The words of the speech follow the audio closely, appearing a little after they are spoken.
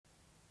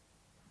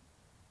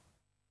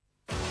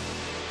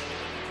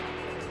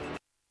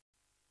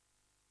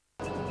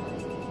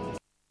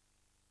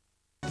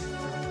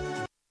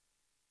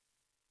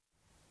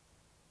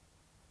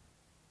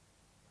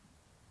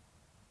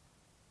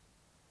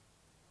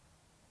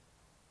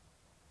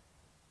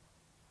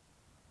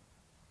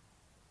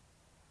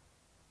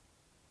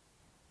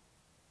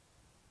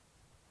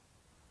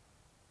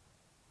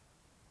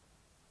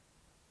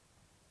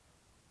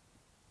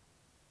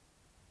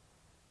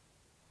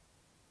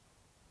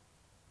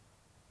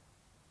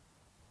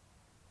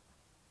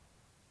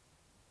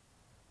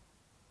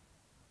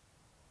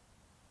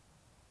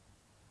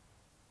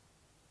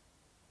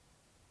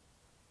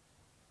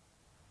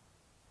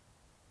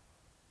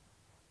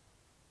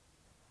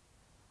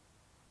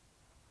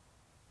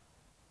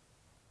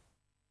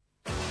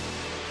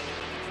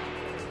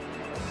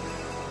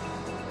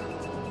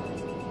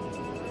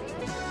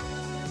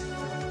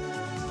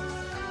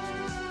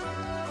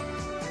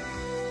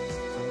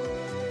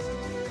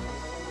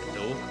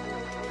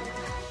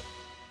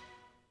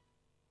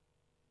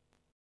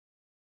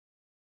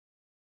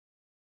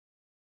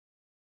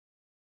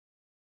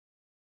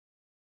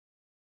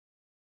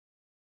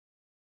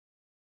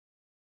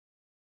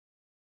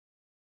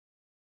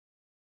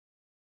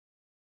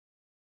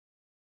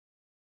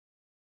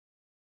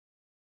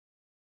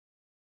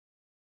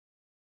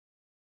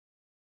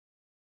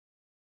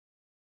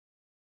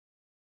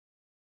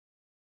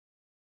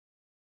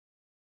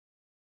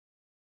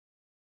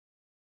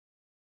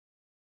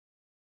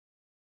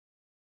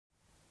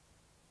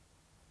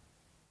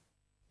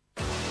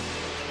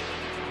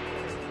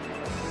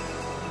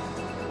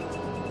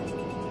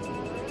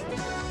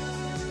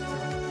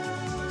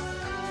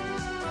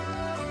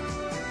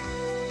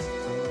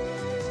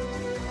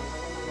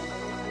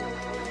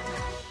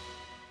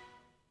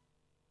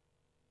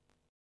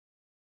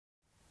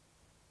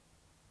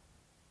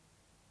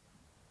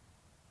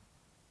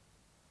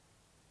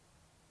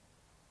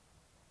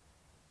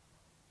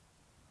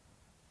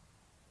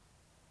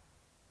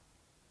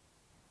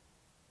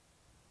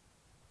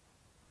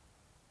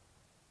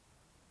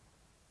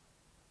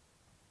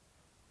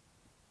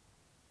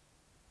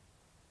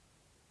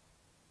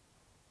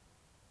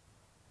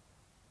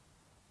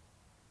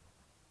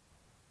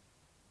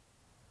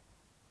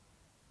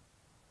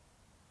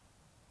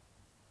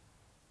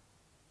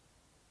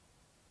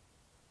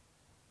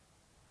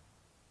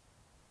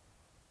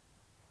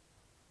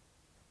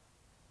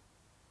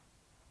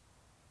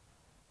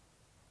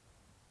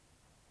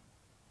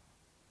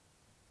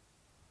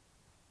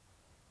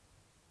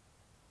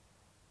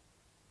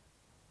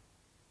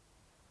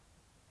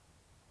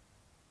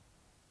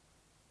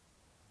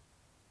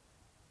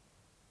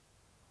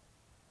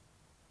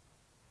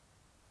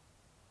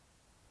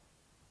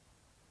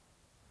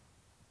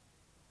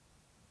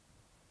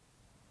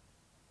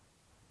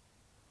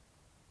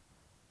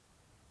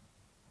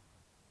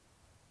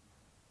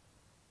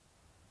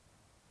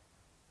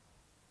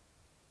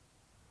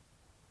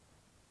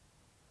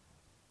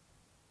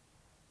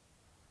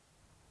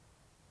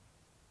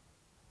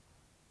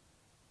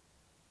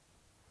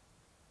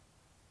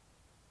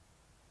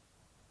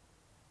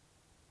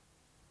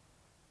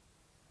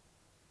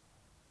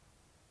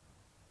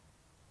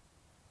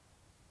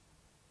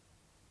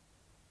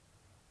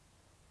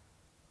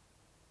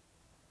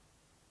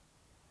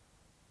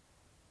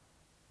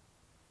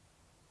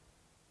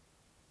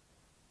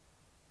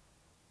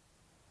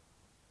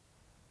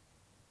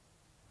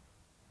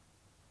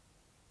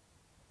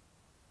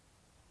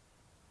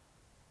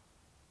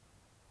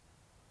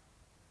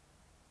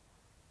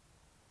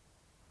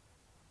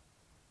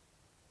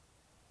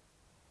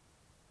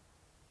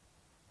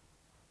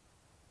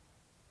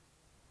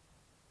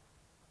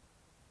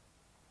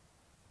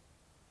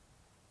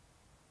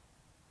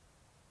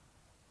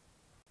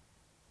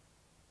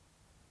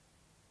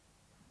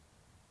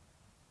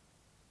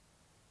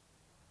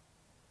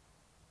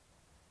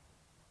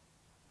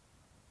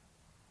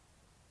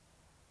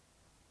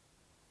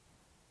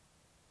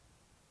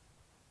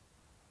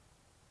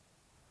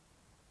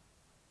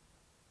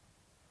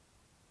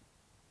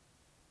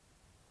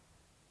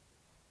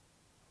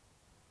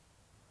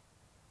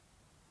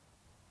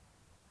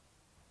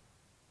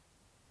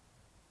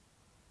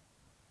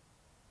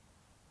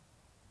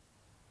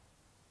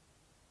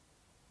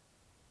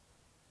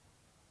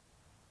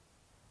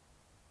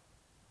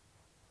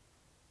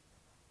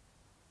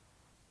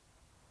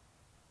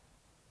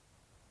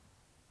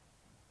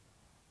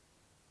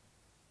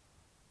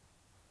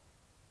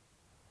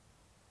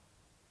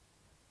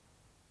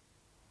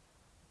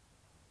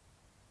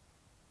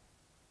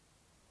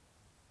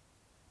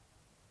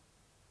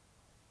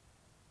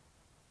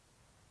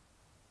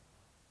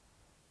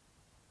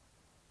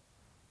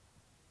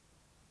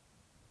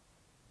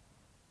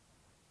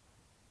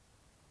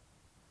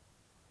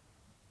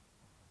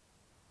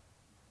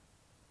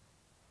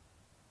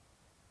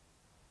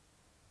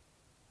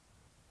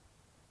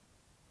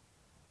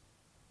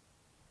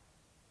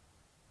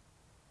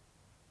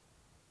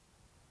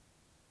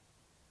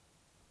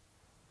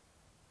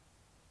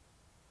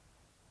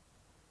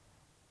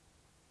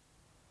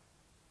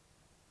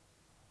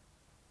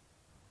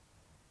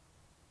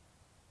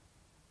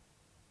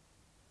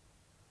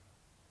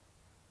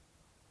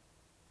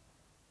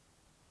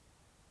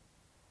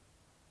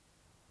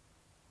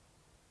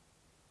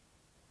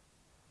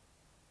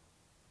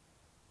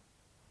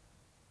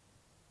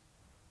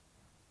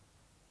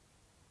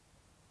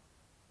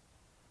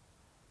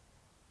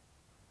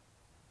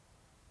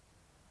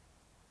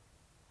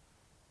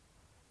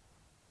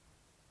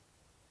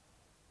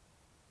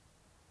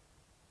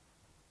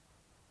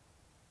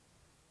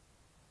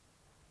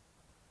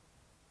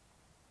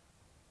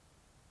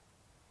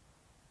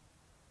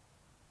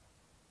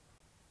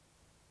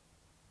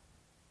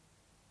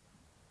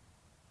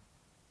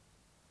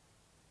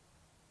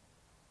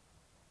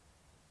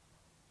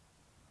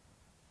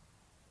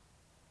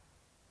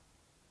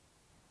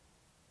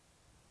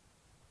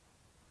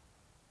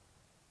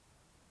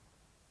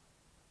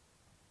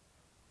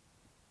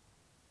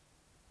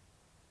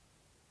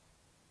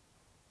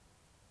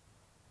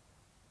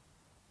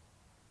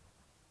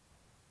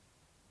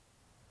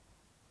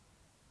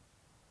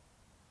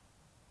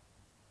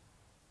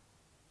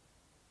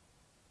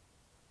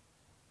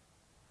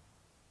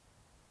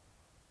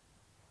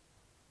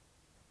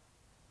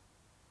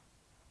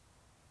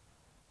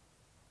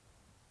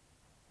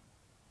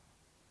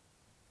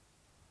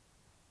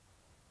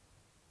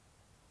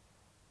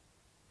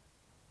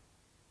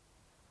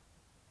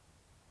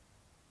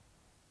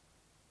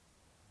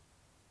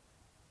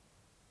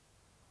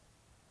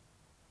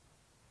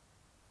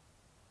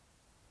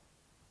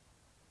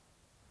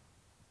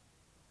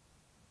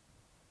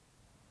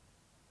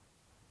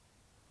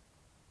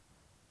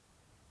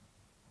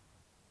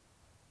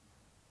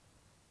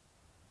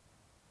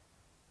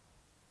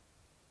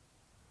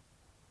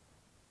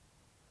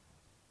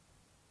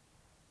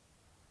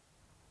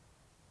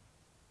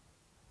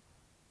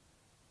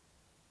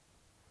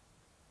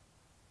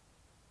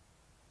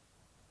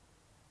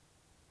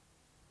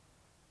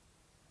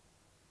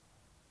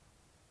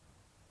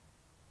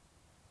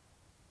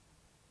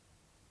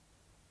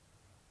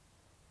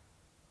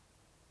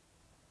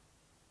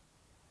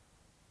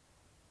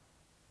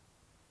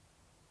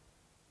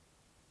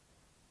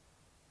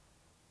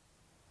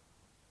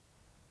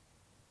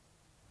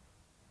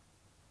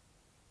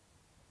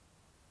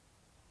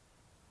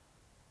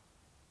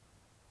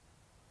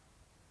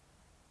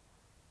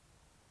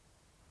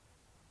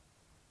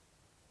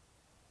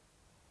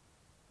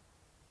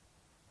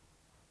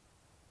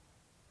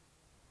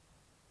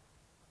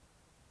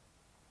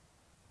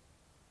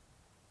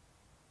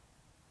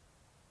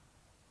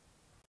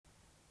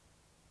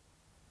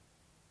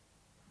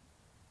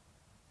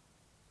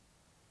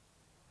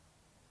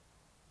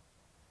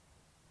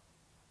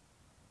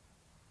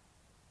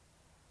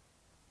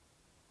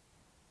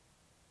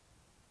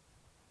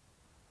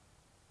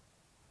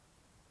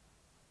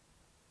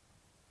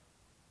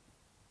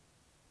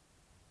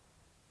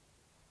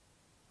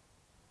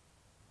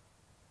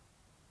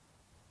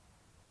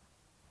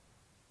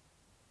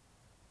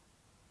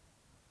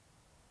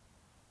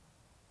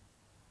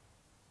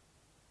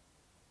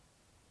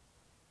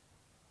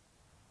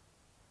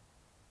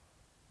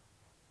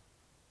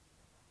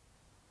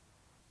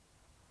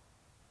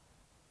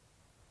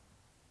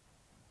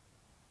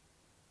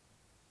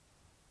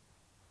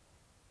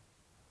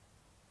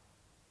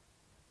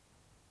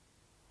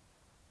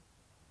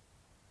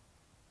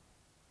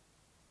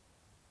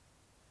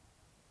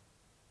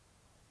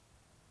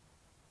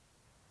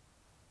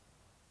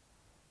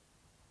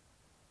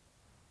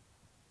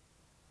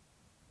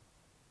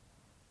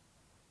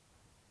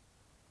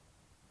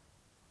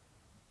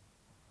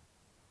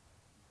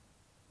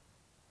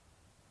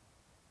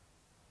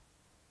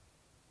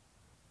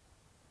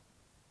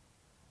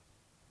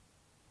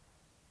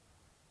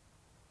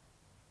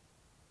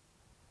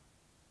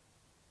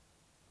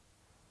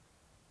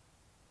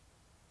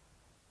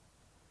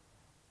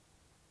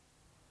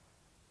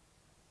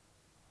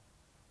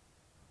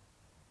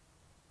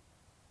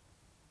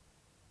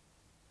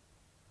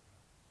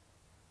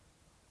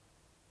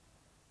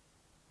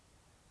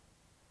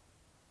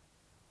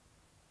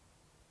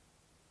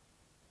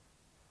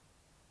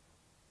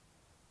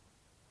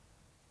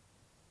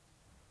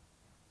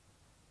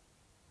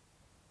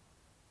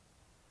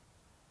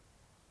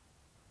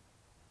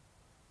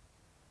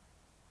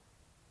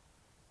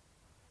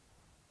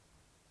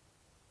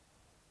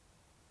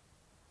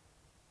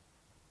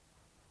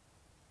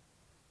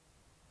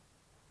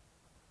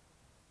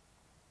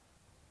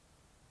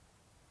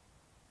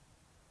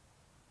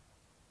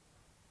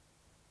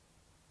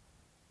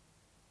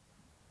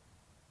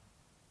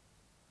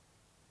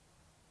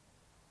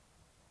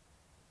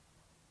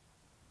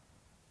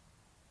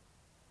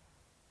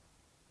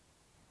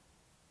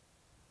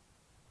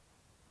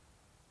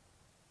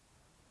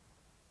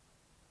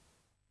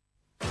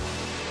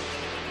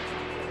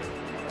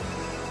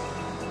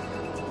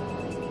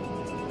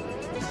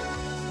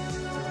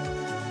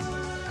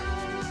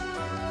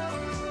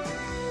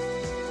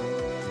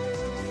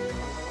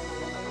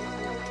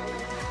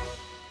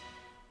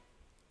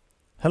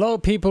Hello,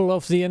 people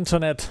of the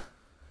internet.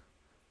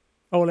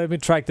 Oh, let me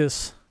track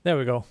this. There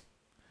we go.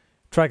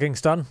 Tracking's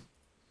done.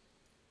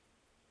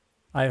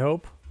 I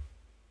hope.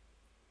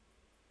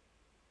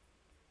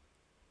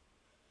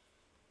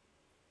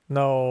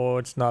 No,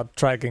 it's not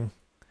tracking.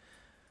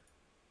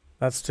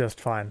 That's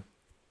just fine.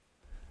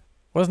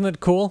 Wasn't it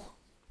cool?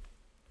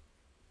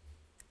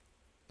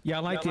 Yeah,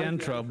 I like the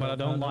intro, but I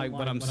don't like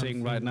what I'm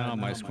seeing right now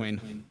on my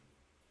screen.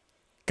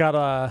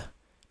 Gotta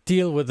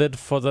deal with it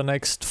for the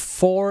next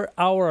 4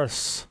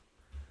 hours.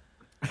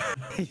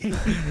 You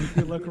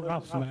look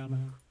rough,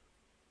 man.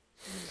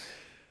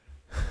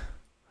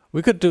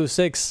 We could do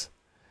 6.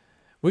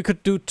 We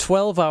could do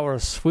 12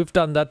 hours. We've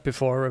done that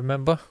before,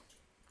 remember?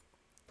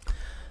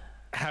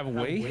 Have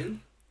we?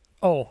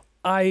 Oh,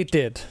 I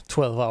did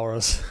 12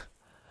 hours.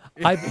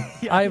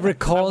 I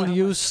recall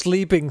you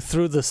sleeping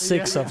through the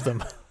 6 of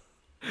them.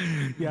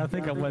 Yeah, I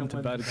think I went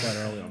to bed quite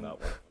early on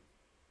that one.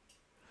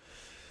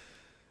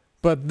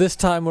 But this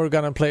time we're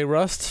gonna play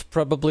Rust,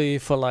 probably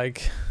for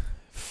like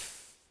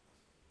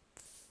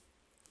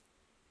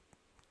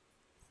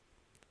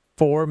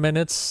 4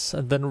 minutes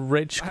and then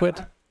rage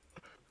quit.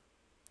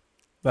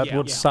 That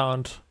would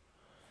sound.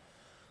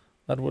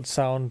 That would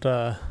sound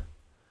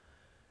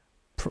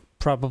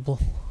probable.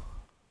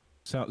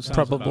 Sounds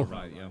probable. about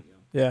right, yeah.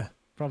 Yeah.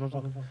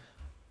 Probable.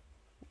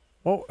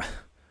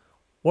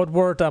 What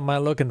word am I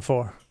looking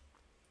for?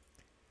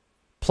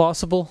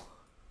 Plausible?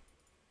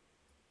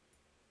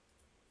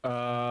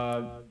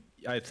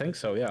 I think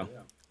so, yeah.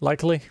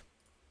 Likely?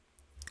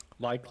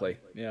 Likely.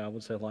 Yeah, I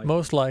would say likely.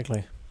 Most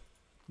likely.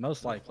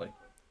 Most likely.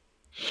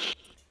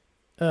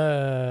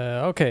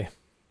 Okay.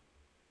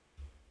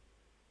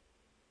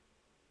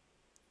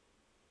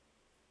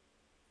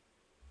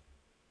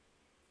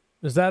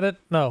 Is that it?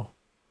 No.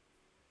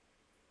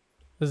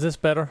 Is this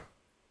better?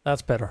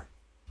 That's better.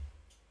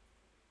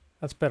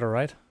 That's better,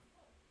 right?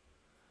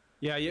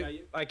 Yeah,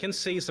 I can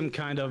see some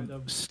kind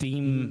of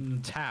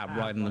Steam tab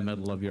right in the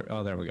middle of your...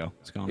 Oh, there we go.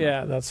 It's gone.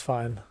 Yeah, that's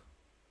fine.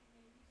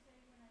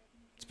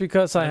 It's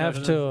because I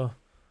have to...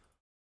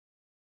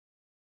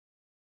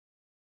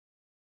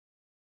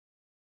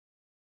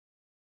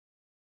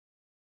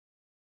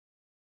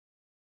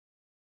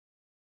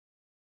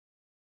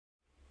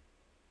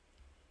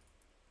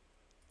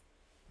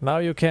 Now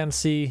you can't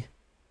see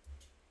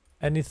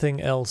anything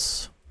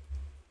else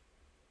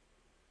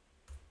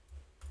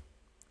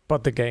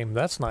but the game.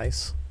 That's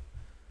nice.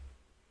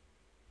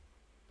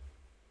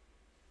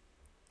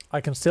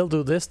 I can still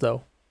do this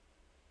though.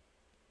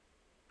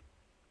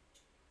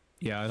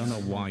 Yeah, I don't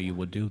know why you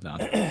would do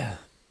that.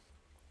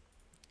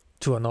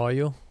 To annoy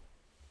you.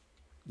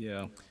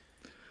 Yeah.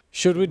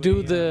 Should we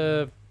do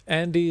the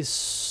Andy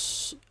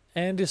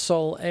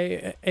Sol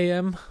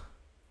AM?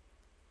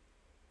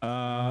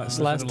 As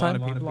last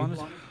time?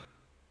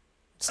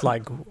 It's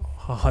like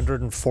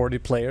 140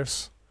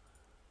 players.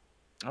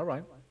 All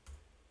right.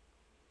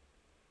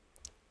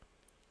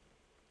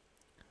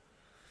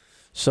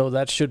 So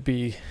that should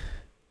be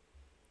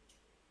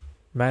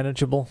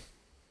manageable.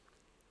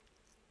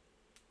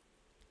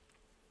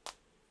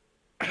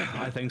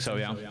 I think so,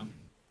 yeah.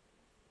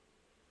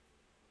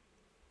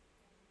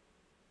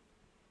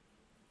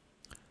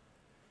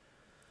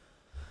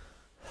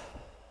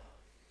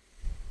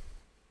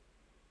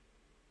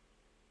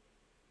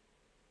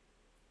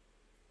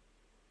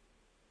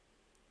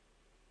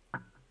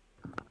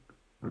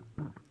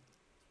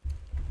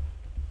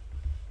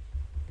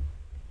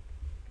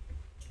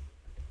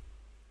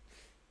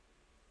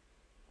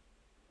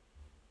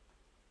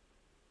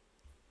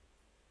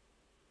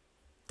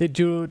 Did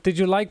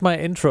you like my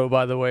intro,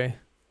 by the way?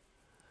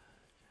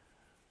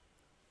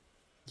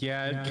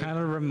 Yeah, it kind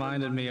of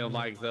reminded me of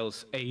like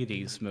those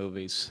 80s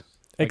movies.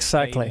 Like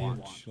Exactly.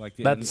 Baywatch, like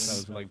the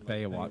That's intros were like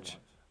Baywatch.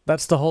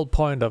 That's the whole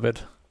point of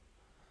it.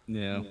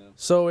 Yeah.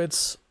 So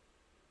it's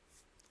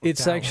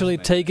actually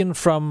taken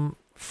from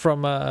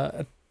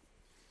a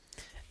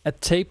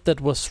tape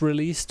that was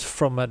released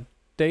from a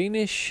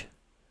Danish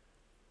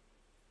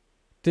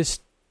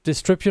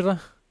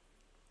distributor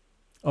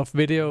of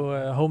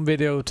video home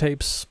video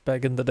tapes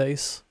back in the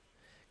days,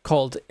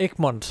 called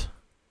Egmont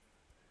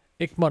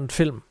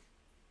Film.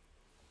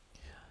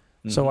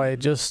 So I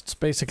just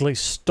basically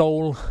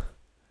stole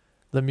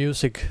the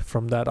music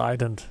from that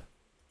island.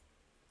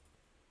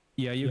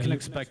 Yeah, you can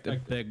expect a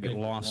big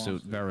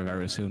lawsuit very,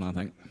 very soon, I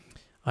think.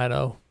 I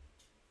know.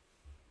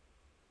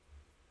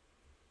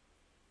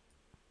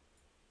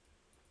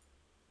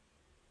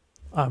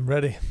 I'm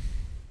ready.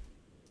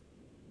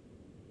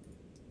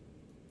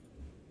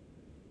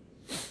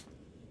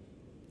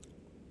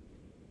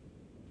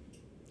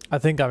 I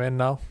think I'm in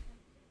now.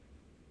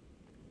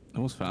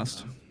 That was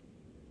fast.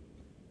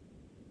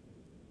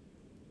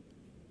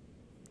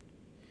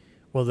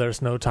 Well,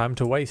 there's no time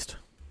to waste.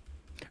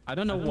 I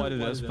don't know what it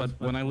is, but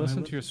when I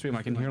listen to your stream,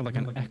 I can hear like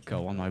an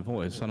echo on my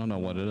voice. I don't know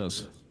what it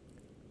is.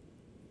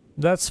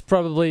 That's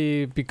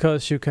probably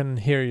because you can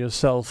hear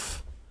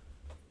yourself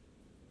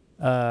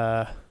in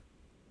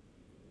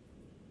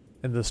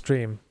the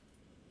stream.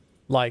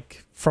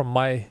 Like from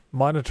my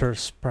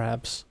monitors,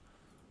 perhaps.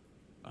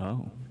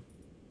 Oh.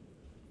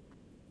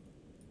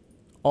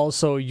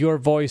 also your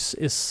voice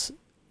is,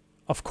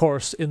 of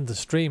course, in the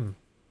stream.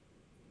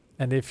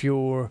 And if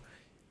you're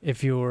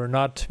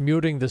not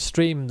muting the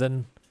stream,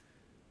 then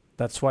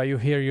that's why you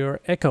hear your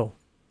echo.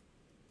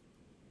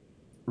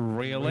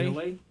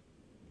 Really?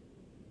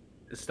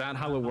 Is that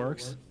how it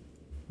works?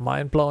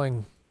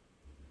 Mind-blowing.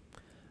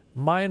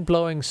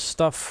 Mind-blowing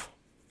stuff.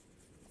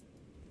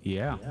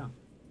 Yeah.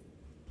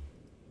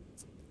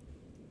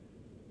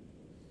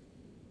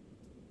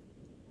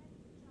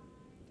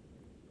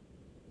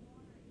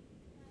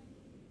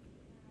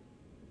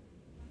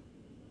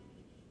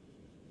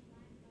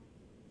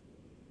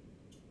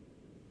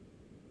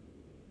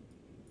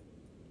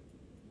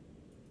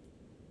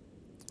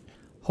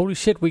 Holy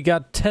shit, we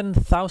got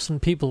 10,000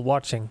 people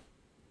watching.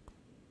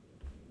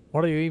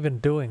 What are you even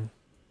doing?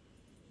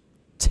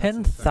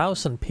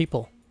 10,000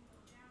 people.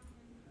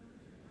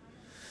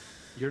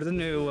 You're the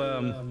new,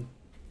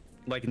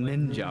 like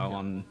ninja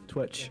on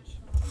Twitch.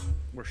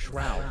 We're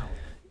Shroud.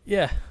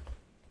 Yeah,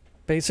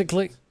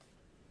 basically.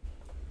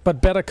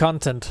 But better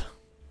content.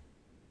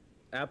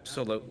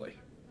 Absolutely.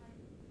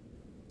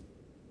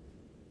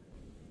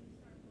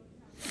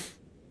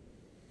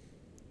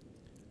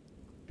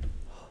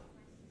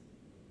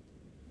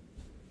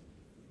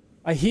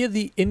 I hear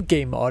the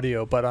in-game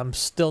audio, but I'm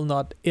still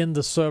not in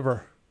the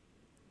server.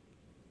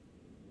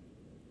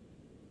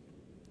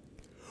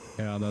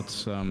 Yeah,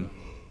 that's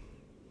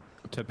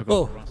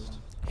typical for us.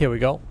 Here we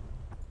go.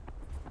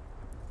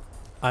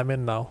 I'm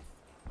in now.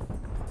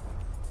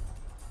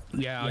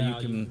 Yeah, you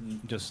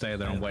can just stay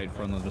there and wait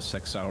for another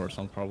 6 hours.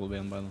 I'll probably be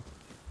in by then.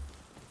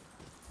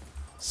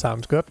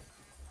 Sounds good.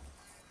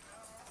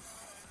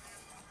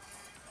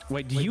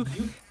 Wait, do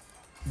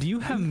you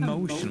have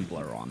motion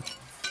blur on?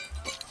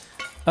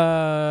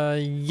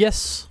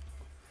 Yes.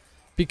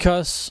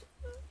 Because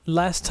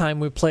last time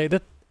we played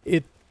it,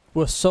 it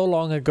was so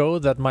long ago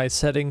that my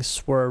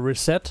settings were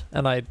reset,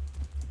 and I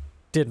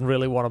didn't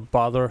really want to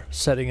bother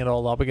setting it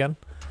all up again.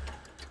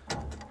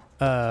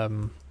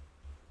 And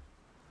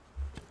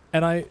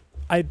I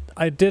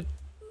did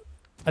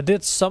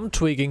some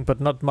tweaking, but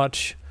not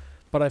much.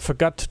 But I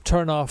forgot to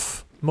turn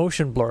off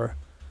motion blur,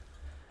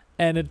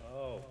 and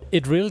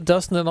it really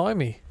doesn't annoy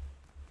me.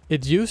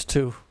 It used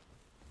to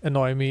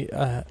annoy me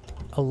a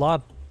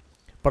lot,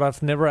 but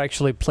I've never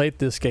actually played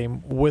this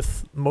game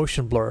with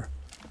motion blur,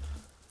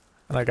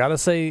 and I gotta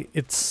say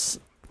it's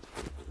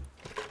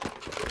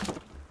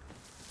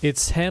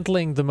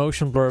handling the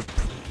motion blur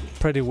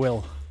pretty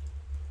well.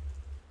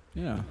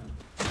 Yeah.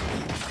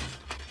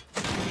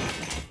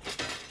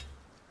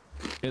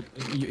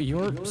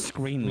 Your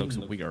screen looks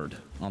weird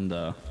on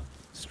the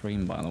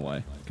stream, by the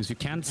way, because you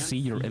can't see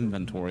your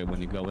inventory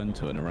when you go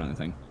into it or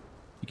anything.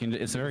 You can.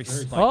 It's very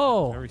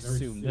very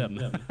zoomed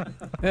in.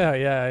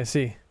 Yeah, I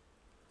see.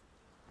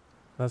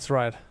 That's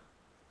right.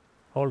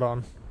 Hold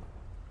on.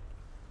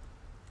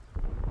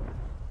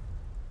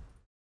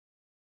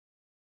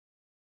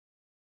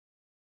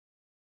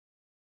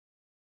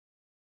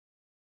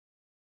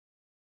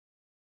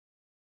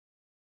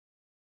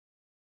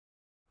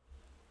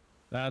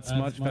 That's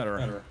much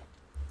better.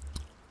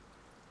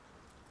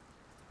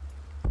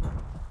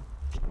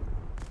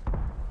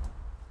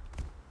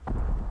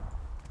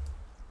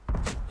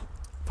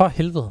 For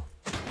helvede.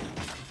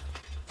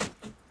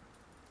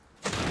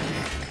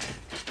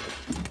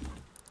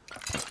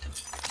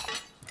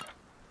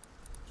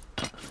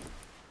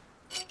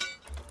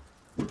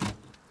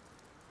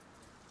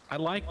 I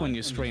like when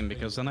you stream,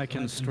 because then I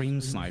can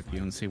stream snipe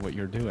you and see what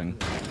you're doing.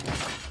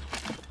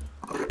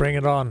 Bring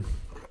it on.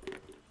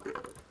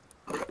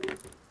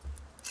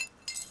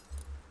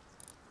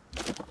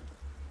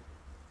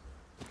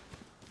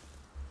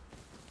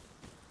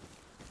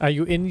 Are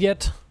you in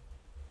yet?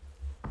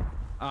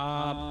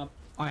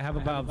 I have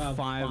about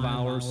 5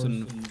 hours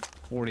and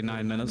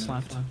 49 minutes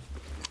left.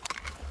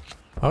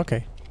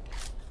 Okay.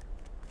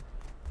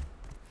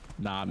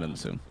 Nah, I'm in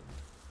soon.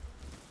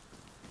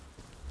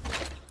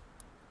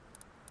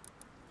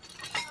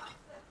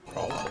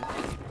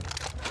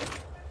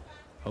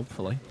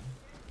 Hopefully.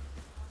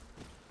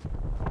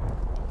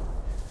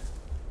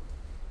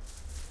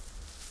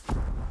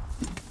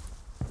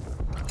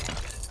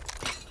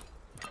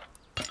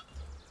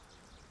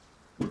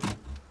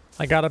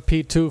 I got a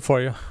P2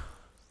 for you.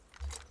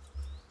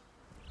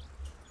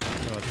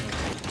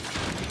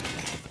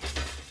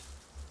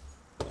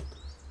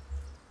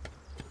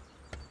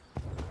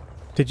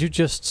 Did you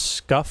just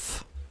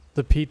scuff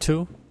the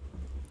P2?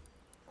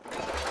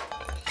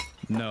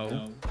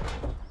 No.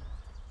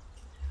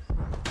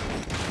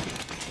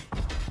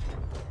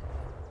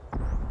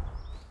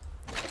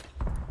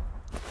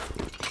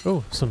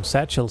 Oh, some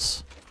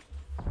satchels.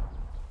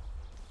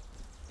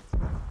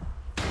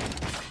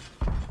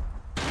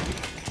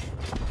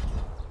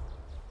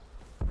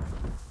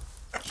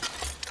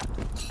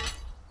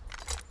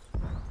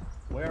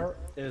 Where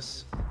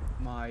is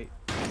my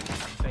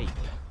vape?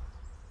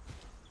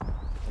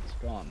 It's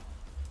gone.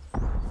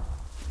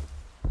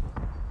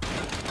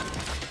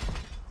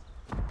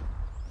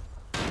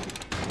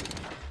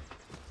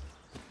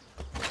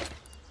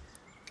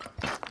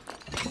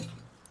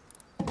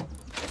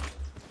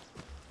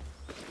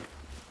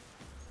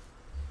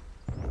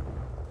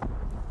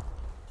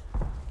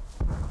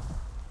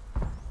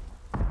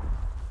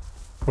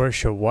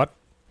 Where's your what?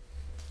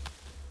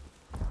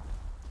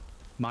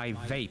 My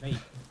vape.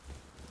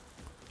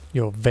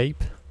 Your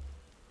vape?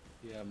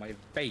 Yeah, my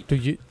vape.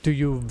 Do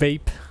you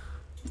vape?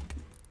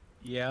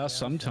 Yeah,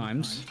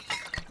 sometimes.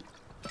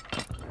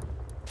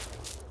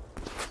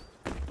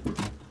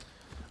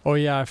 Oh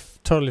yeah, I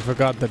totally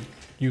forgot that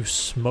you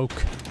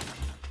smoke.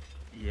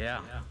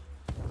 Yeah.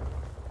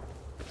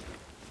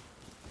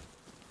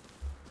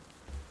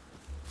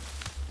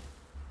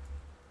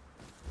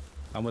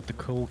 I'm with the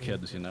cool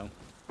kids, you know.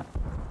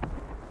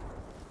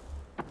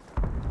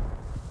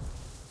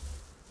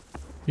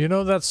 You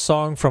know that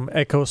song from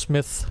Echo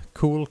Smith,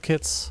 Cool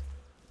Kids?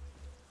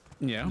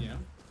 Yeah.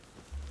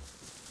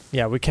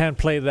 Yeah, we can't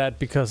play that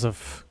because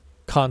of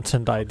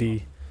content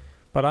ID.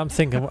 But I'm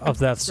thinking of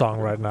that song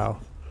right now.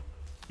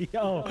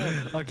 Yo,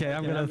 okay,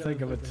 I'm gonna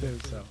think of it too,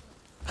 so.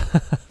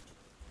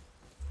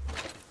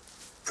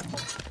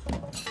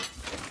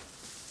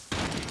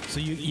 So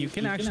you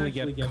can actually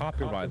get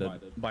copyrighted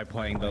by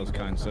playing those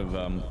kinds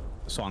of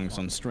songs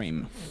on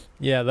stream.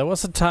 Yeah, there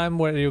was a time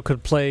where you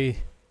could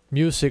play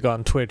music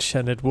on Twitch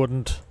and it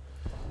wouldn't...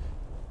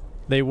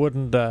 They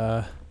wouldn't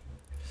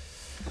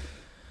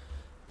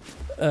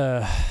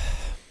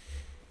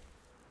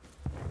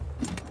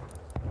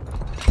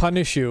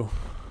punish you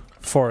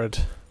for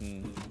it.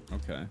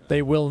 Okay.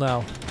 They will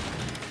now.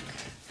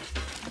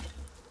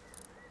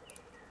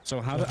 So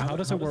how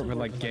does it work with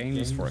like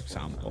games, for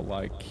example?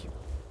 Like,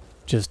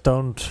 Just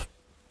don't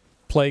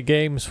play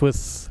games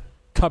with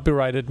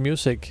copyrighted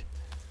music.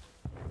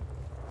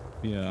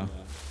 yeah.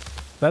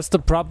 That's the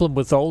problem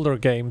with older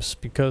games,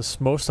 because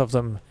most of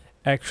them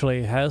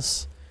actually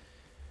has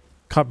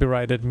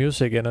copyrighted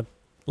music in it.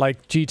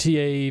 Like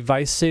GTA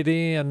Vice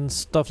City and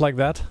stuff like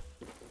that.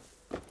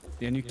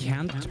 And you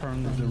can't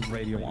turn the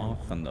radio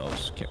off on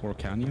those, or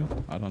can you?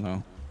 I don't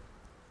know.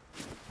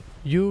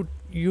 You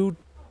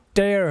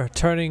dare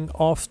turning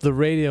off the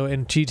radio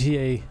in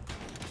GTA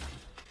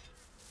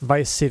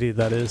Vice City,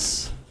 that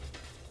is.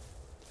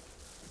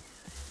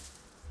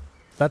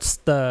 That's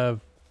the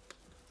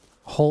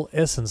whole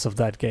essence of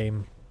that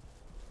game.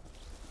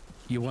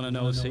 You want to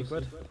know a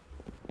secret?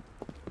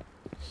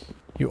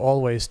 You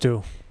always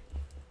do.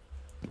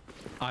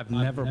 I've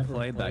never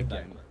played that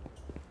game.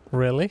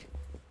 Really?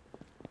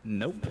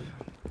 Nope.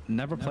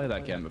 Never played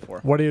that game before.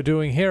 What are you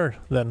doing here,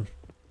 then?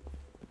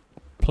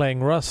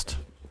 Playing Rust?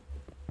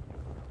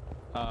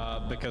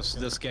 Because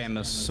this game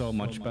is so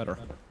much better.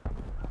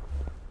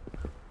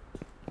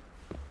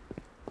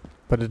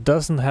 But it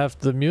doesn't have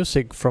the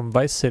music from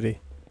Vice City.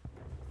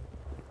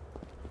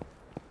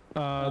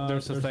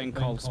 There's a thing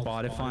called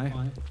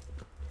Spotify.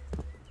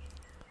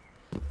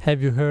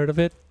 Have you heard of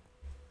it?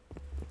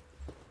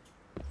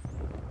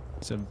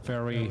 It's a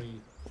very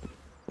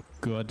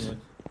good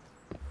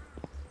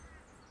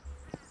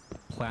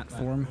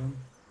platform.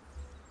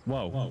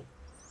 Whoa.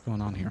 What's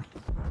going on here?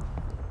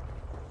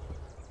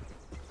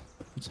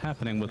 What's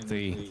happening with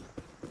the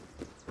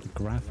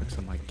graphics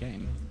of my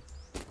game?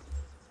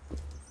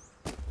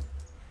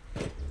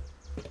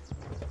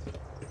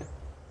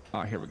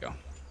 Ah, here we go.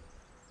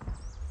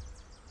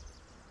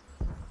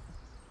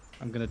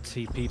 I'm gonna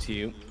TP to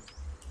you.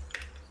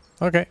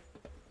 Okay.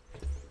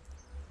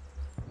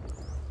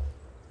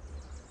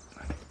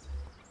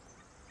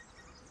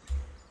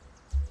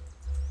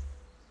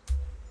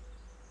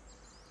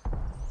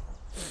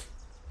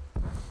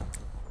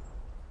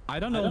 I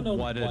don't know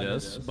what it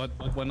is, but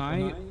when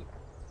I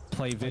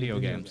play video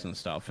games and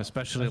stuff,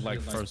 especially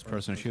like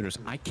first-person shooters,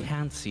 I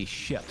can't see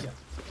shit.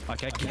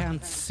 Like, I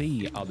can't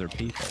see other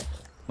people,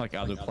 like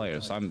other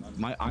players.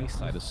 My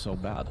eyesight is so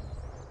bad.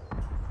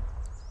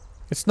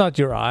 It's not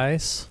your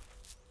eyes.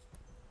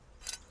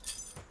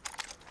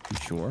 You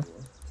sure?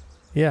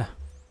 Yeah.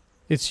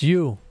 It's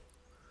you.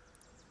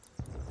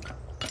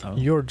 Oh.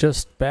 You're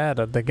just bad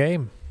at the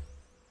game.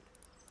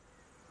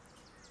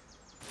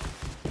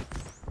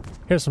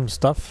 Here's some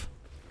stuff.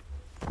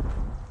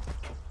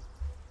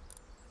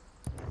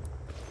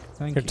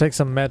 Thank Here, you. take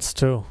some meds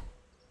too.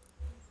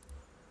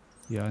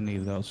 Yeah, I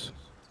need those.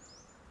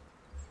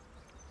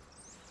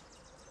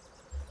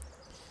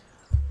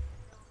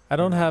 I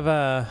don't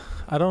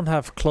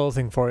have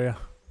clothing for you,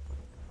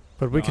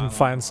 but we can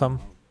find some.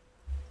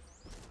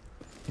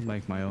 I'll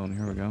make my own.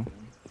 Here we go.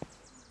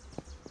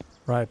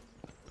 Right.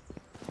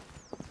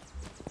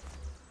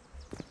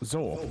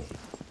 So.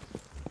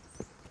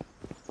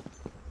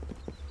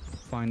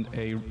 Find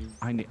a.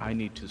 I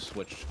need to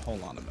switch.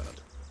 Hold on a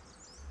minute.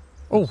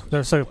 Oh,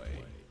 there's a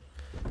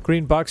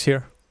green box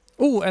here.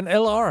 Oh, an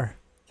LR.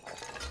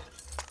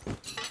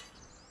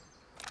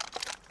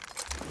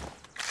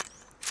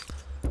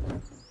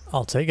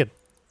 I'll take it.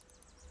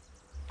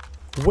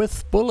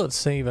 With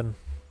bullets even.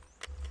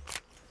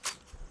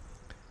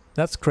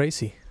 That's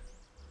crazy.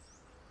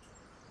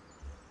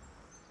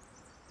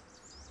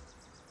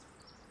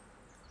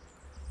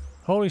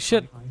 Holy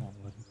shit.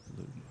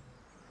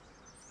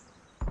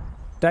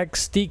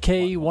 Dex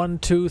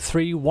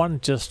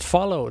DK1231 just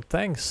followed.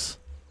 Thanks.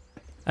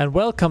 And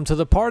welcome to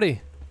the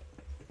party.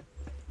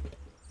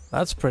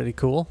 That's pretty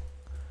cool.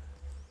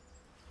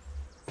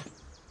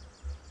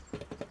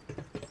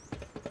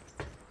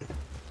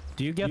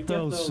 Do you get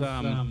those,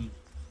 I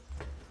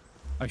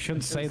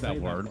shouldn't say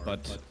that word,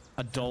 but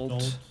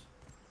adult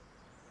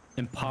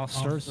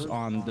imposters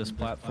on this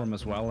platform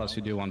as well as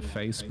you do on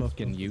Facebook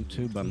and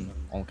YouTube and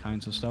all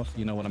kinds of stuff?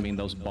 You know what I mean?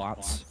 Those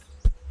bots.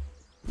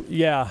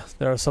 Yeah,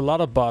 there's a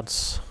lot of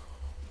bots.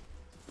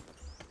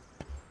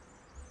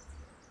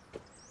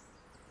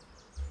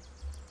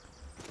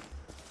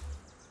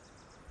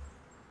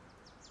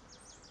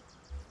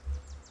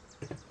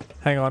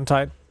 Hang on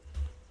tight.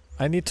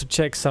 I need to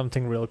check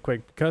something real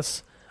quick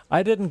because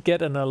I didn't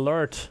get an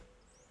alert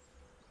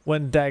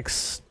when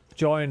Dax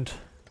joined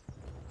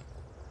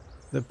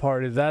the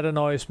party. That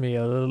annoys me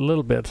a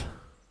little bit.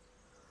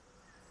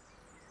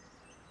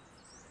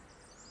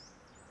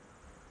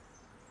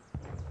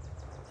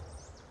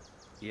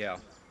 Yeah.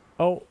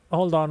 Oh,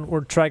 hold on,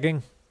 we're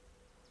tracking.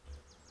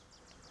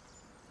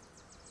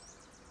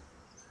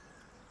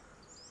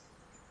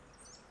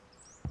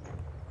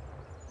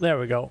 There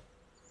we go.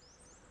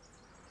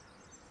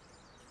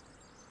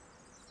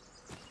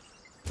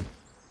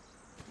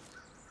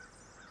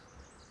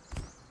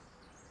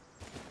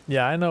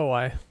 Yeah, I know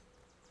why.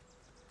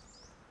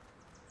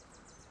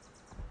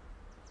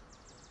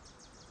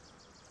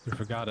 You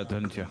forgot it,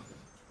 didn't you?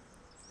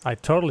 I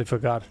totally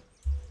forgot.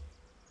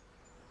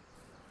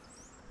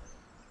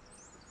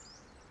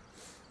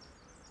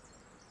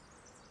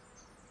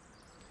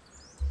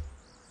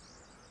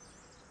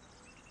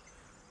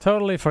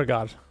 Totally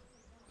forgot.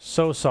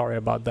 So sorry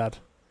about that.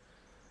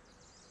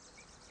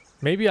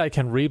 Maybe I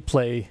can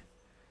replay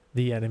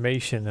the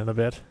animation in a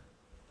bit.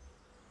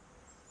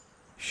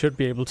 Should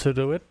be able to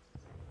do it.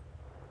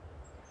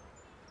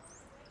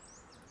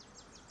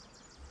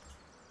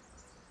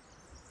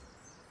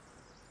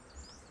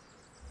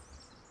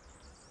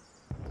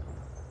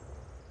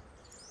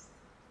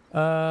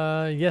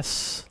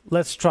 Yes,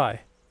 let's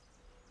try.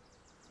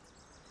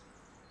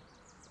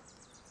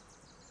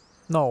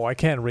 No, I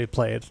can't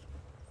replay it.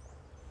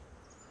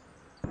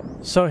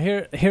 So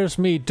here's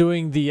me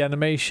doing the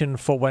animation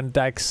for when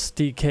Dax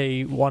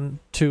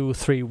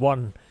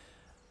DK1231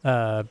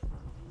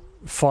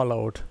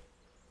 followed.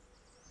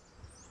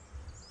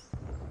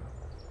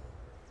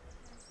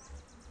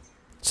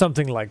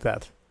 Something like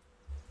that.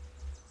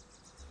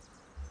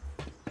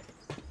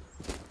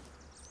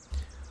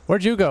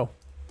 Where'd you go?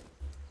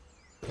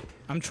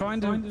 I'm trying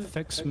to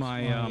fix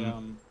my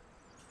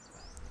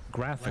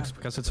graphics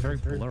because it's very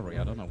blurry.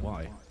 I don't know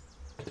why.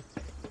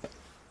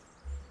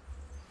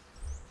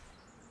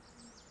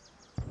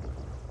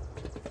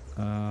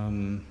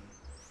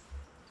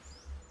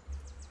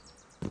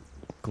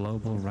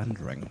 Global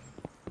rendering.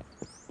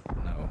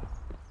 No.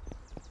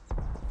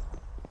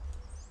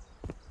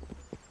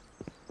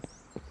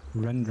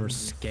 Render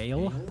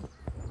scale?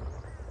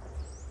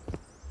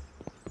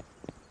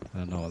 I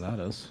don't know what that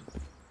is.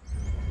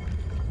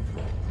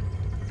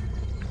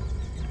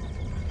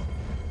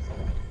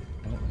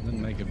 Well, it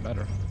didn't make it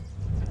better.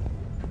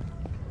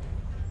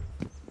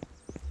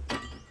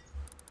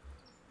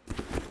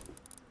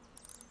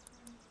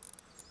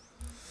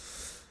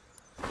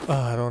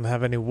 I don't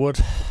have any wood.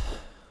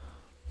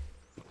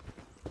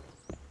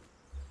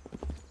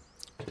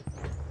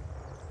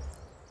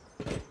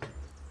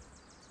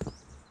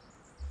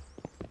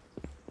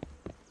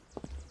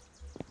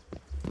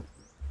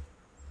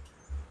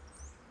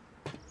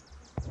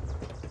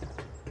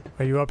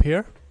 Are you up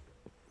here?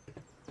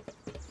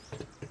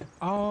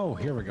 Oh,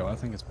 here we go. I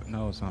think it's...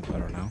 No, it's not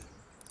better now.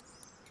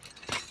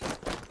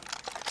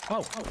 Oh!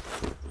 I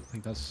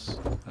think that's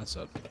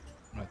it.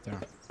 Right there.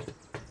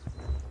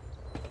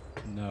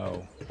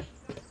 No.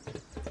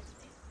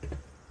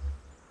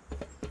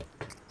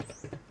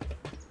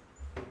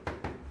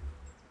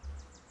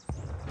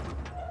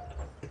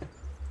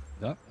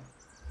 That?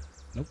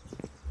 Nope.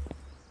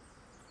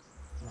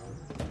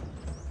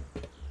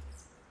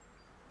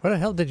 Where the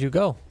hell did you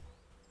go?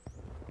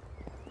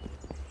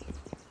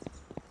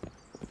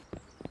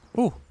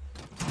 Ooh.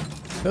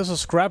 There's a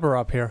scrapper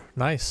up here.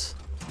 Nice.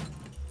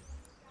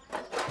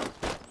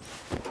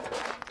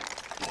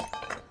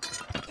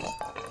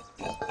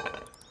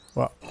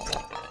 Well.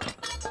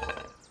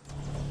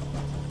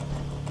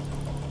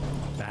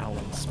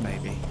 Balance,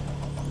 maybe.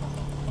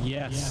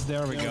 Yes,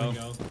 there we go.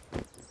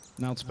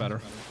 Now it's better.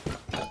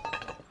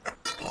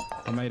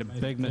 I made a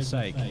big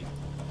mistake.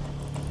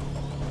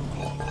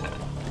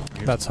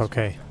 That's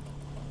okay.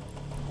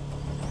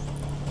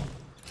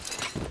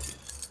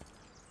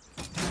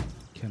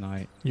 Can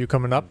I... You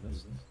coming up?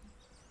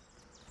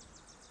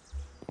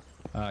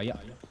 Yeah.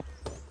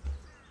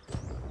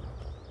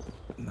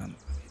 And then I need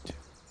to...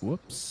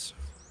 Whoops.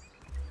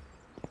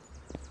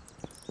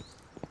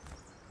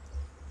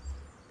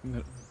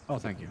 Oh,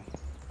 thank you.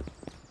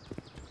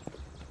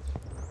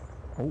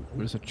 Oh,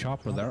 there's a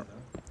chopper there.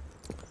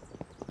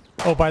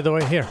 Oh, by the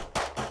way, here.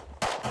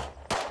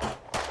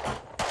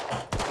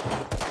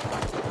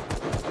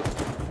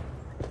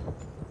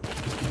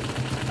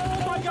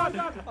 Oh my god!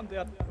 I'm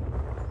dead.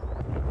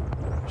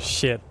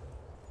 Shit.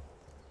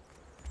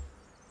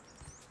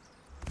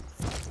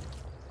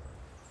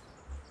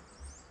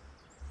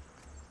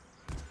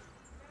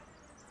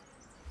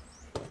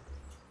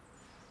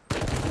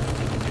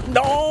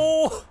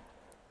 No!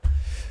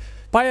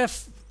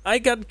 I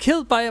got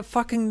killed by a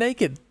fucking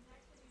naked.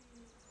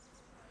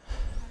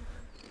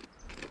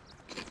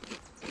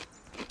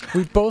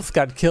 We both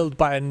got killed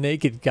by a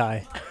naked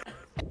guy.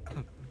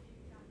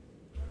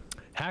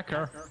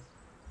 Hacker.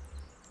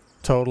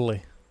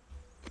 Totally.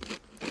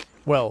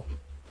 Well.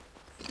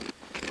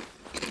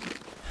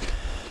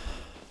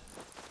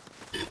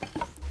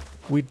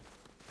 We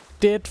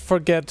did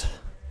forget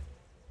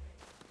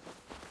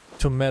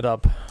to med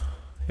up,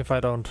 if I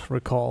don't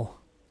recall.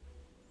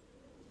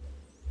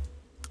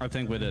 I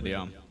think we did,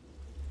 yeah.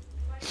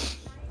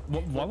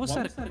 What was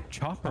that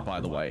chopper, by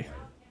the way?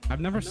 I've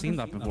never seen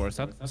that before. Is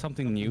that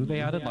something new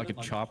they added, like a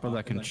chopper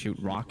that can shoot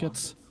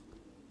rockets?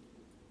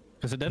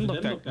 Because it didn't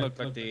look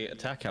like the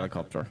attack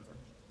helicopter.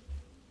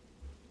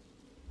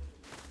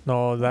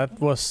 No, that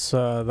was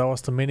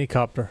the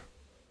minicopter.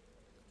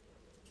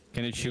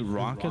 Can it shoot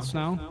rockets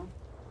now?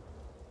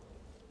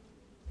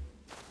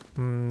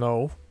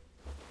 No.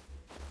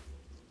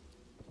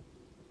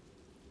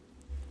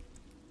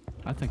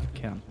 I think it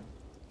can.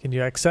 Can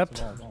you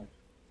accept?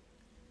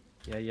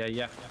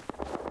 Yeah.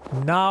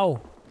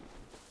 Now.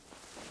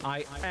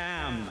 I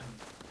am.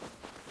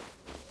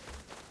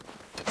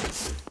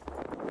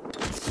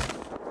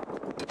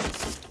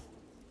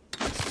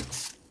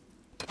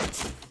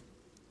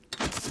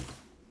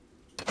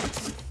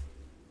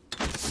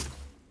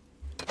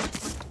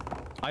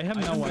 I have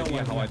no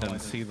idea how I didn't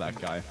see that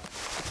guy.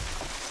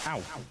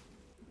 Ow.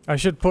 I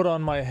should put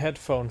on my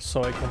headphones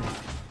so I can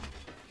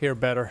hear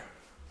better.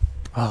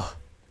 Ah.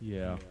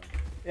 Yeah.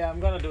 Yeah,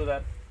 I'm gonna do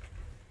that.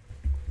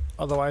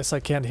 Otherwise I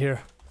can't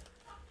hear.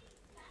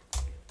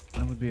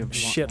 That would be a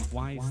Shit.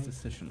 wise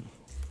decision.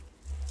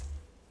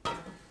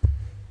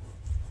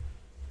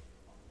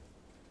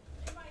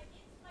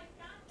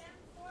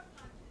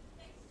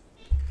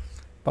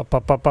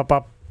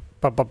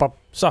 Pop.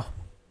 So.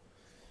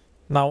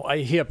 Now I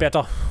hear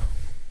better.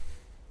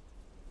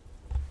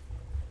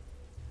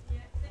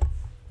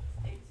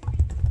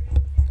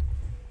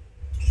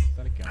 Is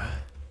that a guy?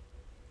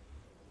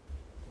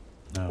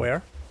 No.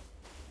 Where?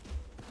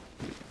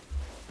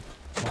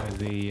 By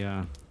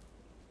the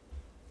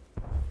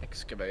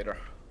excavator.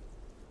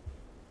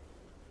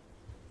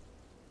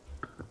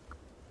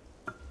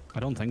 I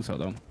don't think so,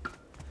 though.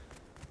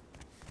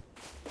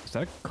 Is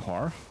that a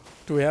car?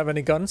 Do we have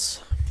any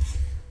guns?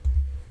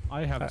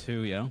 I have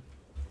two, yeah.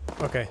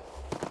 Okay.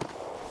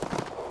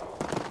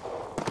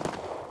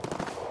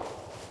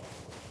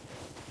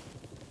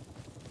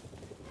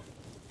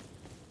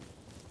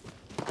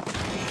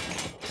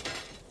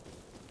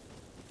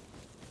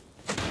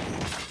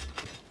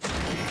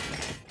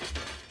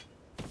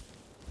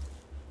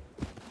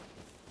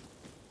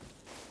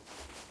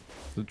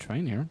 The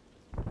train here.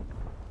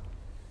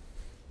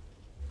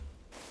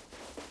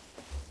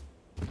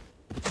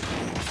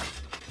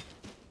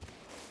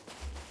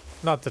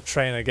 Not the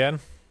train again.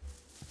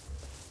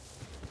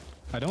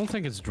 I don't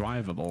think it's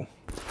drivable.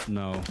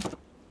 No.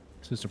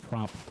 It's just a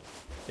prop.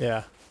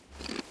 Yeah.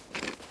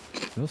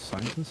 Those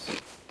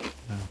scientists?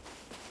 No.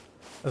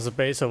 There's a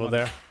base over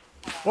there.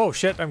 Whoa,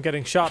 shit, I'm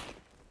getting shot.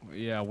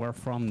 Yeah, where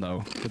from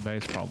though? The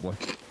base probably.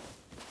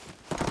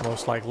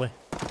 Most likely.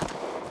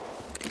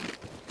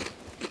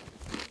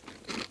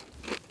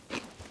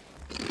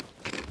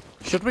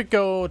 Should we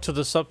go to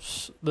the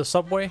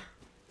subway?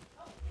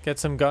 Get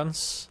some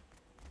guns?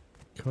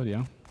 Could,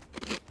 yeah.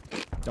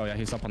 Oh yeah,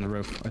 he's up on the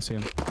roof. I see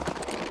him.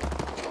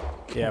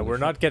 Yeah, Holy we're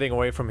shit. not getting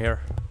away from here.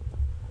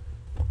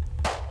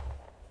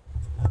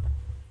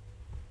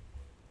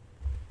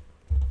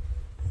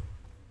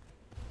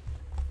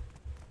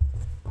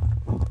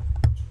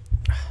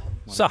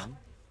 So.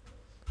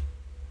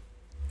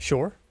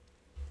 Sure.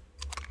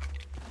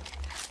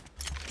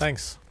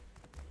 Thanks.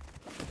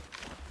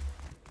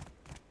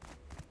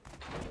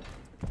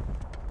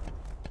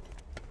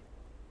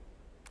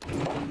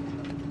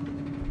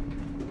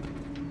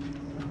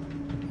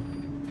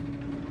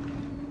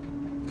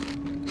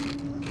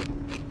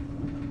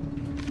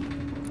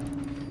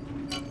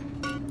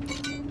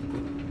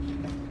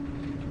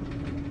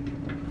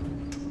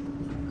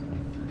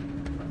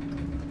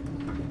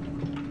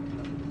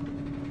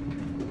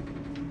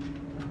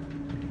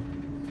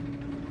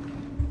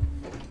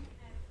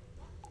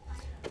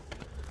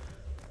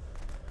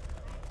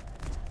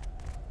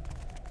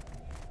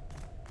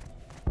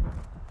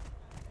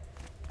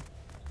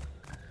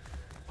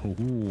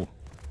 Ooh.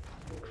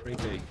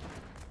 Creepy.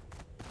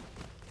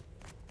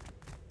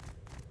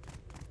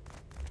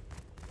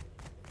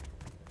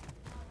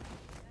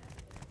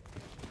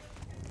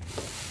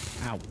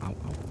 Ow, ow, ow.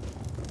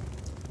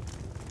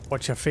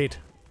 Watch your feet.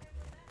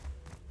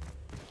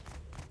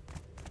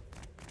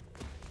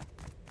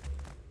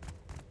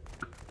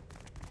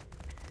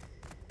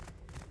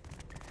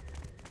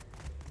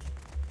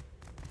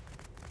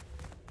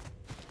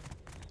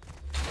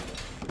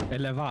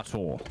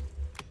 Elevator.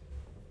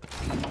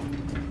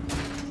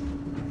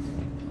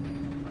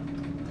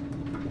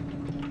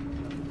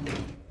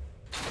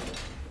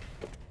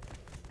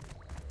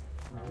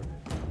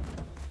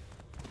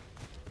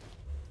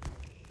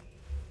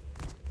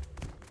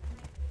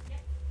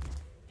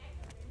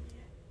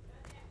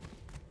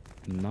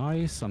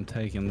 Nice, I'm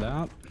taking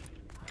that.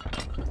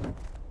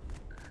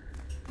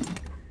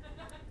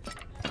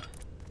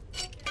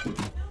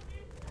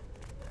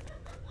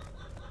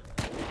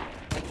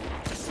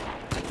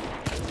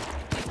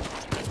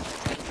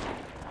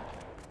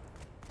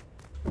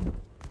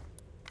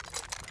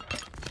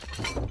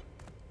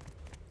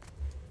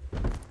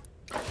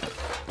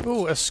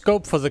 Ooh, a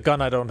scope for the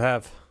gun I don't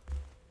have.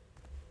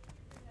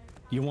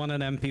 You want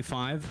an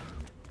MP5?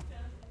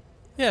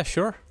 Yeah,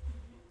 sure.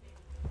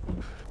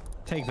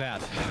 Take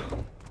that.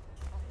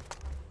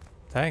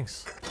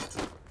 Thanks.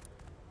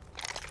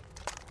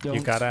 Don't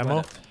You got sweat ammo?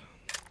 it.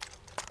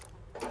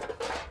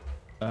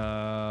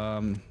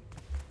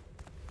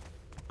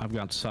 I've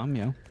got some,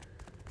 yeah.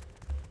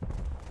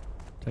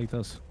 Take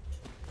this.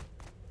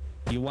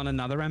 You want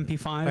another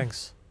MP5?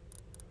 Thanks.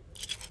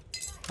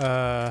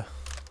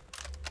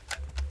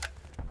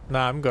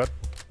 Nah, I'm good.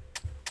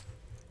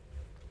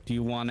 Do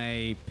you want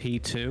a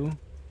P2?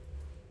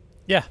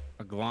 Yeah,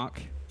 A Glock?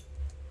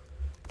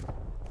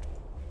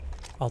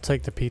 I'll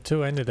take the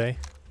P2 any day.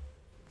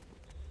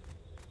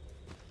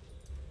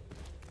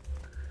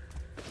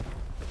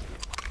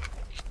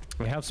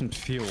 We have some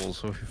fuel,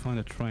 so if you find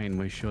a train,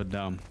 we should,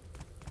 Oh,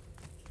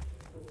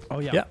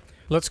 yeah. Yeah,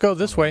 let's go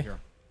this way. Here.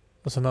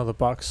 There's another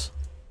box.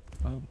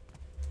 Oh.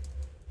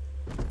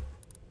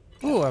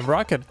 Ooh, a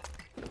rocket.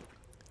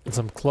 And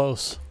some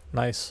clothes.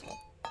 Nice.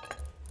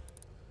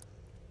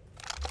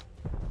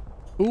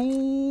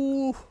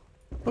 Ooh,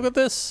 look at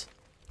this.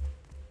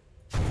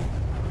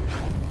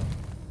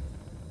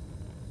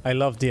 I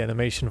love the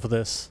animation for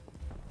this.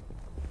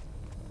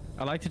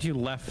 I like that you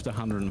left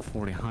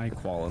 140 high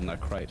qual in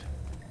that crate.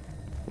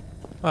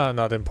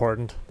 Not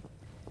important.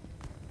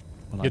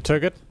 Well, You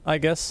took it, I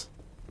guess.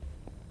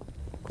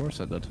 Of course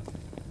I did.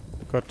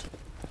 Good.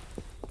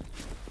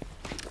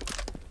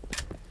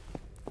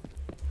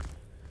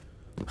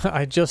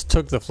 I just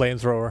took the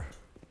flamethrower.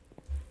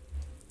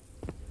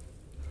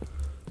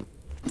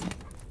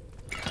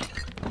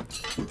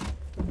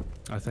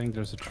 I think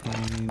there's a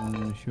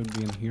train, should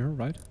be in here,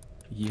 right?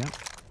 Yeah.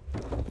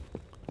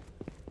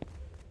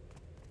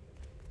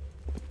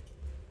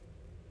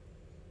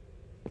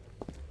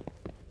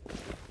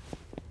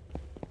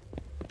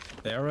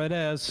 There it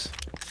is.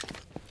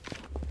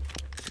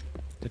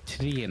 The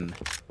train.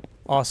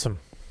 Awesome.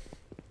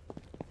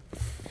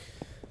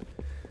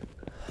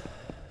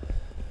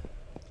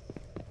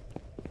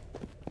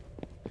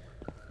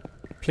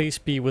 Please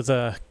be with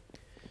a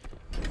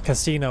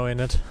casino in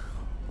it.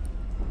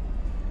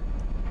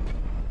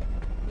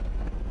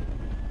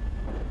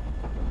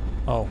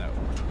 Oh. No.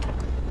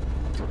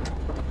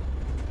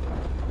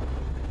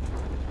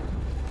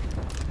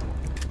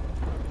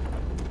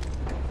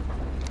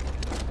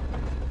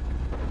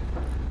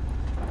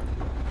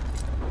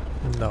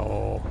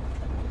 No.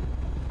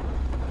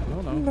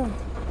 No, no. No.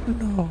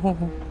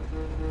 No.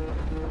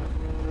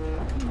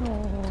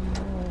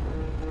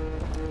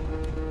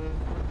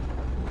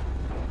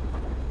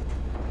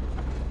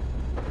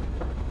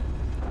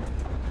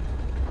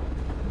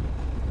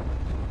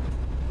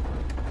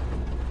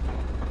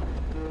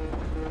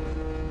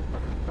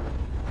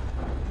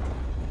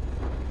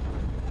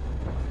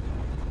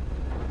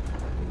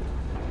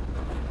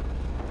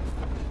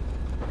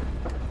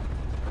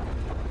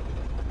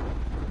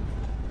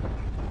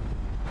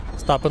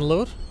 Stop and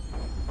load.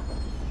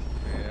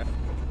 Yeah.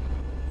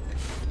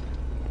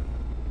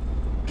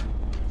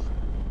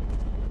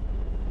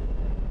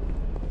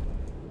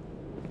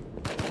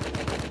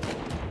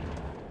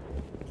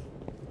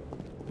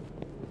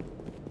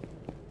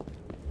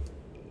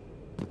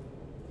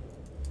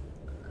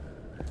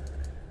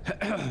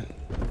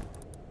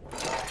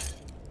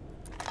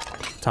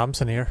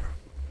 Thompson here.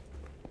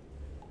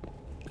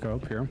 Go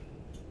up here.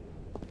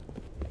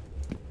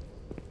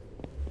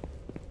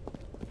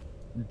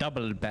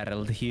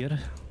 Double-barreled here.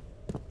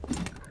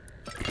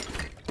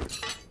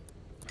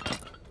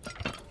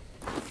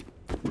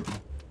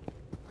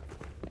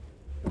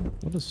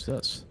 What is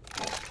this?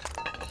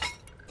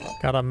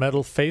 Got a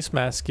metal face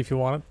mask if you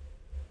want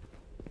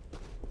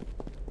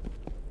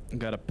it.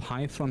 Got a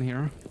python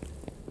here.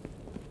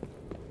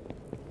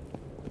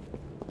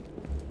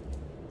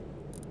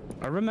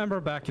 I remember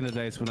back in the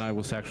days when I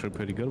was actually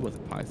pretty good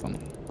with python.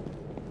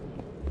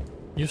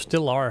 You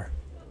still are.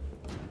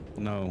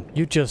 No.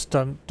 You just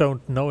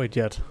don't know it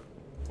yet.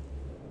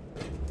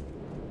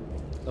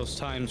 Those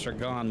times are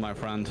gone, my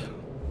friend.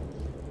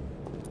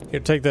 Here,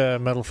 take the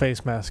metal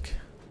face mask.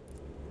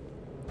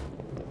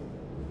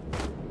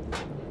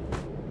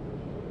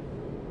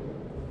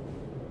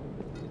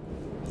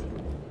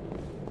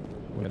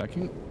 Wait, I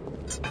can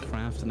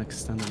craft an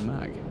extended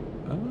mag.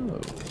 Oh.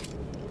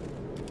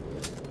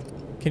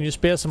 Can you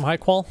spare some high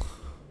qual?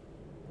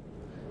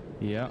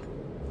 Yeah.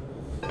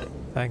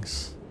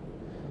 Thanks.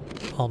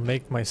 I'll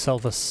make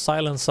myself a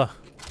silencer.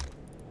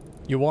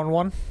 You want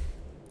one?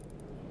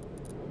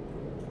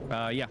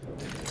 Yeah.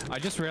 I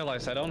just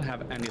realized I don't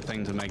have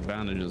anything to make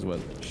bandages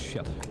with.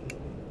 Shit.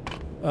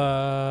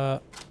 I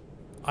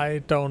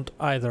don't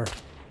either.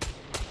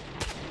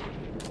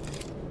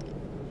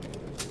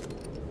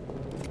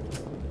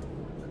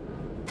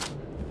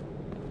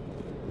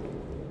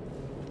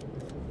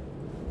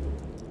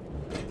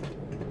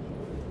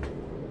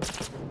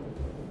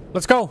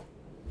 Let's go.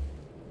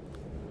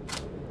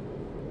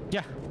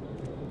 Yeah.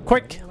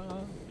 Quick.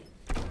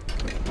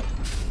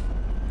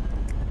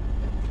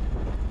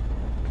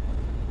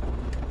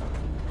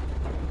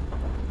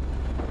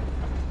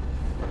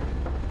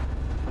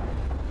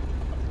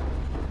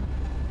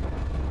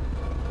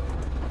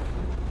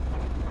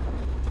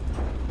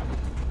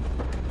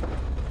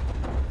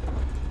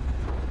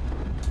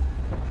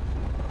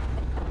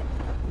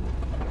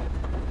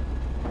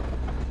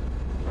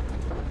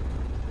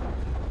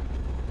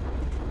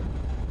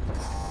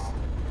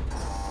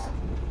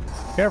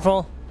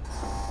 Careful.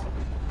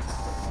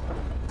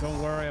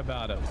 Don't worry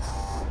about it.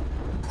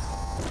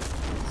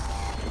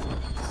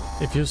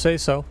 If you say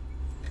so.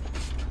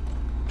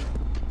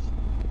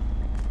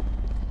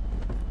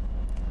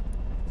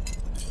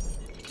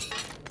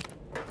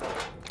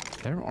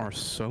 There are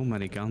so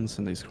many guns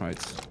in these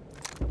crates.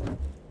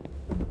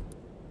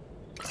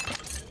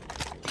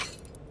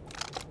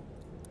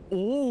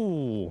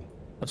 Ooh,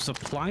 a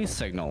supply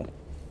signal.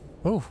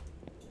 Ooh.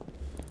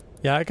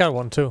 Yeah, I got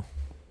one too.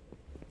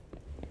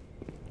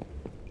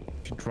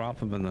 You drop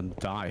them and then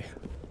die.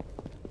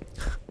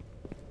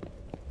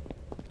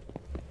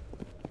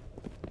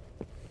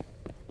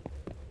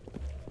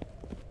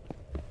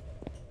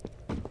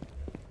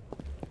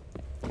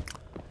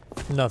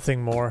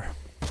 Nothing more.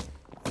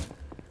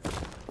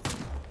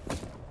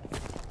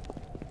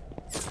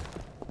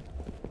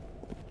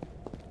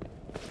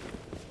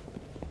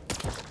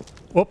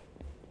 Whoop.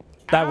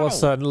 That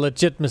was a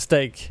legit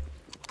mistake.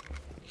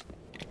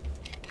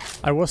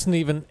 I wasn't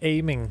even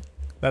aiming.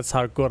 That's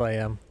how good I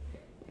am.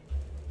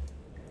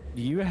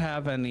 Do you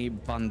have any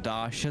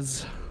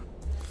bandages?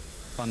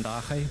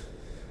 Bandage?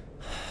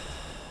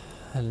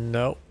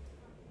 No.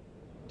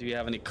 Do you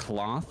have any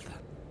cloth?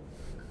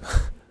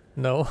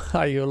 No.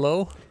 Are you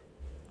low?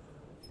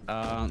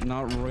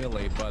 Not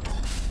really, but...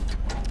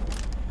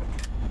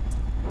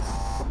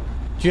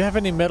 Do you have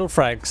any metal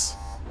frags?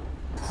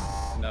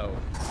 No.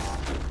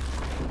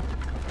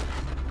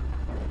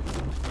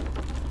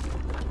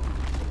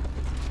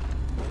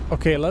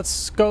 Okay,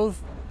 let's go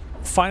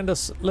find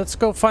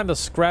a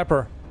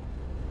scrapper.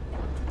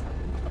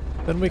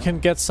 Then we can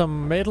get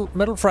some metal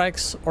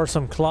frags or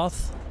some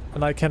cloth,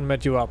 and I can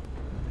met you up.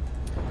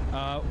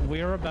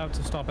 We're about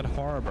to stop at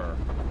harbor.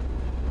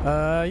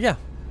 Yeah.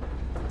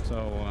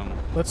 So,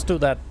 Let's do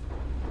that.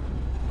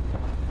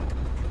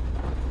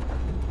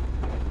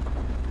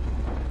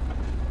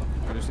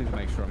 I just need to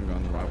make sure I'm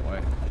going the right way.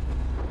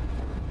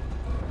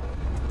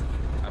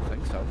 I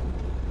think so.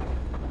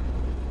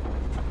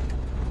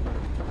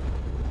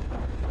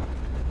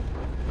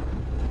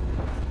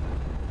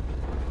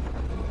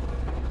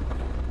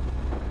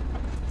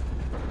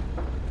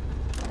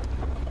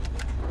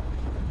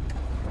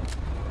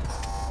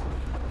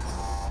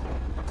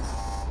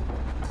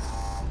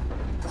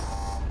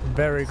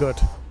 Very good.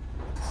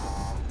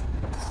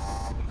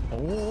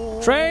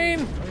 Oh,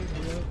 Train!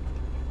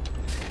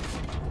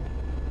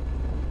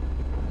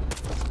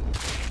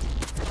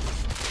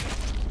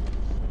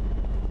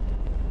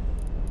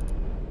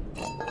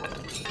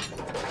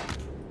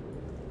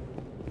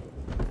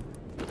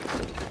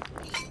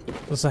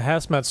 There's a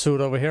hazmat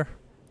suit over here.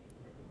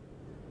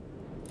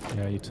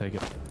 Yeah, you take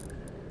it.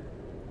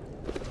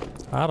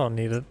 I don't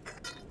need it.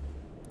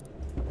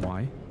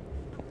 Why?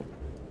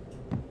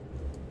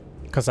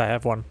 Because I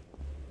have one.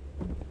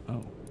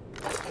 Oh.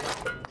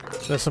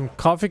 There's some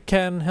coffee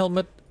can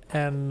helmet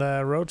and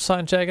road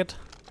sign jacket.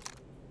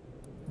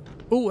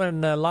 Ooh,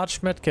 and a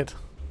large medkit.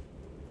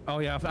 Oh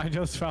yeah, I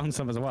just found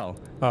some as well.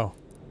 Oh.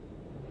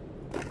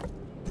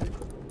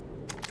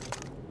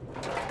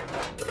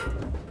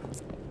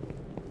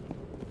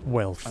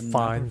 Well,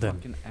 fine then.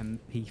 Fucking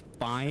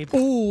MP5.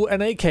 Ooh,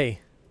 an AK.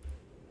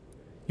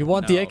 You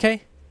want the No.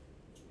 AK?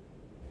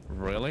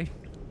 Really?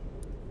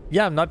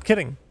 Yeah, I'm not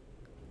kidding.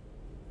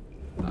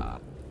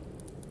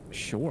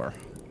 Sure.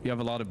 You have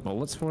a lot of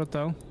bullets for it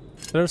though?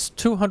 There's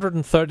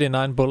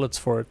 239 bullets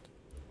for it.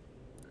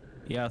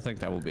 Yeah, I think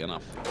that will be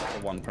enough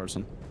for one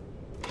person.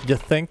 You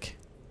think?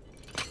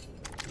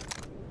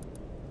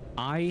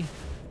 I...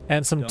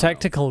 And some Don't know.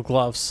 tactical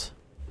gloves.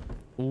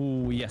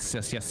 Ooh, yes,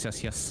 yes, yes,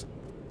 yes, yes.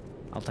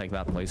 I'll take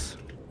that, please.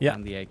 Yeah.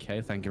 And the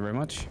AK, thank you very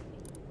much.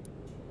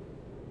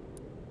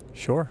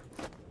 Sure.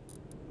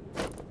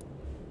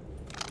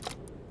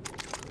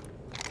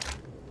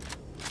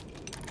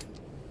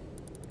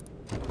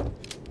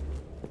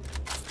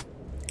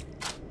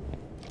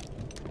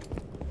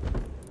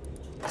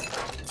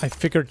 I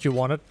figured you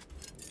wanted.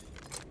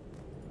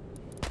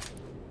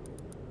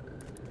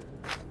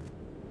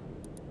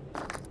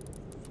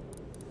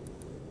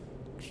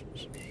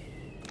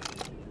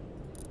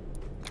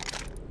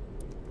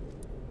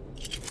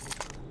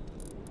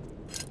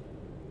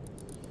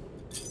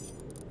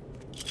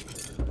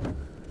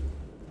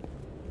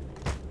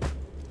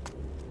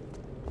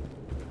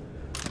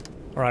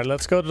 Alright,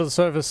 let's go to the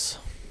surface.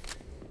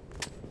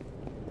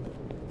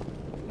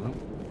 Oh.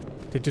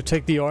 Did you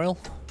take the oil?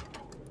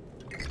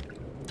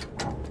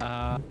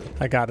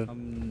 I got it.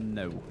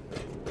 No.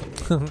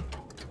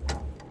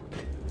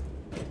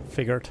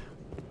 Figured.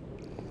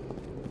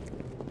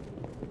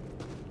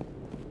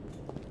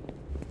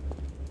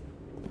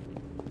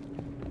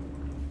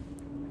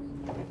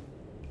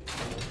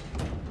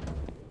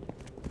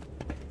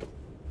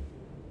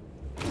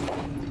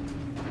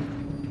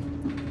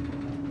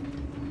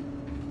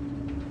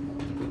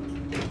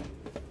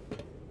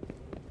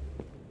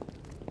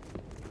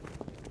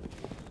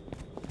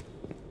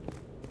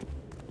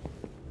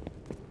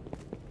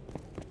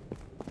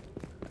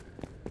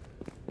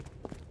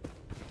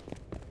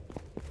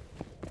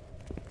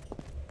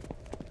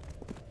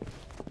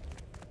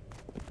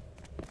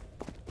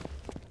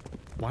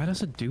 Why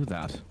does it do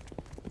that?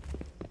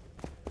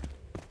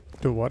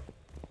 Do what?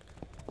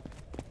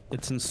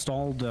 It's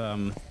installed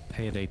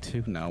Payday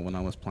 2 now when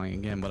I was playing a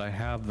game, but I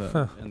have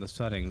in the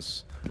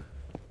settings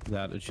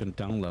that it shouldn't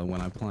download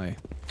when I play.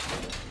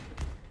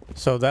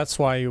 So that's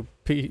why your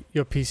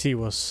PC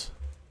was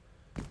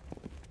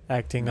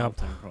acting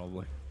up. Melting,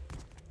 probably.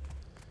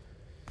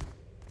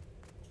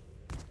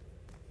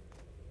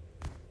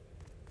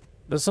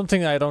 There's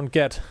something I don't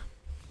get.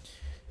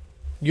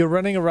 You're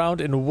running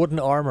around in wooden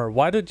armor.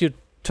 Why did you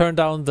turn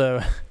down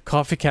the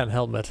coffee can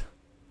helmet?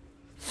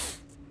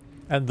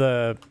 And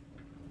the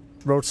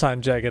road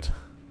sign jacket?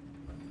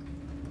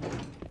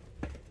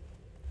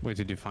 Wait,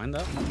 did you find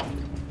that?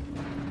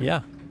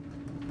 Yeah.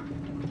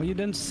 Well, you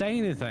didn't say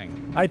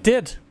anything. I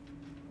did.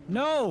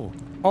 No!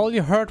 All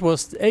you heard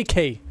was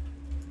AK.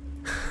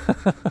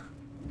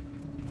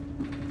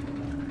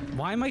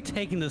 Why am I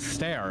taking the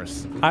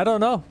stairs? I don't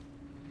know.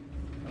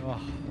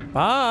 Ugh.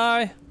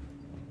 Bye.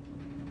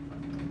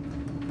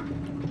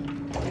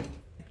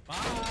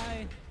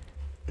 Bye!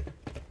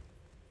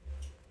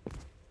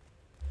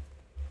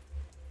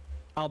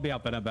 I'll be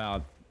up in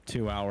about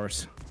 2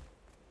 hours.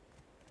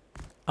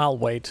 I'll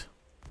wait.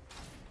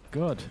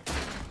 Good.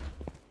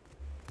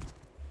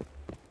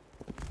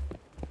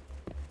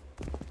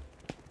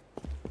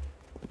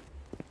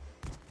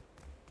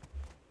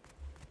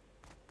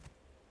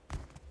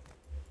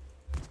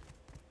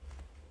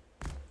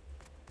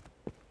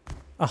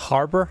 A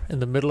harbor in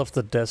the middle of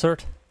the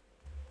desert?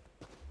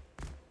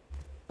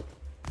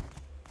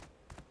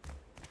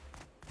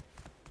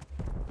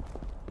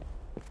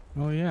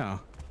 Oh yeah.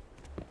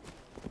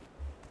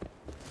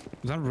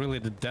 Is that really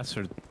the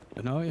desert?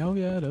 No, oh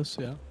yeah, it is,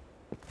 yeah.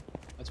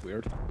 That's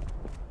weird.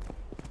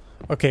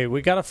 Okay,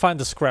 we gotta find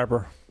the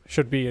scrapper.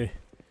 Should be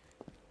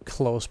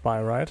close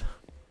by, right?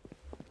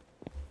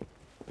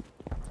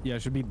 Yeah,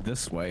 it should be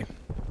this way.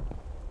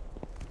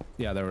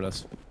 Yeah, there it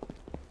is.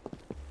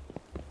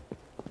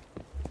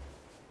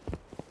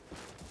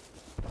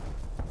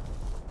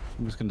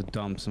 I'm just gonna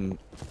dump some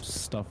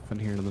stuff in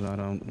here that I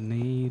don't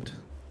need.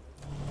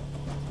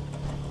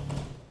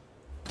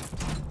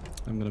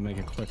 I'm gonna make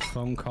a quick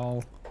phone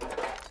call.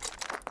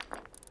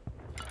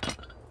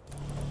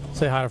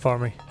 Say hi for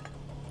me.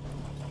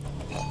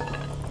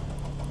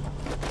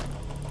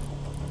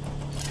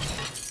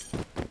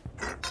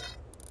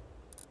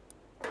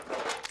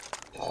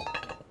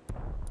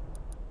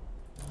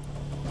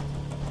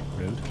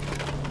 Rude.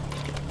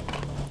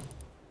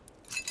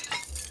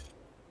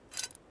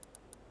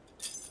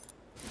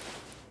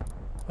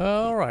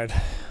 Alright.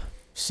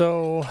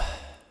 So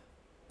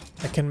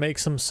I can make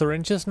some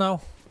syringes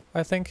now,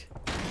 I think.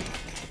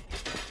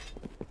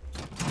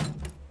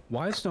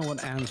 Why is no one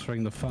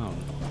answering the phone?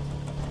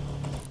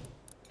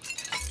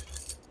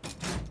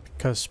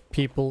 Because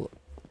people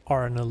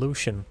are an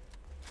illusion.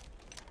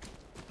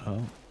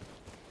 Oh.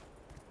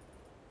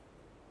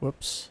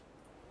 Whoops.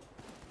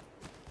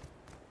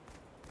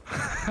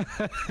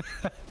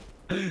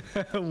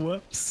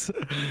 Whoops.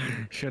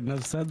 Shouldn't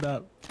have said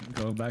that.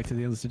 Going back to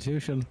the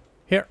institution.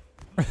 Here.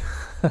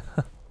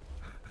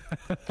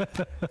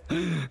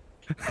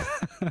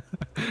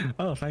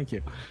 Oh, thank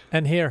you.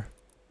 And here.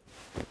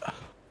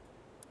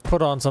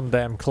 Put on some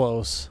damn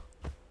clothes.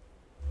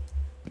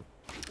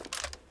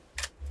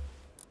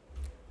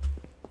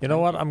 You know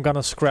what? I'm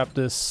gonna scrap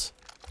this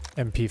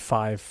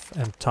MP5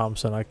 and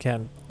Thompson. I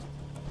can't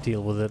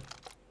deal with it.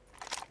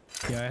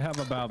 Yeah, I have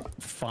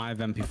about 5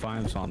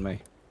 MP5s on me.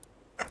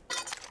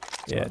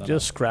 Yeah,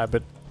 just scrap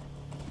it.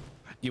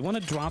 You want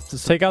to drop the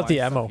Take out the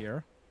supply ammo. stuff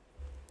here?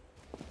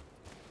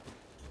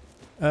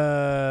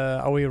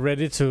 Are we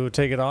ready to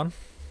take it on?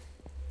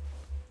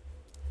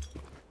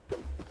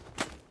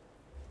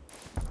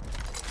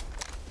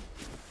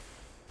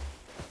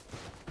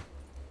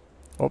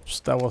 Oops,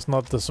 that was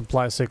not the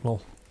supply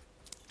signal.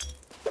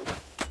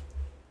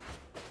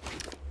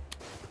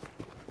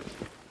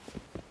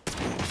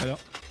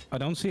 I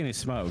don't see any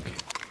smoke.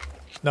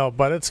 No,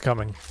 but it's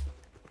coming.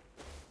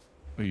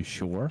 Are you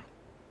sure?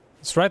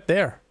 It's right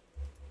there.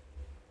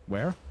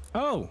 Where?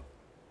 Oh!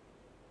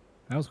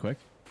 That was quick.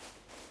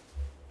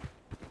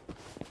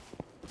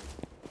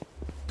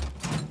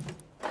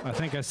 I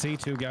think I see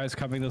 2 guys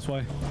coming this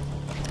way.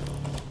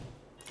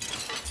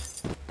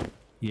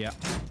 Yeah.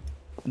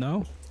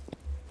 No?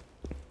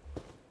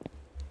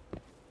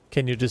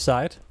 Can you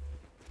decide?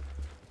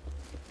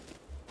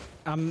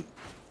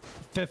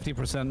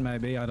 50%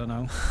 maybe, I don't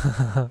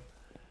know.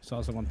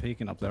 Saw someone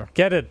peeking up there.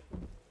 Get it.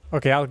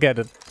 Okay, I'll get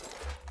it.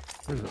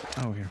 Where's it?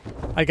 Oh, here.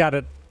 I got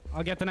it.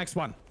 I'll get the next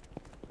one.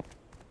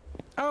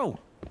 Oh!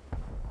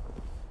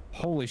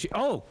 Holy shit.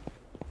 Oh!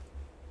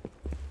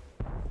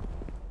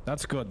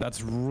 That's good.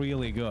 That's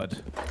really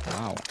good.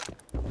 Wow.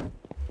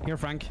 Here,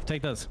 Frank.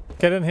 Take this.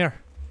 Get in here.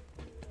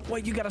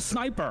 Wait, you got a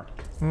sniper!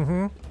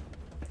 Mm-hmm.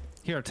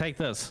 Here, take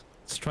this.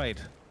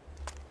 Straight.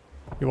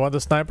 You want the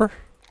sniper?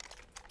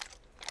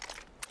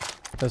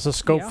 There's a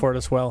scope Yeah. for it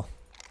as well.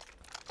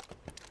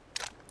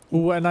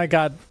 Ooh, and I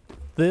got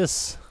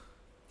this.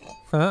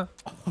 Huh?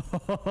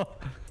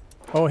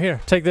 Oh,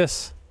 here. Take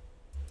this.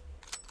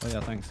 Oh,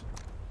 yeah, thanks.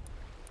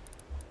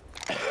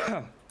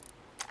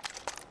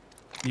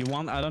 You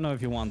want? I don't know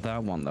if you want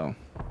that one though.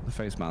 The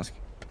face mask.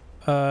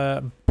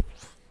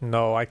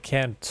 No, I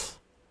can't.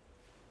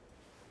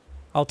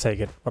 I'll take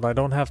it, but I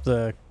don't have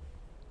the...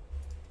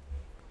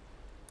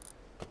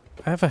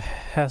 I have a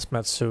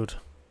hazmat suit.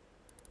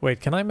 Wait,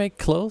 can I make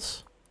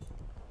clothes?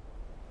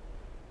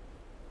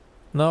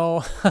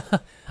 No,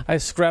 I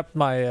scrapped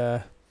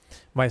my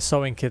my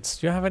sewing kits.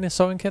 Do you have any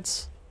sewing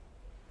kits?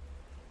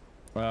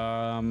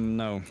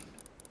 No.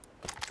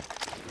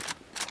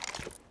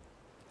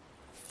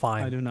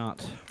 Fine. I do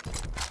not.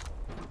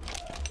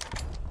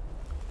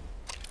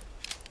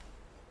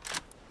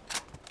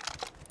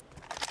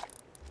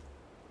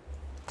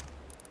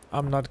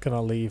 I'm not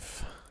gonna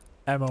leave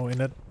ammo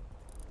in it.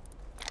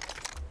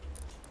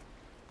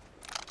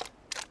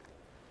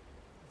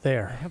 I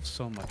There. have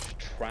so much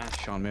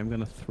trash on me. I'm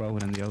gonna throw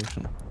it in the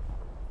ocean.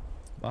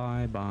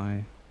 Bye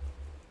bye.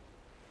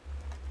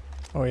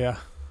 Oh yeah.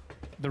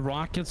 The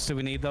rockets, do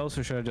we need those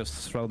or should I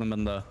just throw them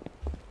in the...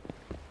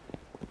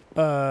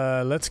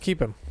 Let's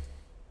keep him.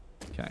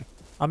 Okay.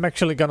 I'm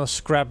actually gonna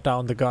scrap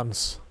down the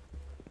guns.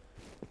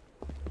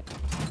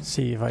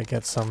 See if I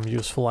get some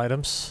useful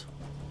items.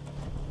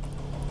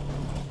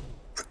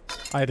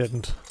 I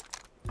didn't.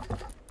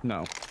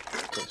 No.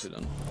 Of course you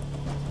didn't.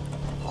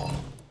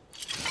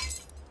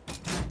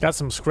 Got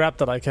some scrap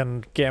that I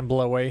can gamble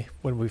away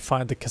when we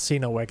find the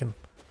casino wagon.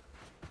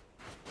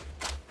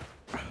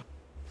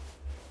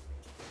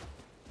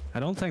 I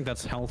don't think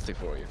that's healthy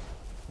for you.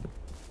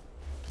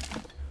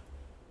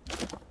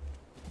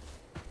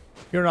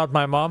 You're not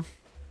my mom.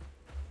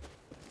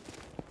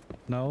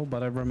 No,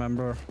 but I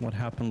remember what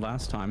happened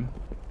last time.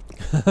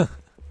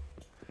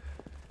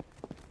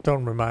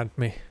 Don't remind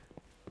me.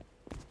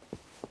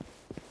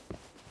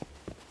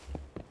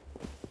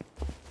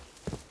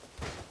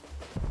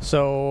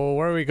 So,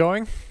 where are we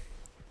going?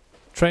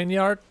 Train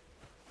yard?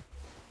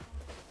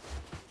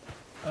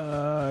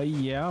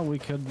 Yeah, we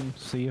could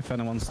see if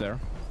anyone's there.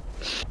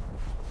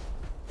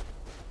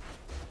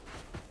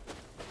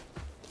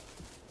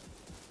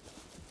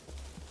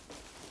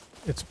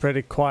 It's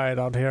pretty quiet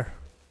out here.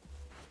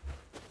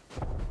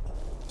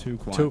 Too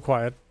quiet. Too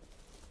quiet.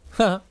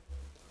 Haha.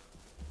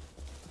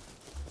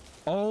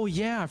 Oh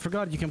yeah, I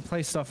forgot you can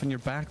place stuff in your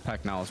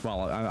backpack now as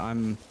well.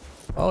 I'm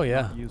Oh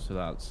yeah. not used to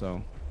that,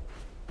 so.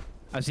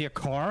 I see a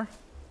car.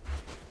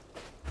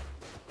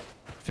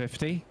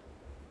 50.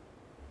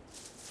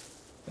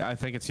 Yeah, I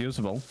think it's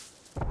usable.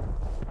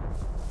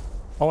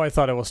 Oh, I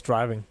thought it was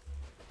driving.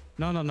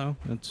 No, no, no.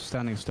 It's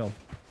standing still.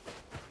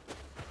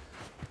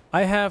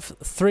 I have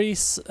three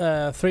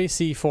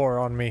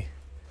C4 on me.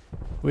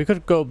 We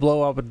could go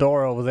blow up a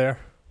door over there.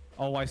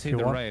 Oh, I see You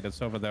the want? raid.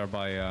 It's over there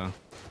by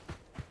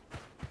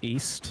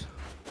east.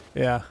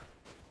 Yeah.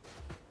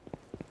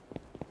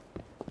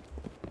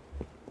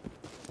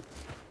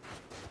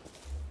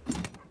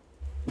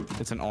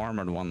 It's an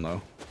armored one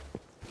though.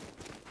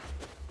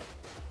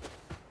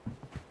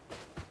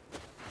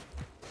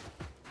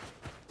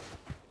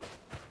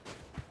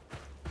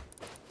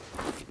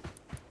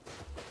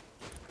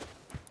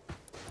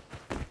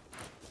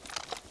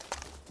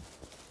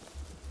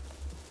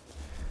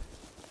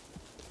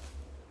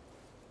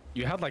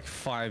 You had like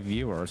 5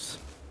 viewers.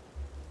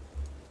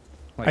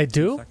 Like I 2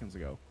 do? seconds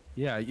ago.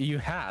 Yeah, you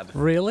had.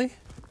 Really?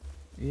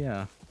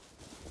 Yeah.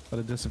 But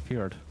it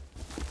disappeared.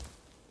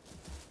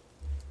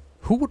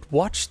 Who would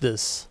watch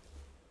this?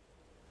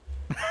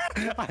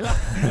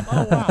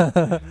 Oh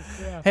wow.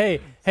 Hey,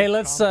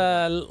 let's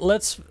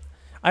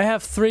I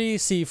have 3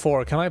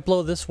 C4. Can I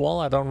blow this wall?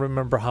 I don't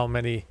remember how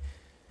many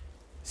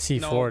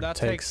C4 No, it that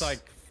takes. takes like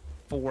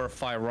 4 or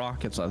 5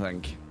 rockets, I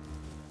think.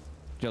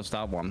 Just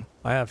that one.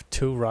 I have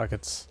 2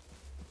 rockets.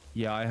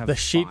 Yeah, I have The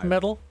sheet 5.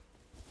 metal?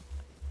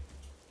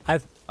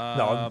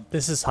 No,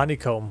 this is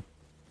honeycomb.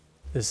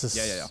 This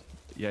is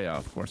Yeah,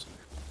 of course.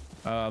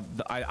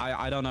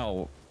 I don't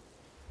know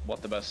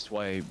what the best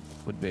way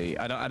would be.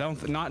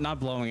 Not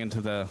blowing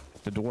into the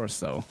doors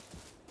though.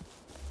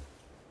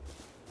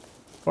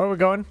 Where are we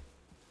going?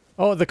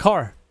 Oh, the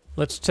car.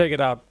 Let's check it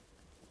out.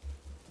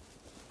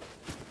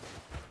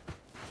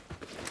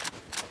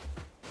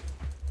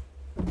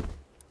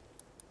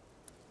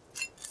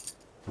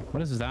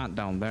 What is that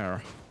down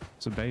there?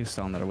 It's a base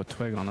down there with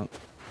twig on it.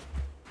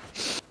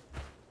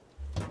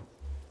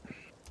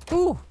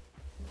 Ooh.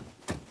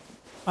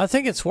 I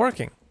think it's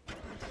working.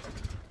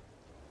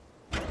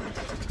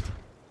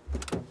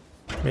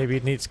 Maybe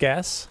it needs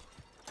gas.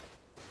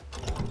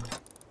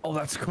 Oh,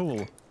 that's cool.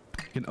 You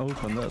can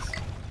open this.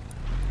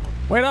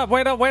 Wait up,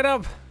 wait up, wait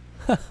up!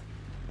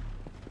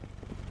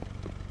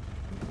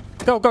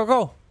 Go, go,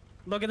 go!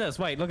 Look at this.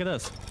 Wait, look at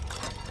this.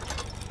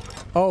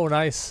 Oh,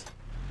 nice.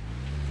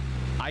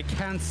 I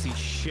can't see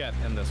shit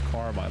in this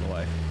car, by the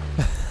way.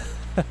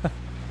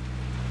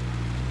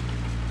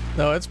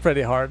 No, it's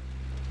pretty hard.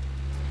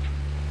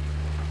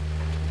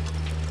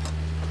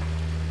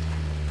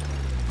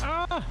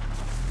 Ah!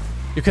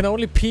 You can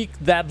only peek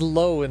that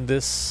low in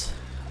this,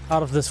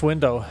 out of this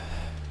window.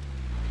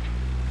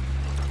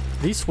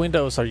 These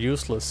windows are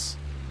useless.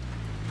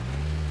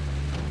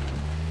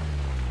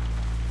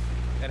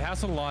 It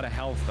has a lot of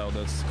health though,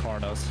 this car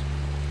does.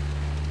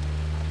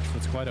 So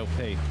it's quite OP.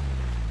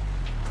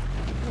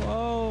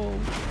 Whoa.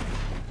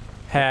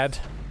 Had.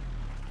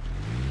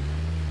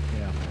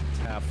 Yeah, it's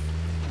half.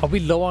 Are we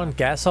low on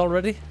gas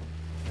already?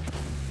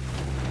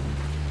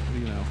 What do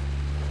you know?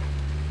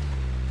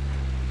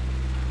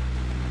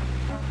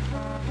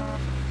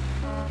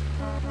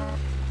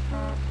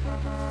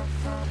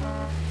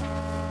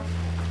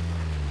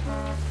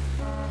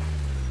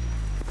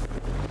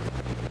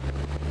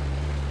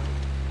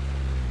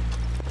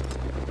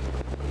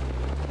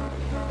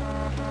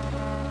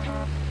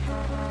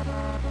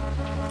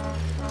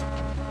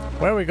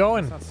 Where are we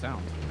going? What's that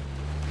sound?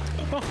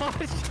 Oh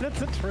shit,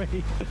 it's a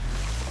tree.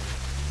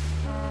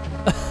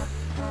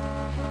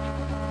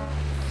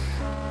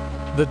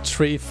 The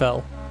tree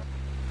fell.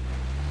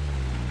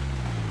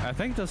 I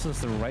think this is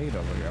the raid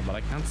over here, but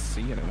I can't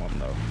see anyone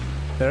though.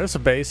 There's a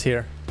base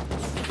here.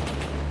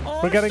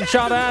 Oh, We're getting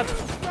shot at!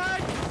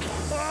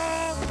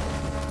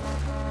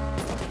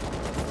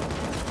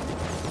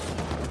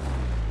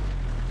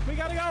 We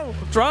gotta go!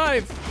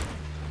 Drive!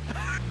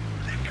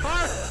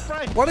 Car,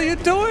 right. What are you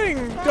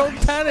doing? Don't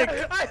panic!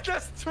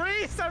 There's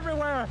trees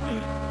everywhere!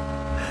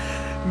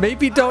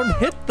 Maybe don't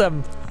hit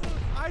them!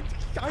 I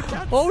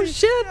can't Oh see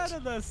shit! out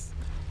of this.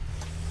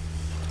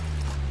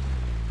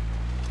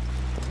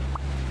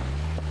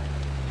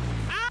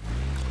 Ah!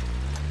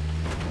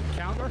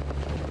 Counter?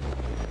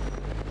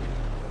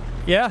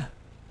 Yeah.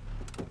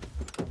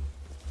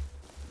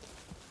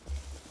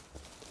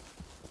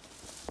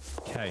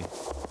 Okay.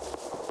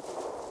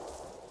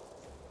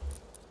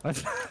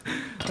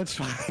 Let's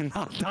try and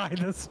not die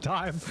this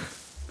time.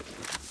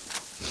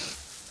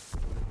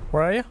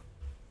 Where are you?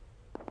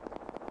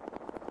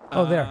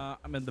 Oh, there.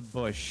 I'm in the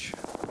bush.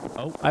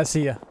 Oh, I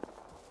see ya.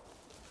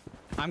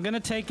 I'm gonna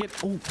take it.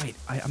 Oh, wait.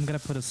 I'm gonna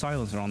put a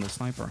silencer on the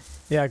sniper.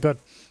 Yeah, good.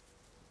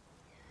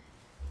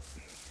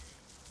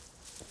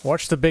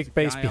 Watch the big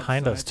base Guy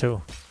behind us, outside.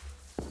 too.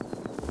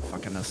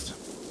 Fucking missed.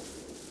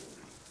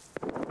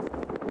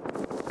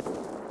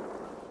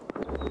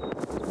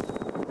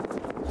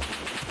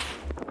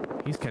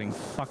 He's getting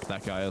fucked,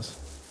 that guy is.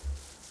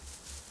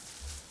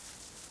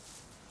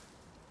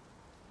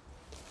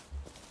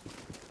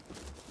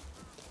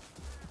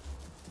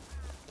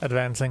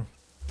 Advancing.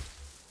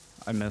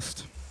 I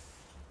missed.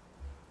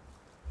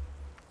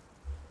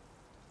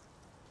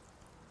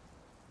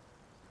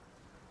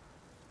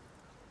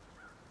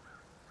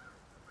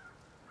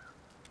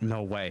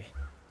 No way.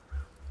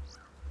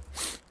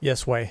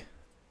 Yes, way.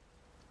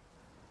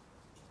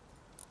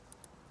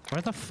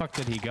 Where the fuck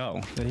did he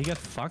go? Did he get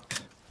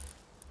fucked?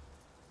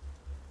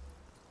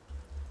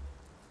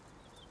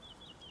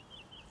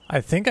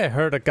 I think I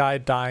heard a guy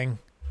dying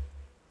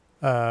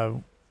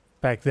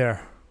back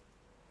there.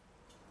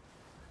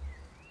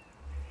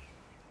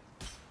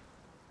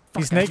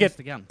 Fuck, He's I naked. missed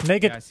again.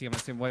 Naked. Yeah, I see him. I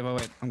see him.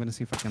 Wait. I'm gonna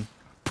see if I can.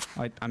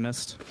 I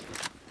missed.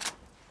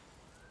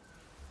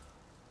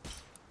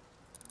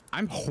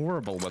 I'm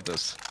horrible with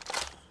this.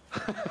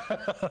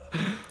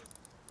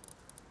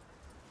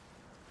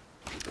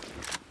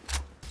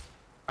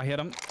 I hit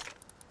him.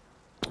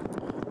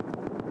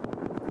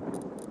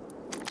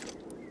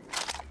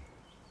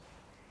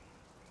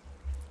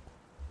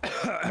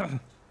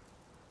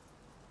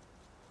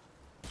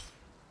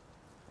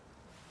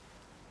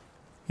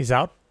 He's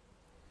out.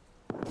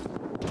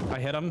 I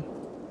hit him.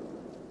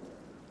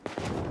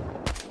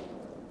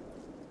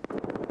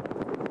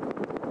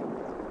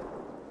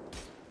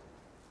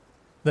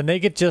 The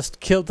naked just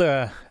killed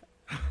a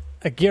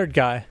geared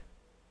guy.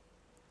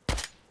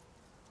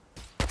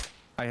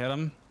 I hit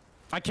him.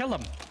 I killed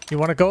him. You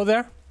want to go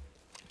there?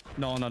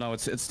 No.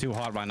 It's too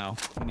hot right now.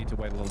 We need to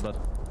wait a little bit.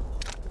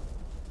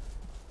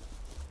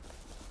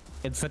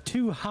 It's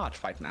too hot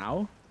right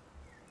now.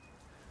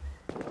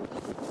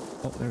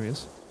 Oh, there he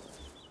is.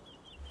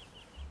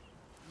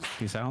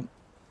 Peace out.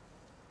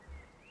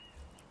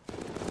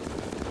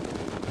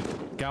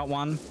 Got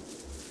one.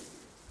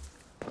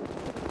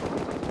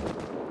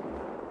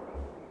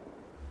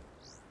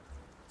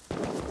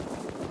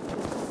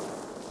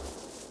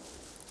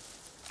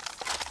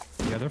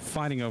 Yeah, they're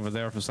fighting over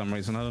there for some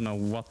reason. I don't know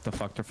what the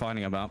fuck they're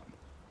fighting about.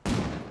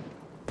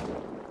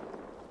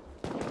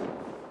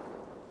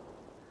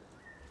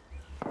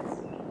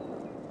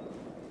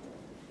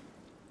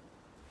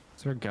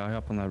 Is there a guy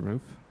up on that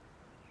roof?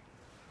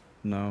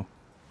 No.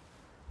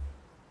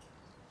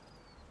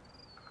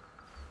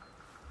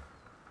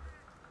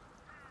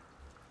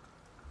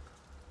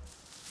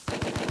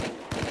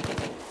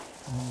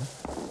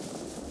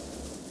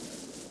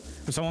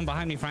 There's someone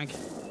behind me, Frank.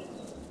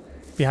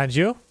 Behind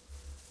you?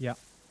 Yeah.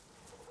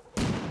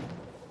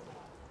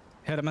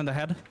 Hit him in the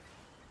head.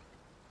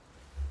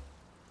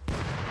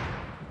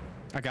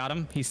 I got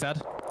him. He's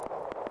dead.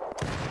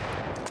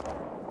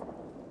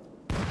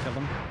 Killed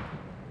him.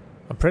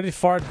 I'm pretty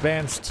far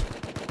advanced.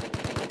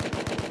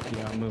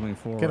 Yeah, I'm moving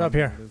forward. Get up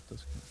here.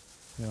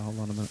 Yeah, hold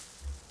on a minute.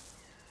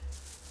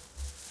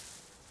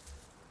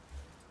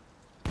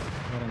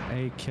 Got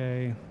an AK.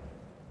 And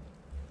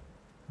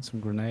some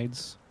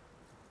grenades.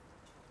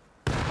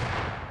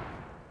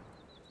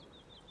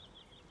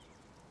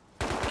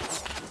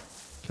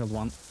 Killed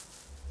one.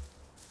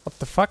 What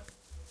the fuck?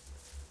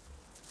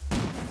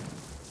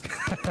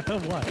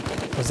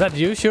 What? Was that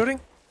you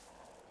shooting?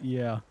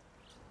 Yeah.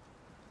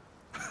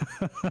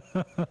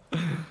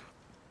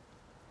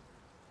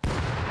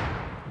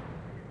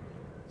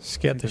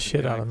 Scared the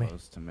shit out of me.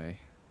 Close to me.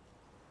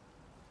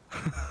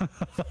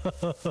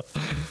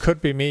 Could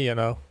be me, you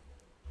know.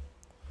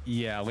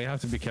 Yeah, we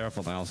have to be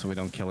careful now so we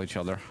don't kill each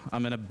other.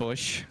 I'm in a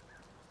bush.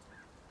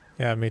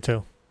 Yeah, me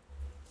too.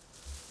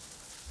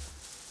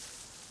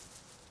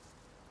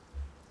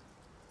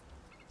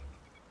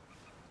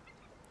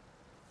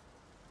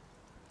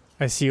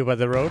 I see you by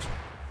the road.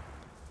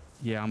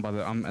 Yeah,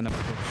 I'm in a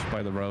bush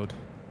by the road.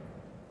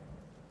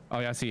 Oh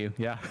yeah, I see you.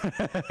 Yeah.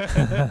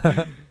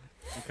 I'm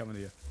coming to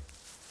you.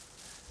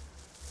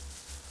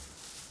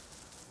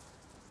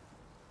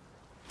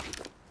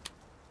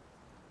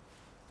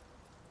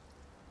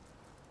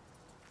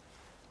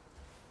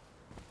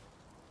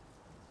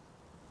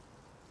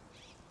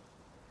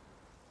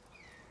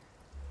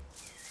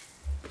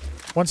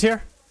 One's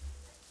here.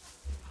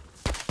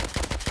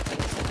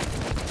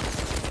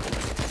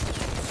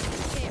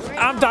 Okay, right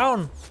I'm now,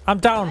 down. I'm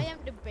down. I am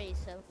the base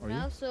self Are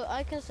now, you? so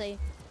I can say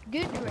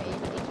good raid.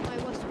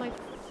 It was my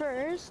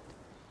first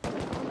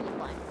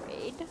online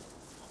raid. Oh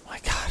my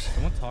god.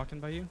 Someone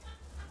talking by you?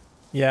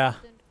 Yeah.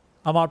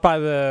 I'm out by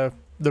the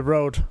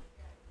road.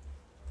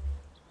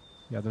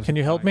 Yeah, there's Can a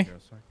you help guy me? here,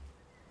 so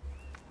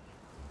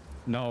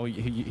no,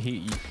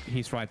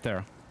 he's right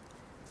there.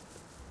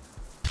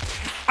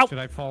 Ow. Should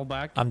I fall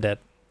back? I'm dead.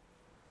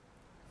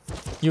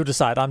 You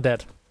decide. I'm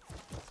dead.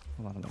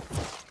 Hold on.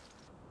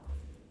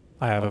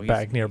 I have Oh, a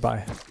bag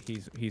nearby.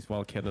 He's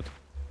well kitted.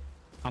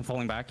 I'm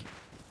falling back.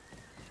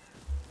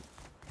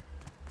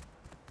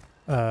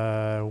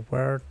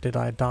 Where did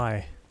I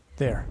die?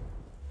 There.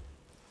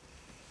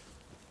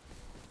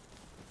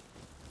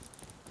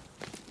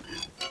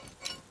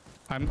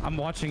 I'm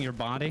watching your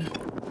body.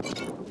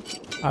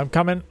 I'm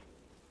coming.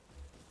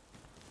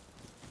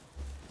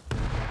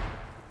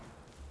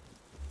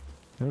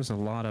 There's a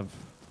lot of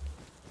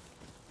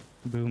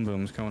boom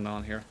booms going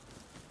on here.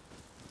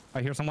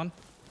 I hear someone.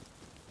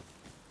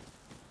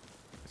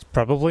 It's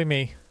probably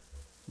me.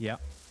 Yeah.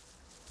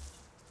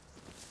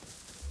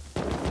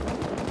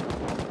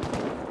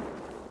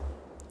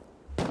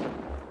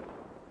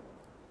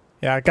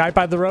 Yeah, a guy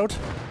by the road.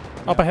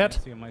 Up Yeah, ahead. I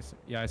see him,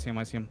 yeah, I see him.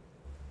 I see him.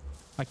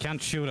 I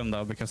can't shoot him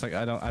though because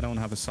I don't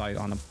have a sight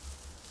on him.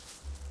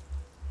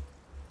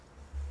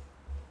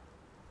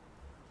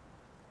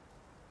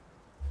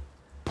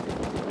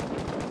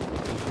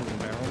 Shooting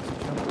barrels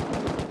at each other.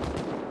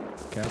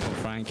 Careful,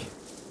 Frank.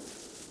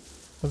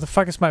 Where the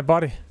fuck is my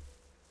body?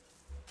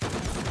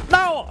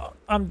 No!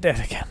 I'm dead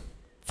again.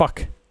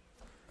 Fuck.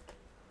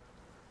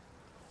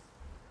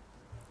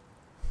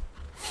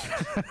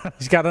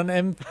 He's got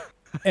an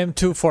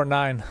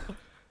M249.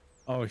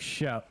 Oh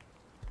shit.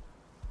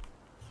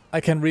 I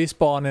can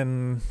respawn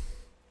in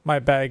my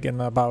bag in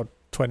about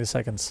 20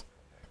 seconds.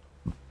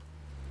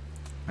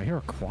 I hear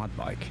a quad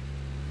bike,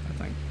 I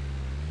think.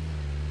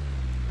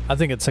 I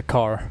think it's a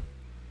car.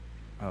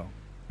 Oh.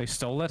 They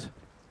stole it?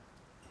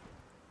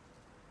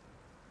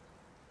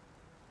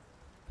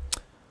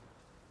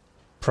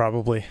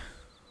 Probably.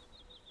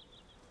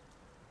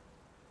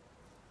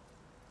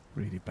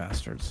 Greedy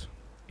bastards.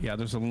 Yeah,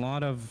 there's a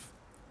lot of...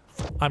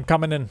 I'm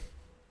coming in.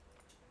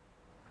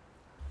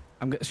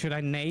 Should I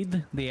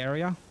nade the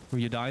area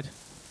where you died?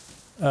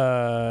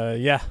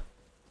 Yeah.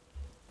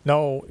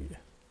 No,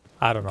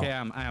 I don't know. Okay,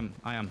 I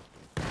am.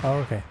 Oh,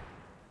 okay.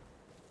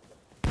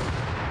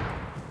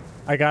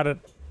 I got it.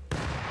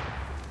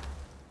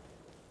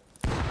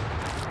 I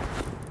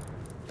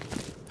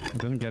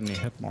didn't get any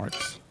hit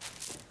marks.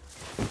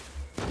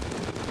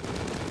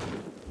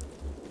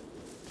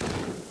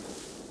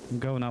 I'm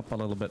going up a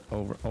little bit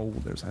over. Oh,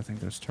 I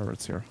think there's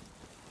turrets here.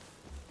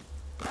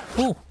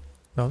 Ooh.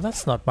 No,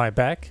 that's not my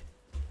back.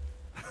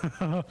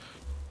 Where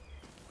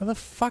the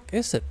fuck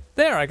is it?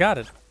 There, I got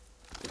it.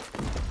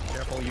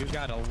 Careful, you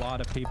got a lot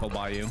of people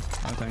by you,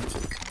 I think.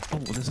 Oh,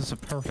 this is a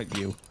perfect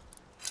view.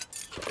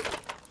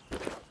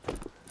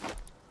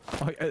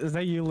 Oh, is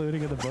that you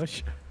looting in the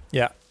bush?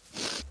 Yeah.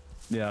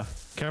 Yeah.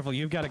 Careful,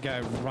 you've got a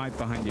guy right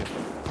behind you.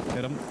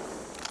 Hit him.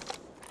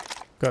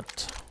 Good.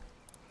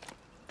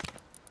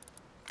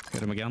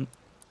 Hit him again.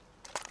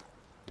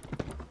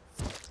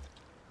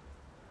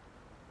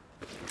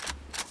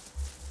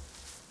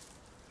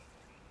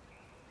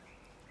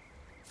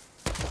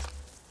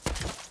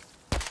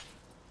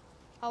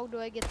 How do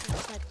I get to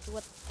that?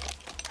 What?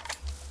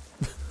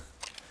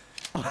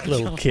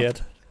 Little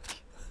kid.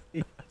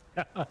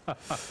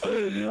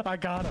 I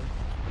got him.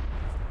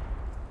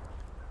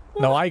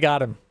 No, I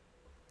got him.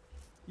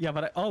 Yeah,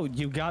 but oh,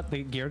 you got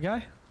the gear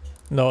guy?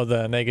 No,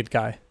 the naked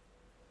guy.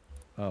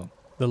 Oh.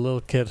 The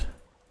little kid.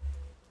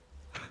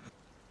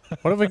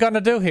 What are we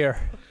gonna do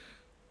here?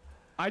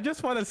 I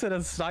just want to sit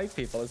and snipe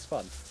people. It's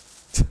fun.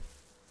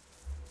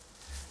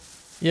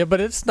 Yeah,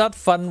 but it's not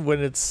fun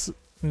when it's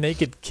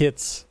naked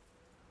kids.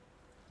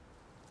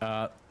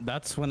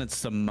 That's when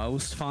it's the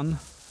most fun.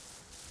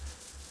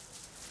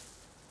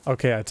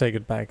 Okay, I take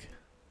it back.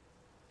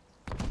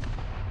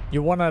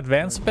 You wanna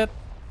advance a bit?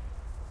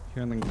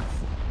 Here and then.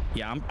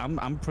 Yeah,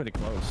 I'm pretty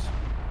close.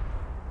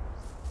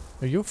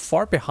 Are you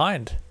far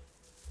behind?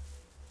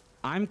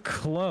 I'm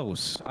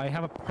close. I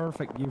have a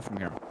perfect view from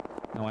here.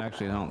 No, I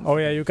actually don't. Oh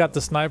yeah, you got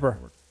the sniper.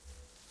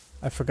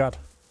 I forgot.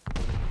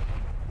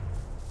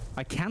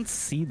 I can't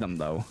see them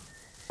though.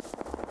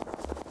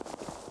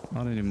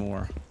 Not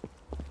anymore.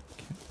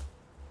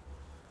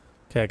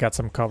 Okay, I got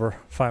some cover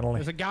finally.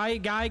 There's a guy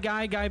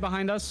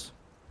behind us.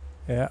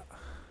 Yeah.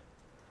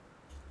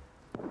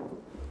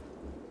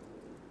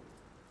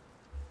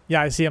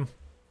 Yeah, I see him.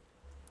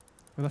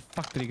 Where the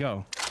fuck did he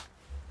go?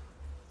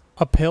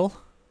 Uphill.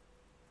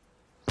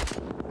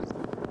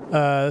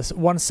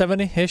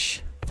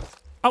 170-ish.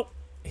 Oh!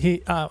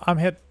 I'm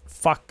hit.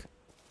 Fuck.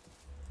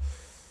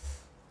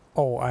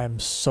 Oh, I am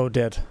so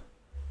dead.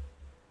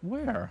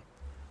 Where?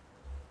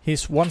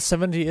 He's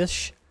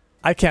 170-ish.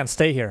 I can't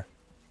stay here.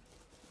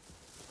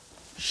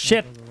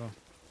 Shit! Go.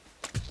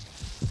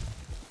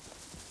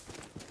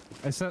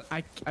 I said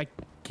I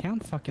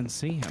can't fucking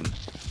see him.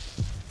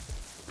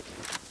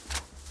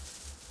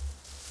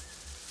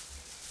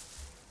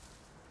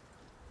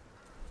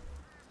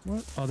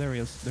 What? Oh, there he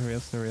is. There he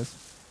is. There he is.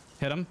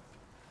 Hit him.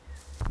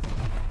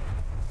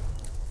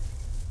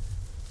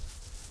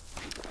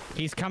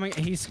 He's coming.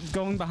 He's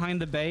going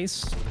behind the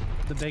base,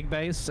 the big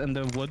base, and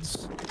the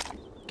woods.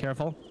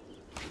 Careful.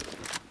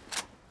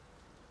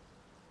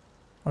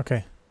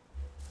 Okay.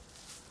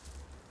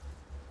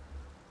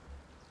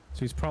 So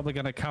he's probably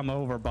gonna come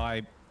over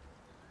by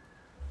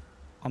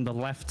on the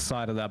left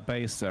side of that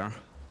base there.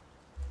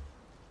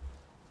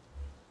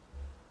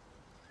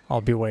 I'll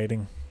be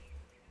waiting.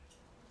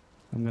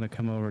 I'm gonna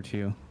come over to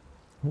you.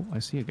 Oh, I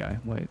see a guy.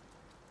 Wait.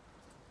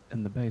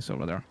 In the base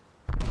over there.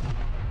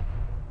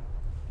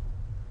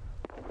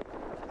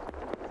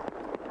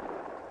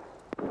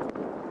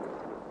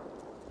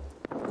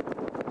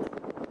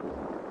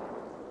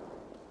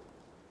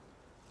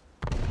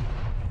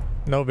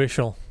 No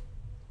visual.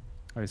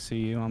 I see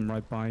you. I'm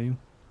right by you.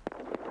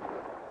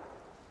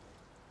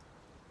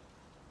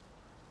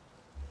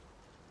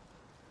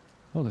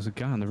 Oh, there's a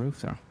guy on the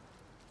roof there.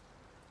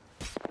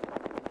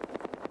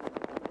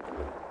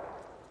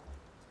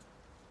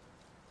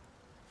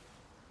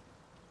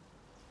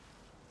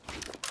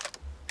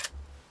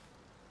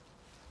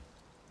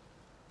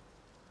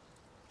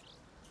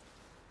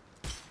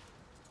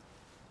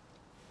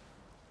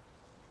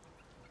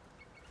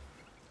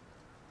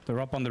 They're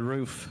up on the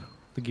roof.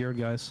 The gear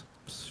guys.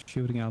 Just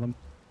shooting at them.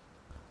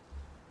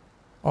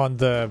 On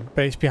the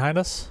base behind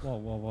us? Whoa,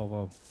 whoa, whoa,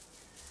 whoa.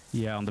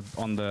 Yeah, on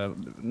the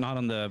not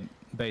on the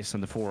base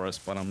in the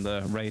forest, but on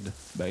the raid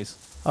base.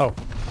 Oh.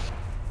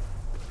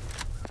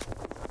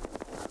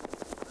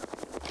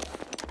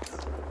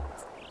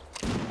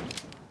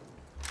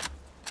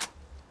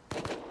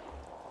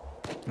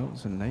 Oh,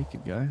 it's a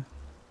naked guy.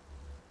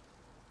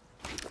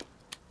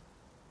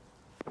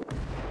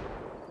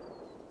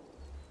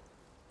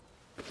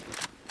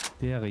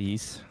 There he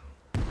is.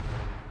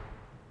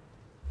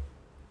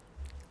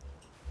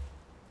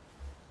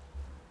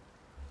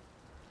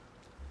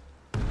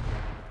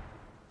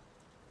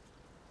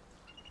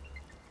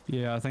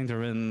 Yeah, I think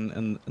they're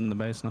in the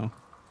base now.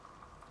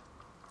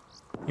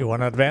 You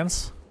wanna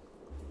advance?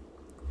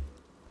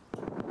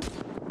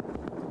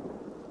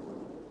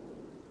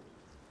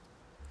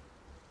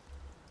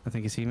 I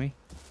think you see me.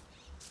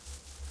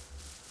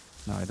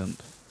 No, I don't.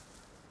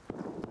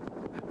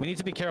 We need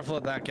to be careful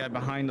of that guy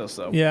behind us,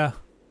 though. Yeah.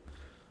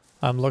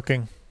 I'm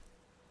looking.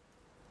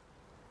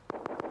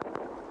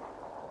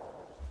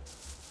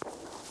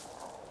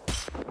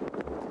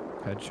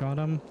 Headshot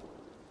him.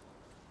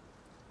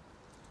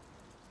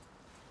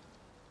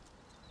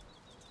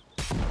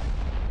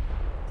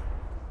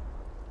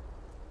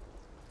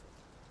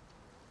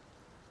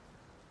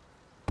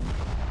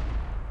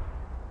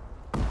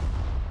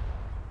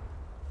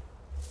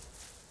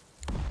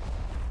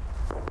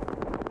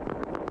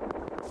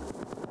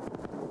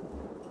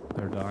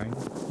 They're dying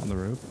on the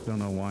roof. Don't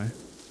know why.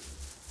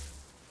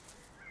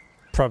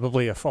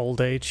 Probably of old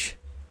age.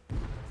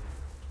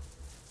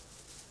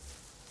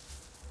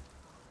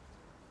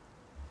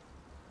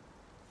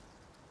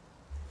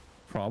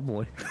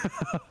 Probably.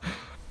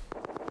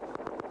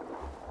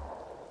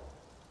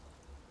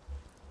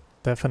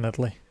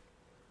 Definitely.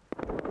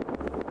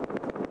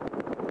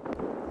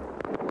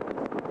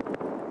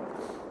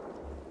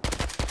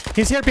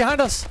 He's here behind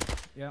us.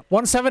 Yeah.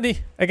 170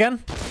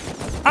 again.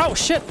 Oh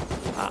shit!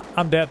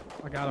 I'm dead.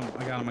 I got him.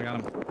 I got him. I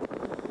got him.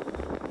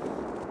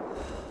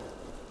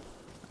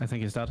 I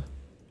think he's dead.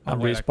 I'm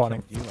wait,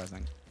 respawning. I killed you, I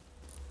think.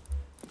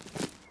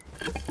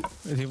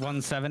 Is he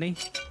 170?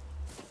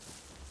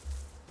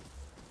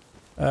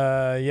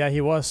 Yeah,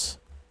 he was.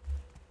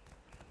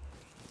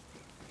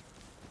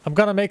 I'm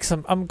gonna make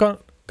some. I'm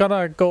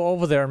gonna go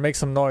over there and make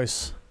some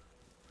noise.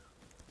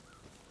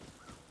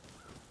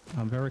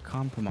 I'm very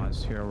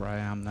compromised here where I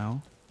am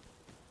now.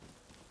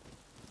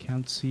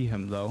 Can't see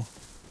him though.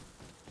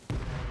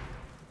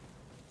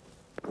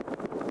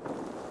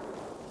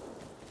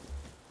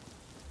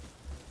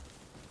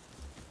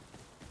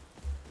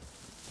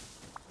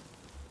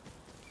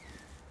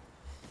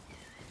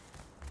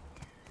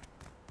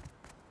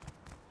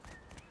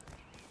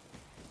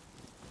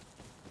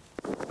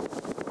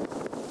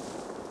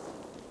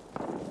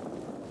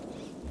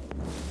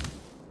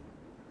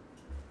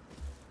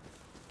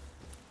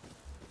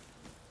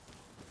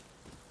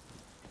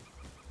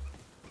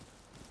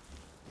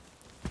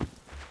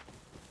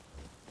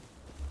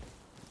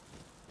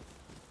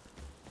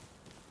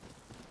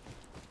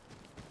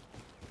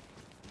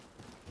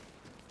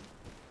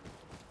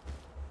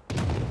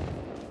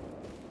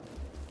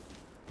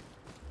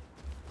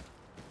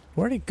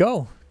 Where'd he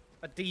go?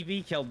 A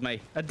DV killed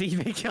me. A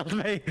DV killed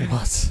me.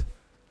 What?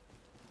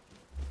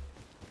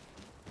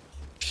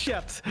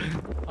 Shit.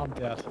 I'm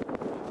dead.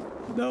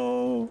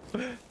 No.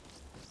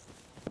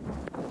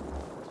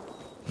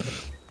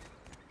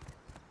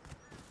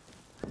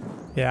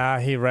 Yeah,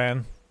 he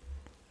ran.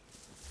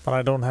 But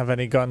I don't have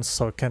any guns,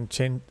 so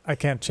I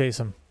can't chase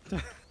him.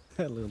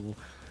 A little.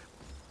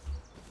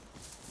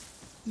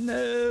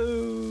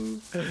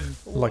 No.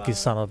 Lucky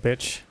son of a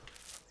bitch.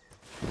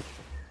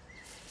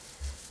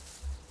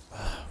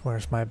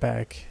 Where's my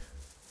bag?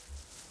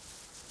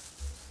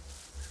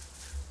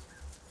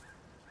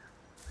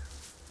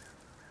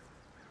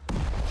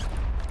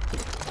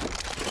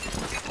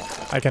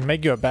 I can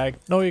make you a bag.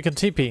 No, you can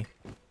TP.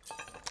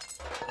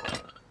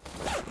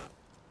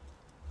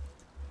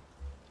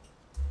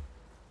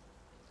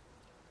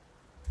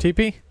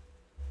 TP?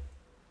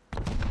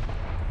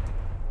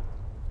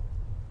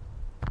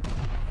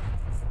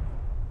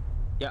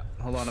 Yeah,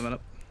 hold on a minute.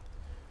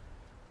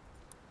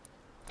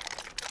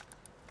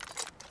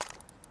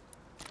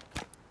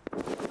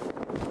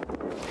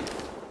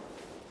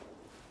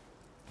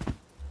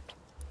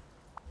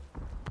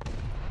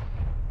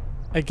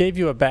 I gave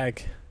you a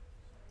bag.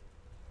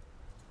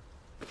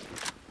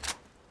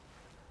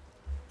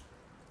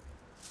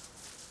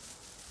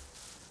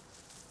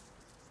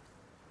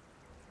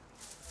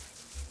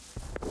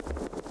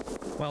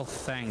 Well,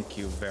 thank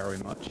you very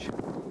much.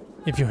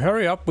 If you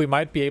hurry up, we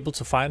might be able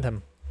to find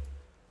him.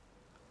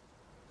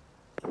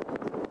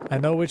 I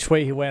know which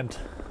way he went.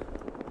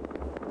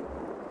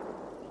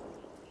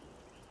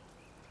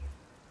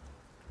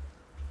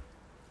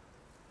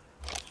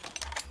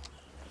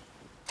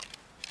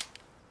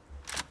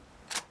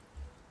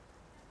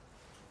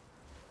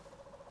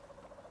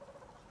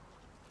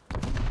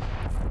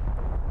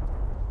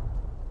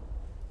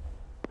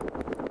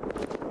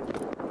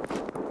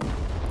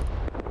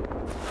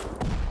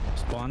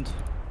 Spawned.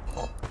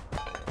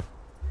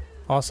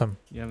 Awesome.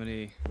 You have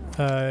any?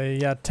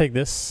 Yeah, take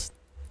this.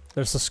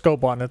 There's a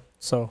scope on it,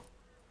 so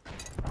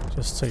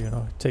just so you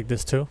know, take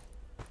this too.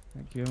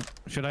 Thank you.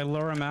 Should I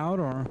lure him out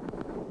or?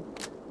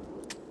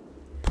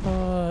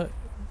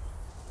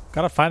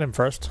 Gotta find him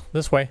first.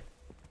 This way.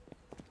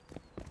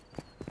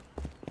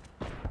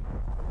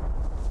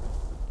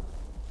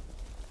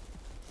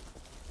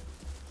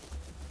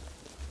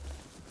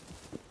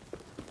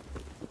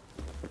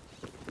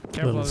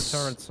 Careful of the Little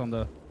turrets on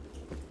the.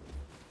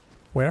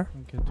 Where?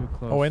 Don't get too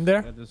close. Oh, in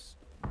there?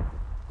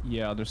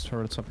 Yeah, there's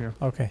turrets up here.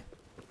 Okay.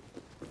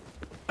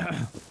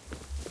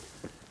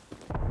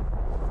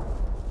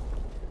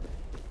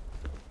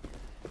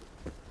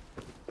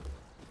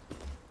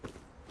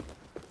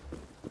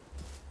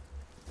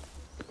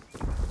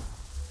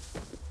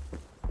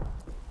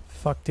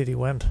 Fuck did he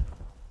went?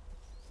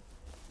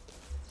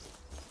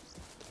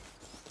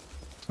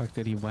 Like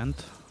that he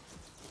went.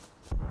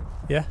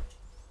 Yeah.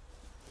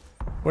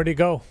 Where'd he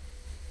go?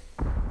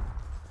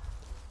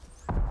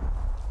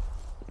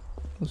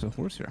 There's a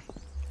horse here.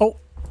 Oh,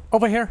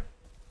 over here.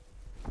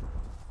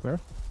 Where?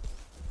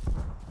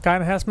 Guy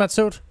in a hazmat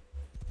suit.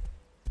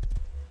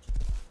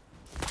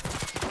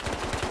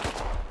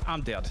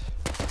 I'm dead.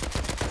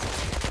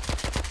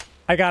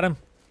 I got him.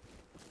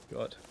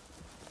 Good.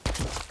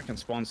 I can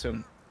spawn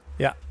soon.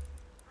 Yeah.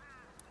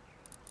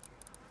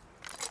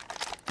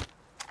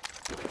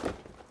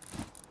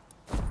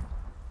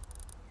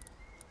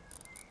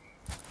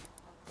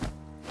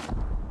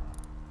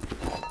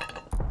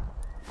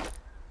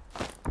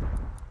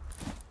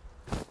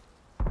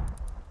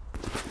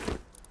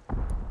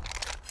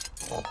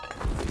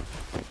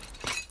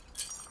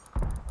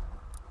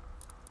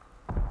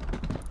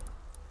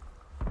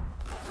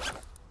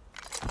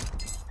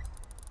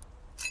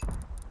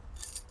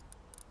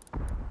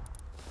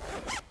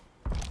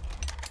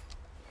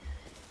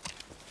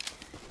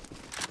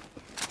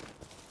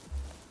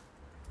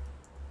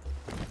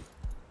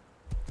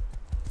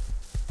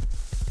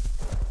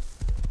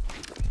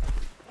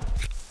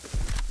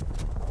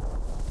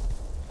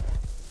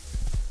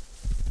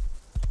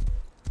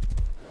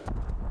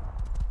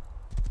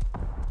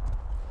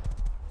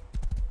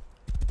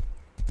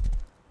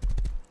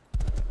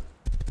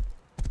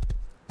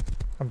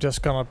 I'm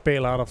just gonna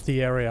bail out of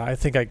the area. I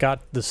think I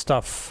got the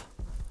stuff.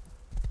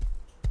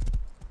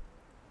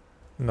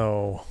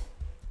 No.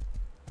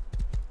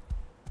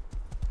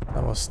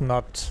 That was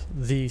not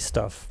the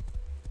stuff.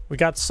 We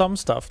got some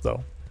stuff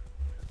though.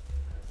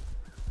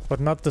 But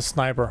not the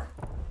sniper.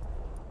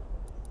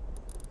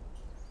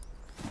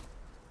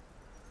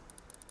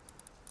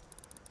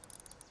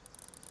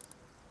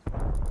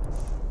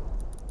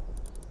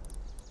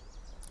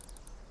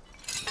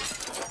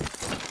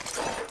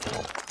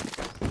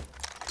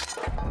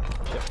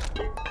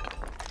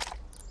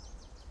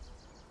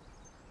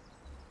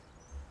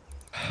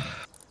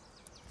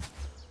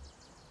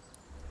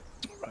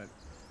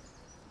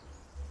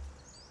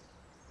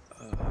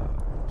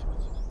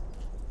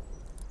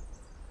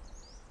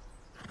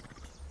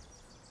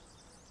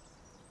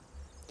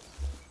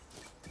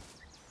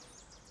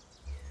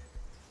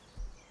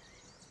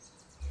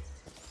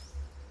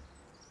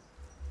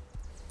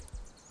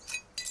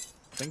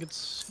 think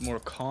it's more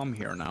calm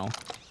here now.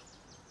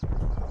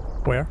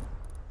 Where?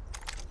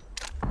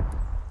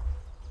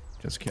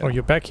 Just kidding. Oh,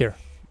 you're back here.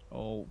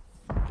 Oh.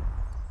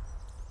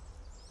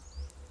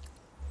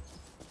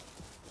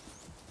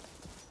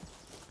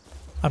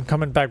 I'm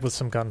coming back with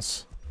some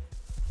guns.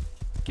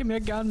 Give me a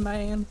gun,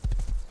 man.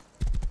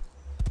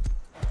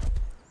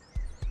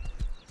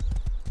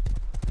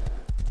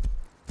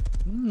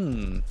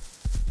 Hmm.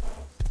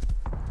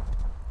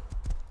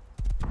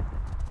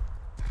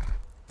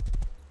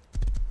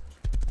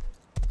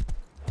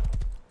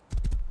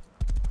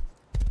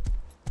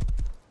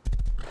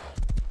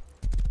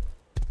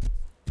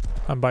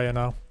 I'm by you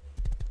now.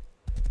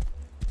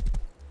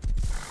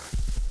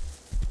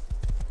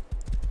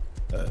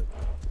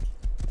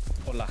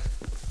 Hola.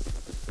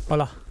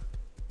 Hola.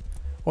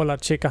 Hola,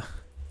 chica.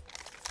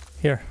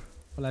 Here.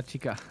 Hola,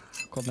 chica.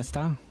 ¿Cómo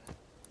está?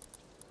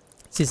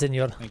 Si,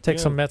 senor. Thank Take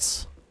you. some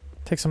meds.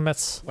 Take some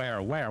meds.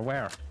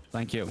 Where?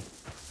 Thank you.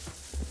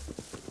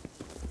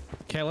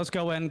 Okay, let's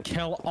go in,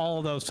 kill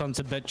all those sons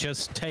of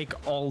bitches, take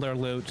all their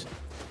loot,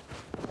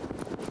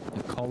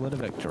 and call it a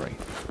victory.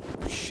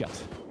 Shit.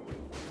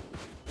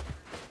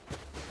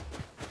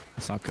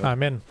 That's not good.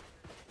 I'm in.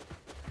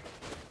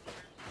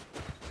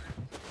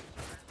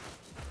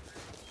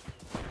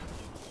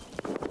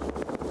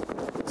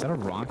 Is that a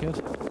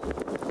rocket?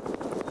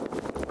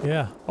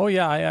 Yeah. Oh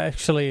yeah, I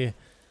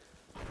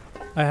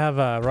have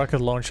a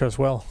rocket launcher as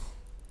well.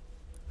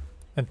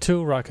 And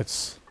 2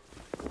 rockets.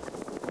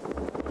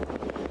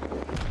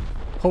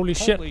 Holy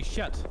shit. Holy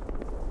shit.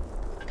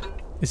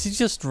 Is he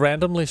just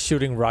randomly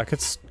shooting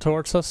rockets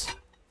towards us?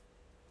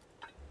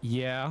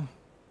 Yeah.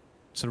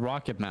 It's a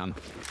rocket, man.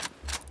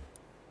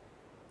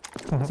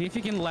 See if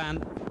you can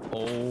land...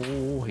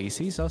 Oh, he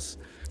sees us.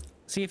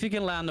 See if you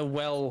can land a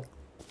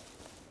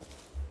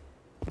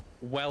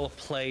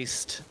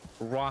well-placed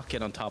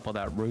rocket on top of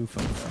that roof.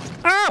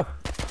 Ow!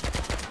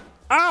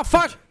 Ah,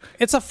 fuck!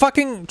 It's a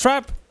fucking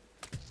trap!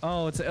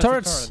 Oh, it's a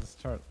Turrets.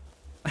 turret.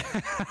 It's a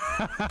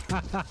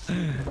turret.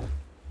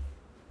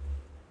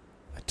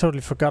 I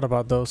totally forgot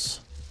about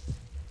those.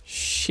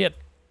 Shit.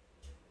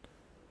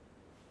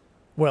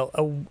 Well,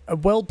 a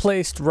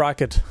well-placed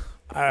rocket.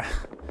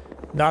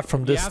 Not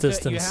from this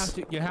distance.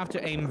 You have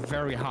to aim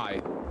very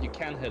high. You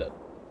can hit it,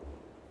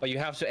 but you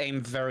have to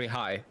aim very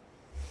high.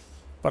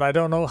 But I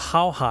don't know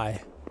how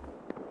high.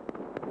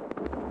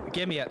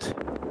 Give me it.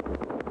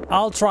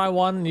 I'll try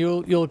one.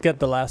 You'll get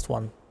the last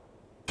one.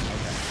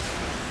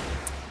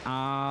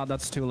 Ah,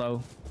 that's too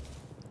low.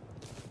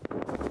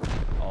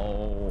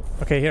 Oh.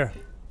 Okay, here.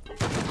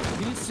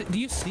 Do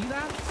you see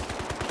that?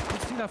 Do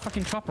you see that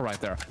fucking chopper right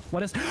there?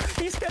 What is?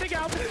 He's getting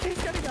out!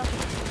 He's getting out!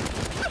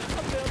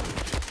 I'm dead.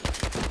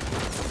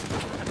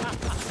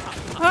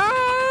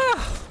 Ah!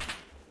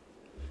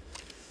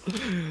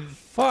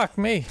 Fuck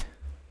me.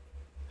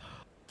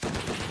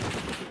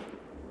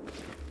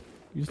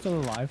 You still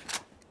alive?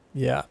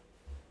 Yeah.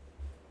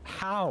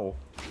 How?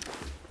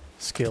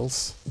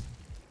 Skills.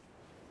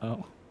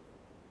 Oh.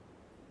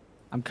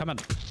 I'm coming.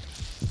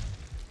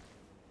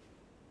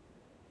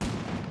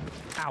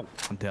 Ow!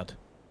 I'm dead.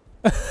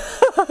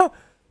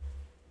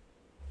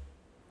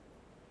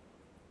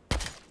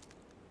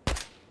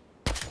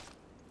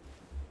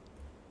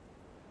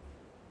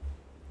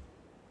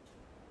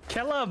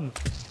 Kill him!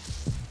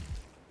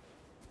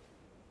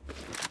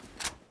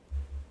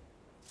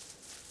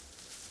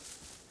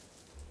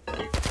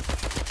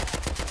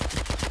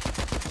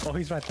 Oh,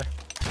 he's right there.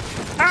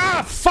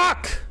 Ah,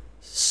 fuck!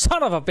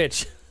 Son of a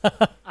bitch.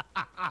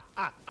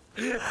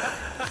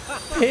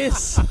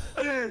 Piss.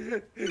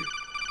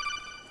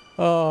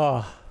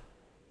 Oh.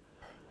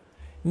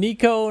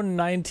 Nico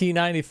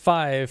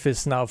 1995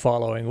 is now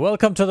following.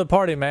 Welcome to the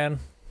party, man.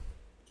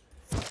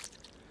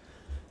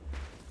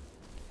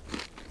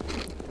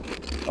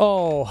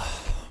 Oh.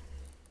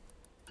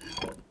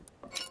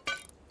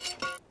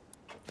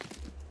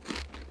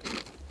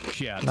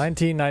 Shit.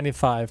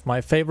 1995, my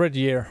favorite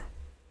year.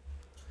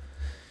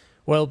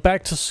 Well,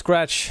 back to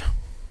scratch.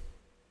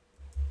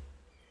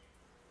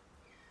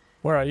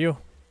 Where are you?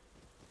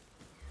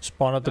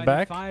 Spawn at the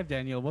back? 95,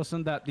 Daniel.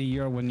 Wasn't that the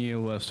year when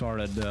you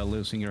started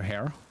losing your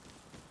hair?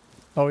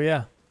 Oh,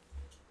 yeah.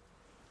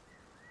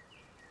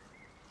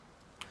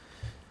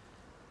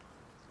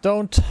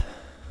 Don't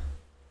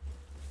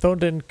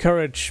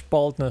encourage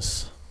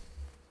baldness.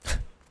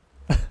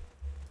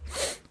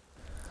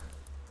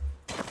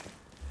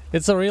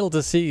 It's a real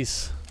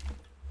disease.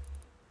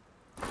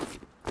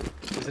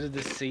 Is it a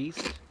disease?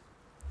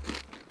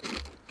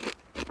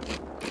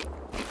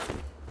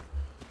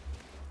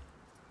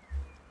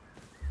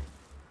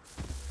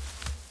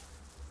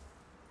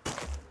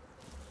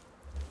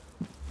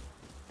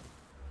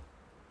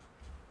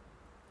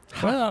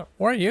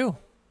 Where are you?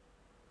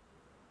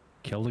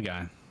 Kill the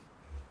guy.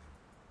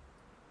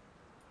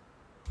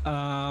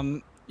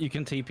 You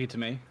can TP to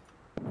me.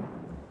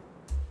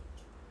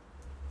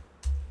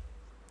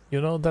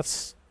 You know,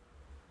 that's...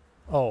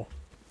 Oh,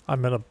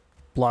 I'm in a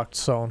blocked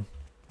zone.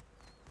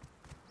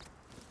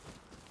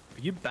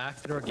 Are you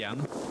back there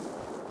again?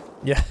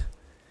 Yeah.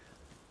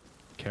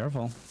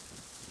 Careful.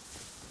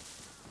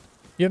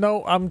 You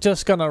know, I'm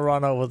just gonna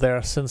run over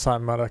there since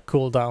I'm at a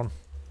cooldown.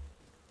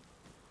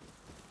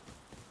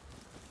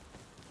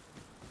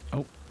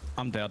 Oh,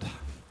 I'm dead.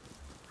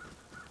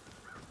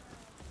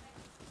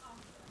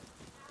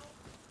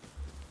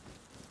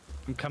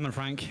 I'm coming,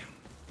 Frank.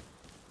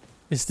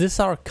 Is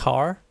this our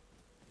car?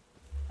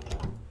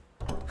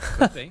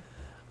 Could be.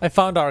 I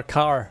found our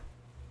car.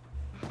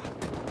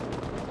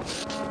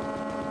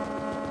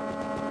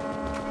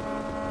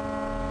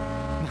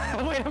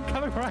 Wait, I'm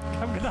coming, Frank.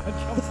 I'm gonna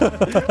jump.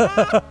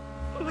 Ah!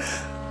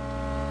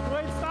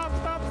 Wait, stop.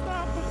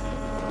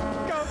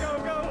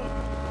 Go.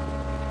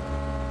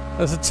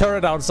 There's a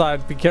turret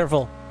outside. Be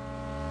careful.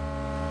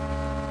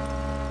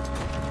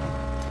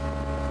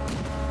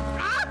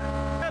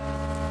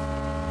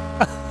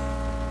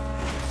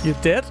 You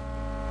did?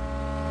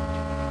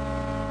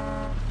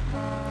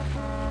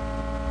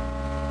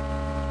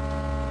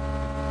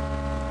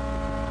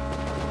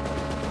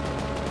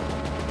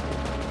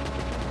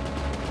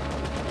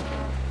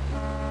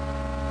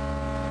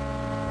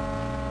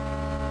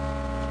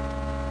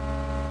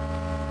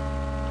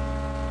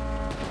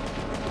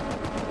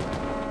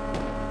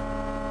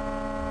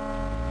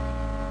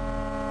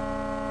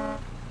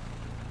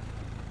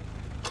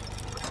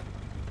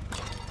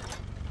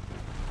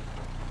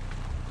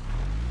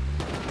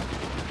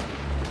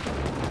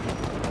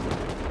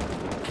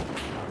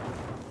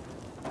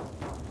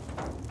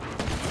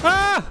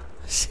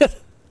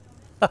 Shit.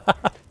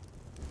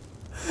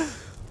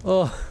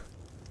 Oh.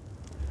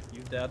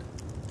 You dead?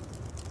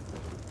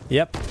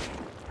 Yep.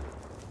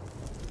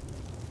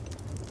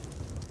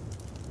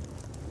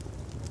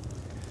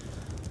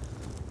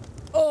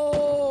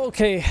 Oh,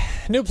 okay.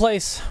 New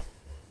place.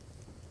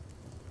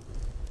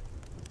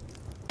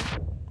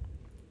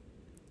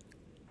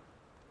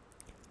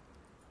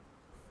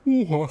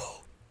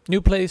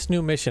 New place,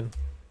 new mission.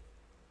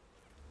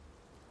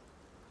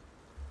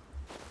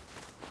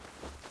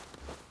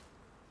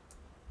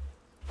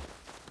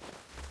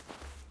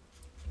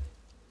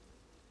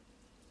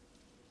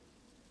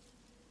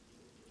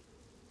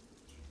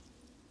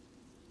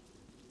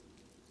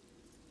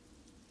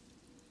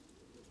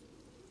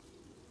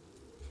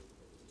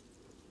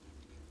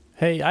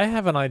 Hey, I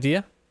have an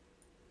idea.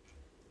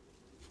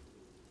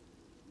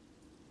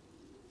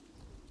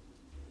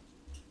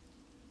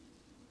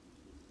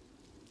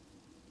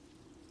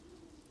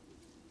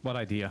 What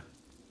idea?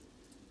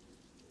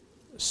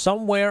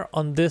 Somewhere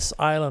on this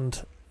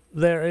island,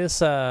 there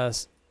is a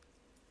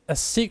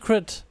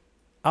secret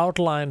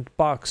outlined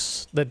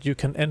box that you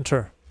can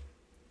enter.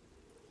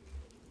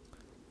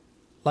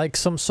 Like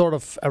some sort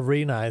of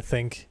arena, I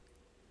think.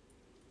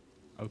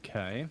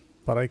 Okay.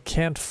 But I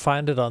can't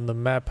find it on the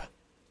map.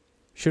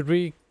 Should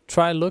we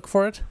try look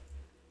for it?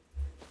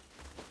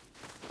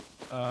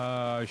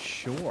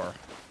 Sure.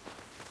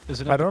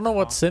 Is it? I don't know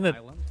what's in it.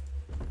 Island?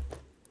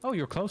 Oh,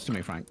 you're close to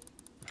me, Frank.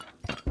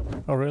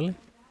 Oh, really?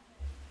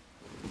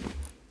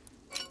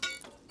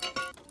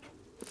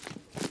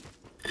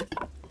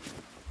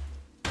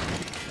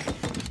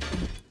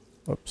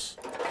 Whoops.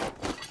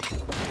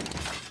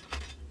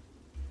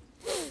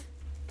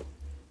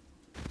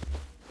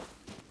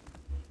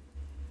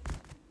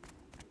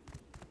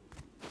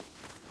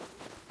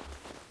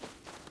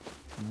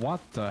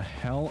 What the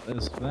hell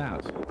is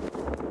that?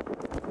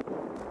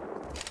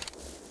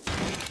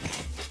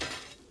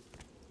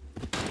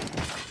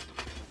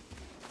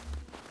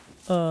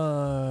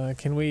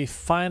 Can we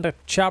find a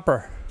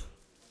chopper?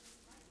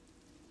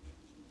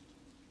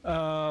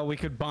 We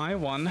could buy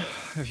one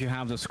if you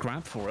have the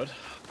scrap for it.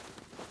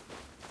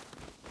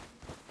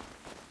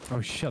 Oh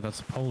shit,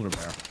 that's a polar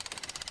bear.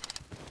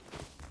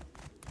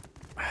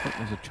 Oh,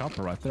 there's a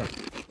chopper right there.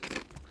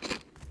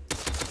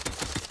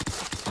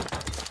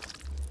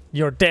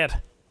 You're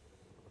dead.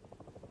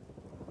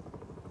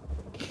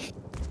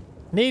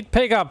 Need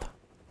pickup.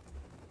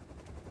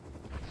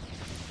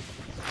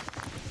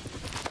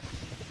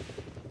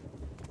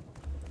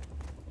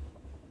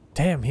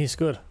 Damn, he's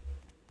good.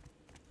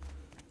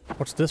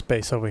 What's this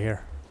base over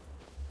here?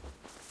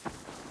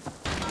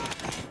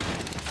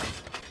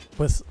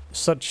 With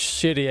such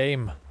shitty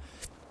aim.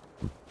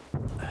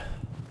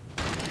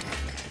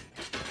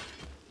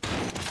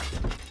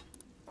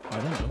 I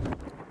don't know.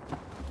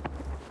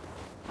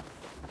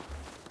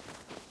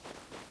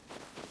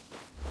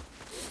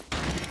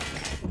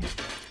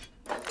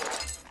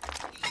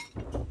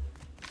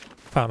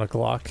 Found a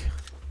Glock.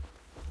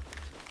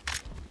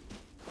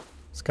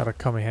 It's gotta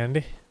come in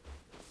handy.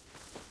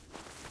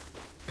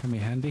 Come in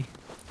handy.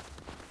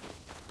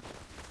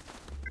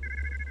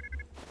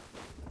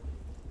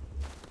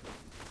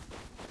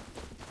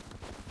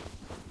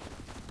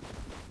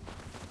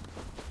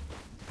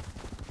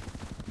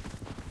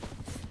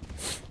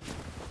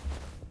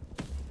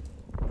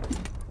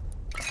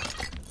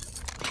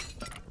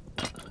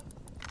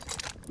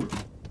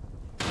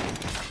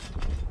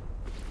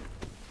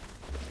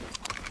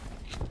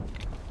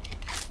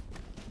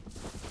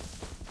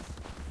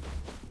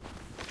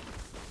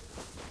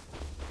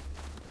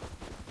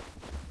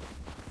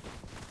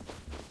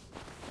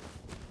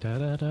 Da,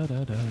 da, da,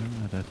 da, da, da,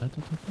 da, da, da,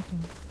 da.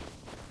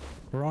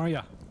 Where are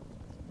ya?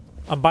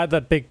 I'm by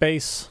that big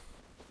base.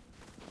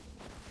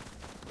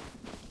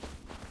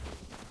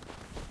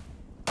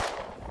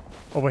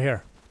 Over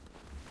here.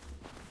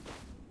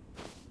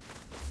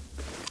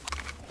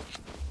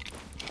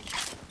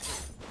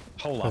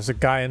 Hold up. There's a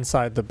guy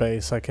inside the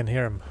base. I can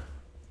hear him.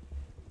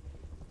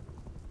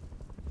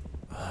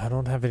 I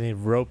don't have any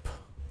rope.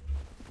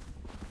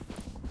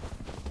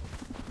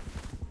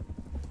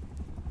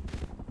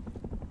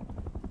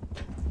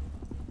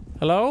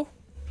 Hello?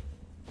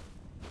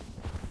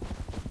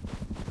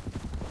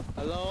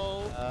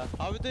 Hello?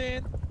 How you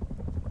doing?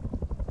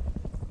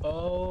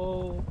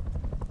 Oh.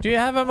 Do you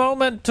have a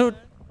moment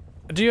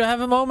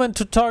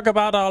to talk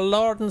about our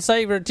Lord and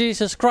Savior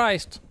Jesus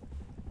Christ?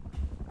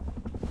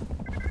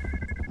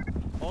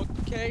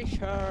 Okay,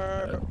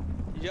 sure.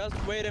 Just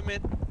wait a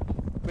minute.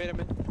 Wait a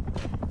minute.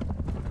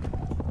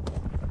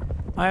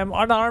 I am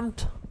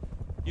unarmed.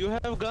 You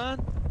have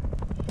gun?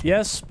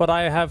 Yes, but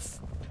I have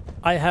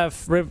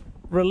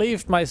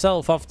relieved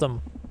myself of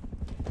them.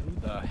 Who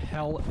the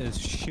hell is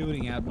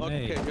shooting at me?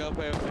 Okay,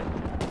 okay.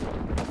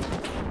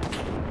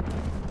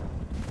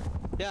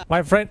 Yeah.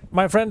 My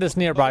friend is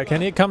nearby.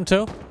 Can he come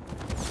too? Oh,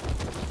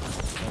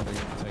 they're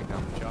gonna take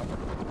down the chopper.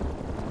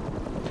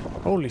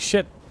 Holy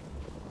shit!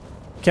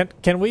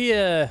 Can we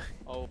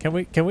Oh. can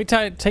we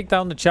take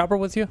down the chopper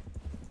with you?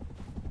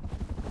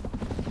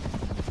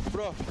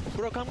 Bro,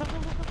 come.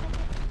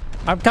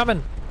 I'm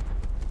coming.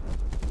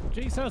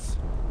 Jesus!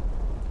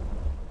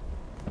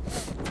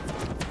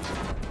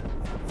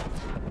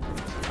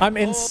 I'm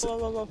in.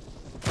 Whoa.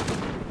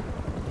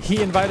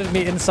 He invited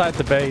me inside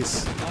the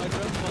base. I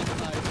just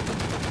want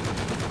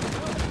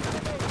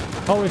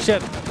to Holy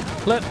shit!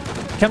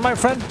 Can my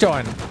friend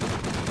join?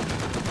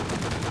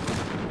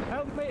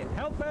 Help me!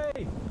 Help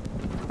me!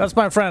 That's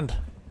my friend.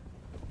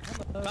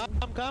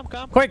 Come.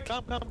 Quick.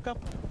 Come.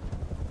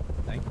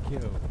 Thank you.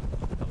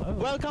 Hello.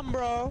 Welcome,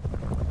 bro.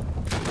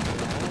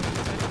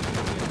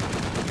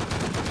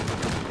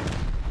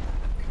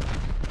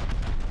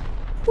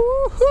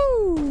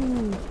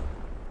 Woohoo!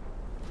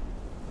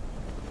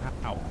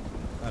 Ow.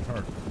 That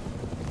hurt.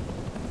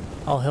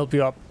 I'll help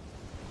you up.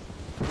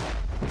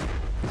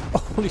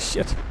 Holy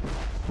shit!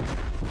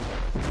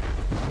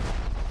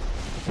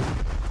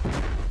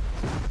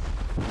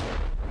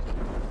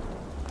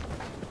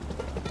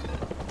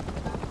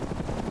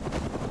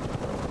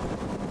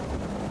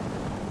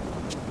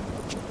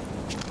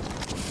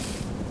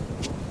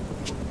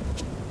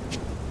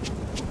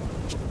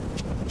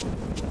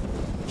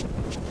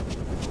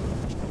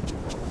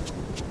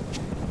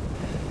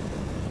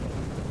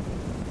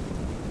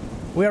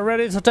 We are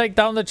ready to take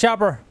down the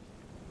chopper.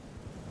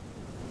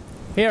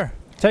 Here,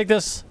 take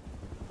this.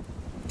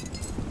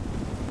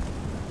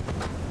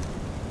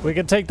 We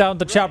can take down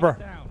the chopper.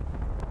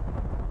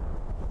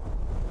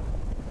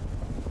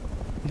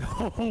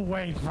 No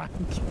way, Frank.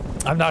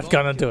 I'm not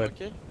gonna do it.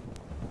 Okay?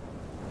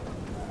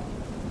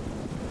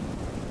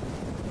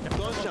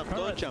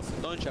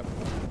 Don't jump.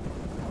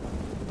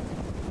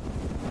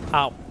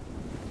 Ow.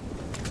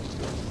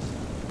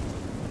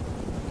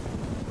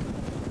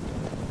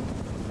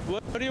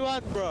 What do you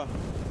want, bro?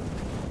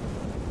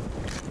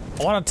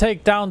 I want to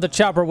take down the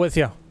chopper with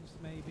you.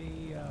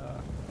 Maybe,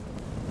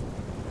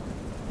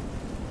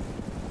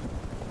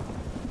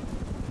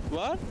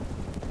 What?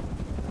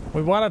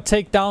 We want to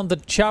take down the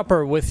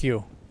chopper with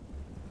you.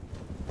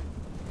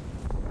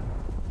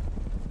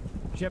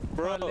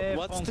 Bro,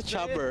 what's the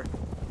chopper?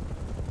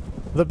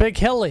 The big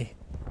heli.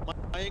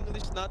 My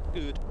English not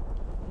good.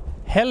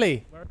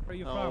 Heli. Where are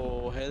you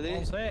Oh, from?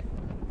 heli?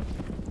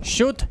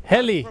 Shoot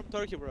heli. From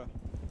Turkey, bro.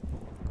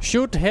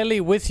 Shoot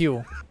heli with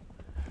you.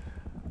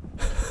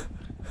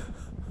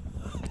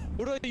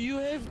 Bro, you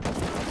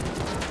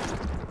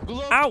have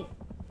glove. Ow!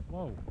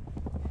 Whoa.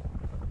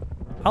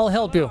 I'll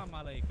help you. Salam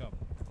alaikum.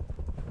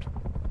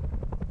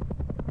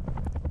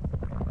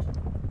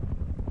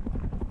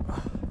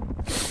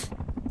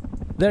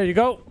 There you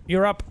go.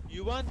 You're up.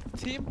 You want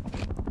team?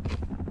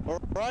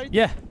 Alright?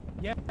 Yeah.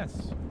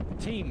 Yes.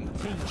 Team.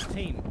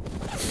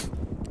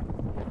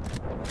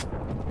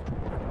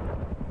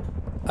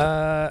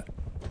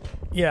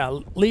 Yeah,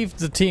 leave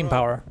the team Bro,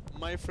 power.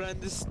 My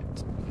friend is...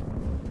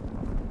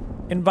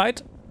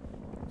 Invite?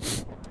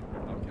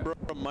 Bro,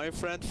 my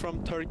friend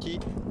from Turkey.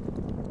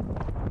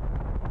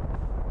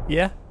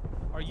 Yeah.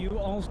 Are you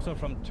also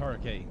from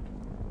Turkey?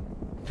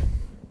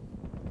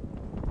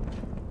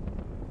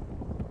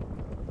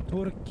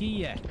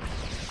 Turkey.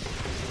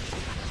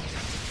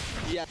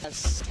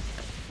 Yes.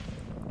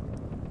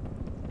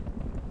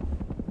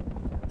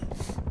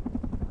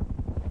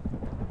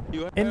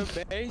 You have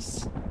a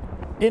base?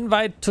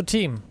 Invite to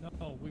team.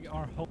 No, we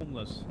are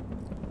homeless.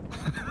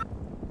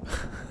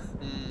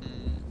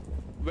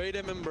 Wait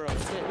a minute, bro.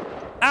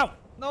 Ow!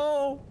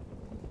 No!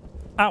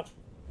 Ow!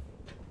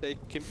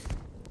 Take him.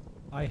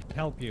 I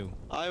help you.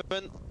 I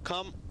will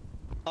come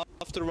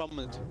after 1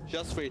 minute.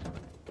 Just wait.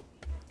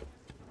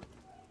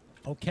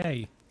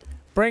 Okay.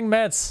 Bring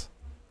meds.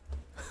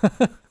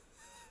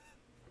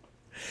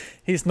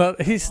 He's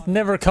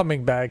never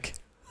coming back.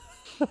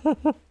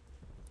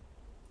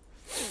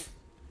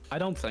 I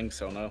don't think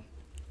so, no.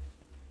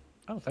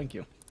 Oh, thank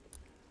you.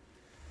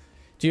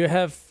 Do you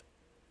have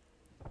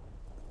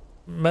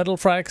metal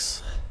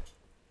frags?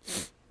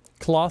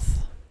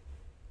 Cloth?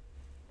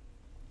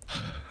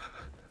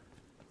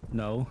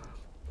 No.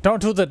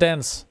 Don't do the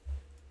dance.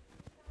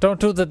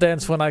 Don't do the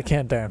dance when I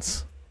can't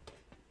dance.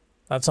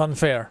 That's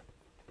unfair.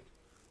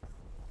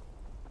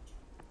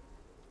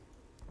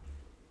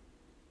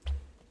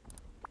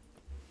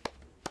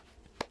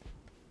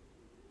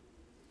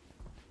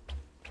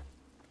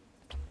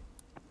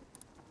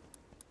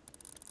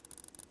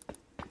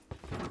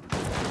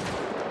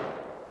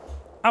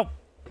 Ow!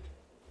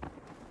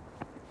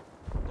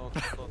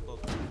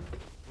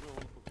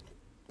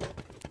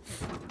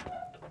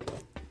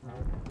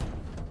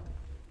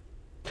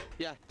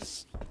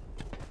 Yes.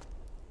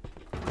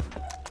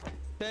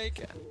 Take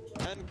it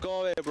and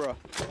go away, bro.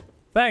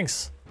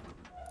 Thanks.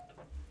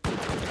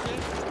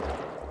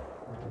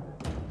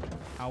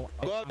 Ow,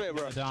 Go away,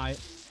 bro. Die.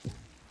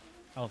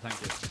 Oh, thank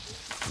you.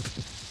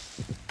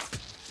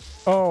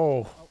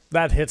 Oh,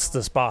 that hits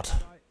the spot.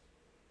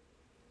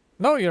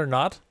 No, you're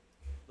not.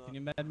 Can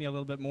you med me a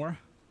little bit more?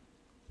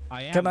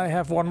 I am. Can I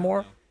have one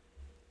more?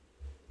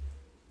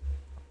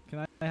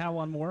 Can I have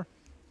one more?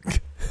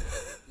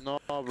 No,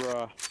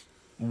 bro.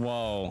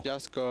 Whoa.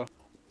 Just go.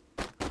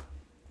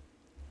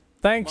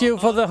 Thank you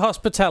for the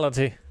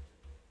hospitality.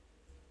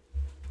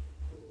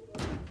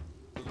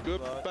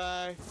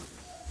 Goodbye.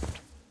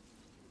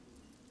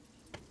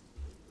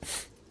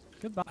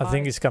 Goodbye. I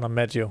think he's gonna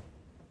med you.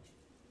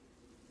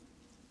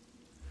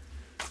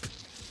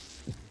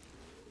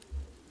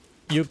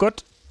 You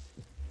good?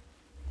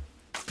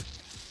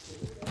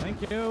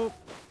 Thank you.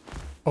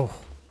 Oh,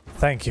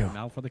 thank you.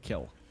 Now for the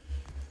kill.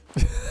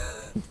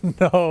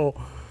 No.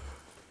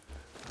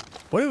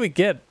 What do we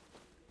get?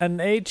 An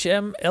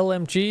HM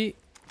LMG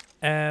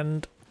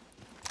and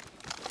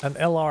an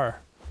LR.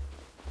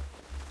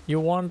 You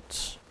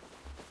want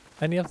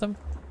any of them?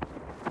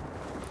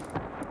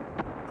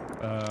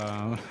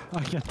 I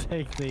can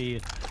take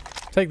the...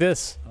 Take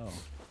this. Oh.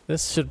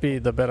 This should be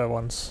the better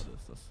ones. What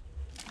is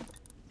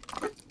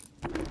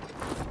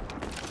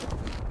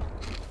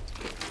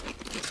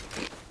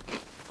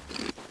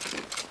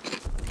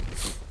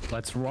this?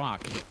 Let's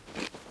rock.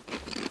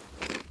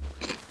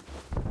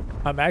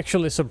 I'm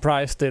actually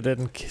surprised they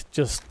didn't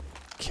just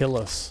kill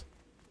us.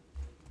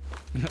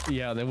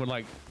 Yeah, they were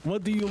like,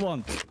 what do you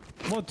want?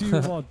 What do you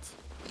want?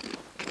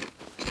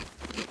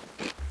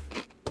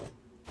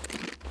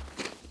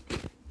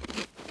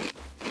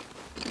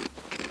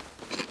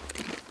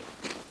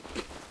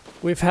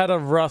 We've had a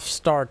rough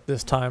start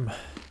this time.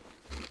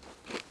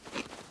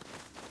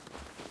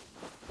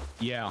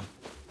 Yeah.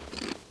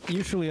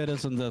 Usually it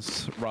isn't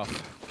this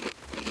rough.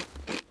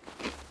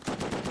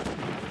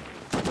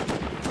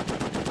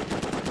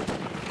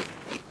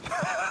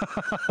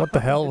 What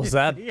the hell was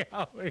that? Yeah,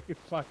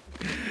 fuck.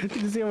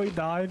 Did you see how he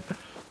died?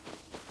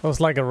 It was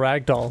like a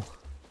rag doll.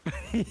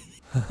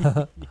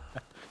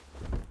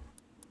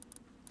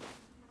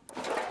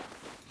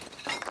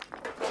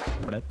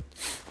 Blip.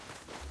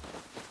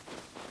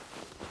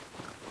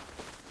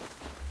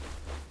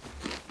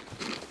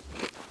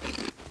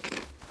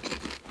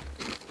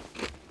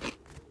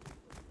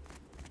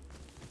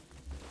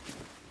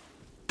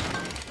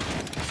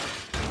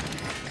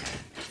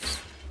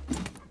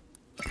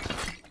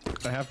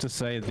 I have to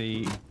say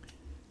the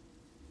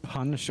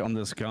punch on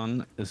this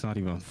gun is not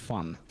even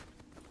fun.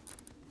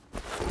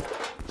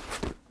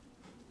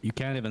 You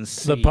can't even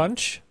see. The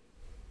punch?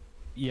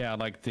 Yeah,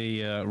 like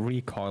the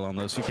recoil on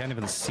this. You can't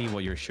even see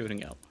what you're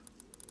shooting at.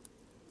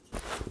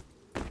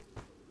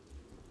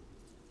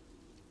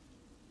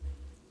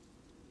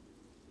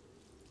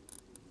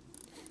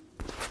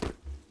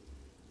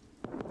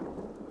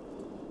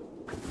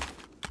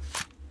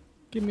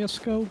 Give me a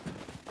scope.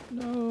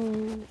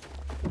 No.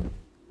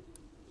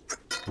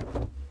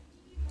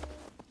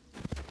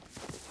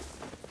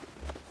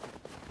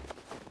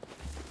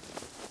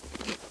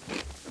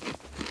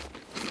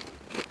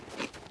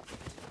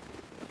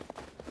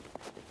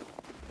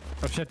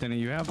 Oh shit, Danny,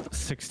 you have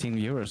 16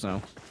 viewers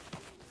now.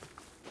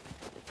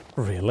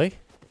 Really?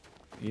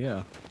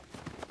 Yeah.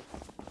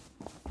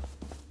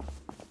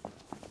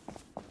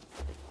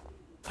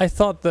 I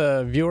thought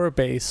the viewer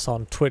base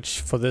on Twitch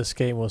for this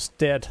game was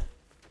dead.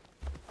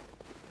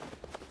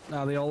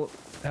 Now they all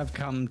have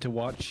come to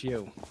watch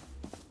you.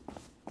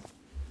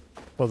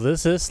 Well,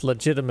 this is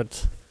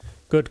legitimate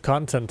good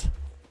content.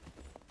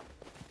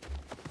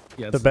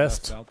 Yeah, The it's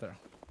best. out there.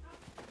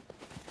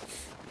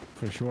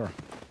 For sure.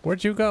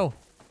 Where'd you go?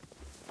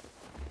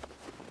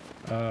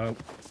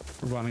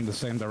 Running the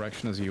same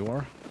direction as you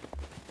are.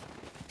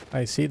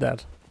 I see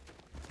that.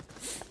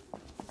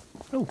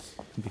 Oh,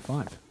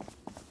 25.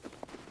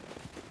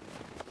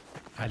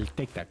 I'll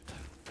take that.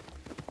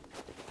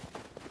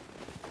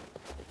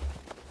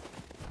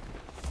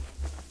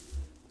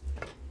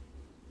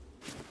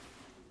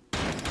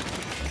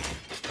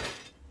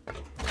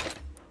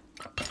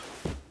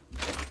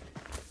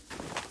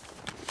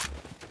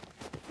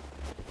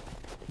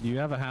 Do you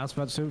have a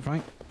hazmat suit,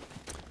 Frank?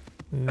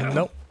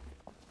 Nope.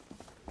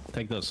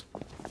 Take this.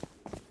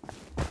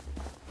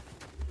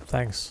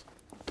 Thanks.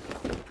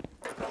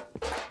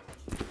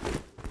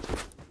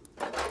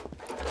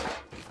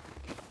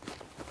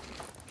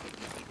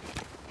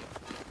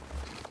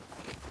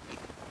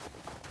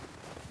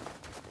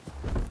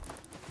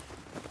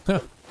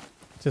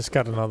 Just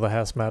got another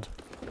hazmat.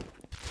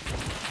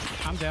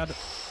 I'm dead.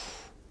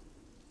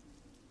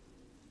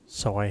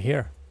 So I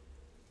hear.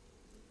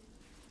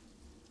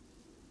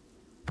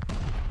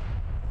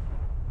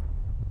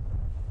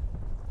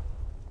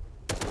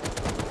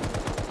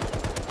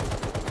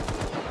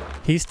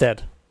 He's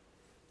dead.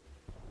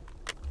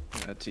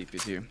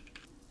 TP to you.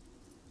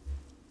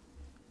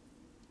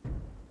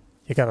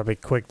 You gotta be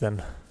quick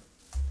then.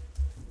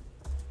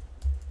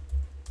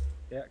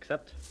 Yeah,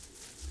 accept.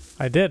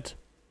 I did.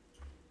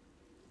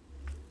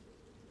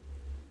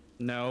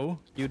 No,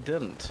 you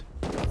didn't.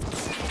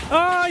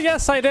 Oh,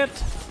 yes, I did.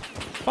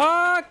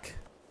 Fuck.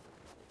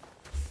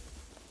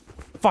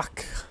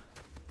 Fuck.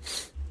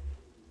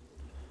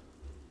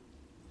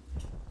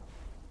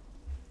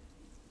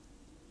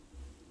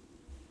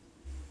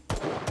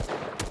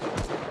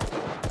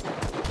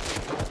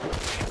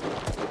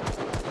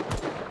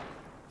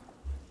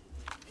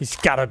 He's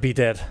gotta be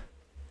dead.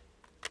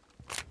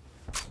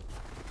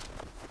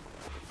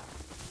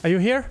 Are you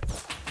here?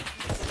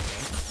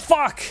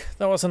 Fuck!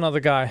 That was another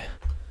guy.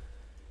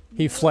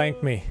 He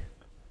flanked me.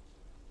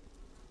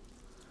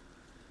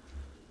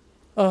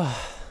 Ugh.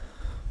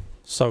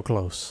 So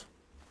close.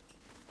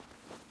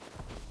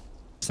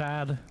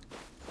 Sad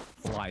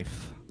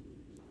life.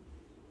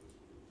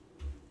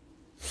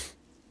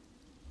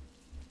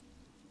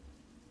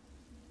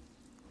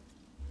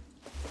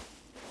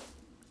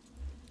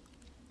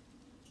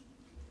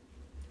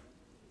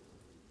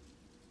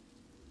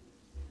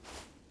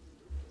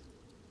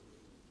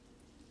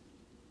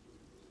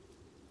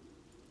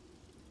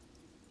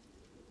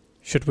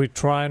 Should we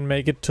try and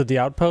make it to the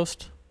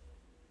outpost?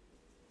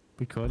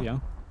 We could, yeah.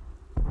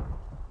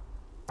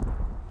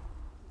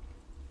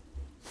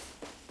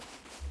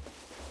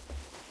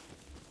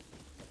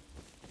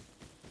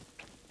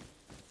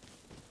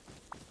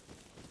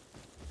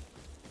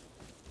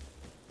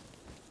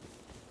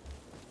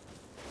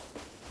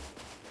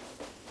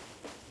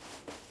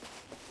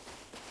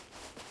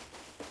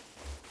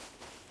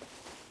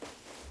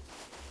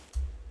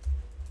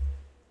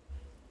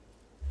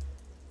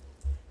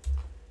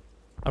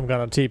 I'm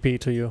gonna TP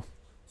to you.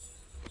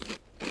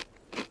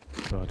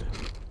 Good.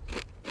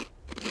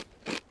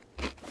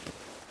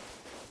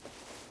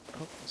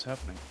 Oh, what's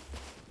happening?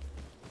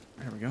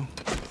 There we go.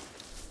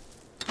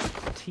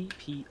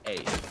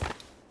 TPA.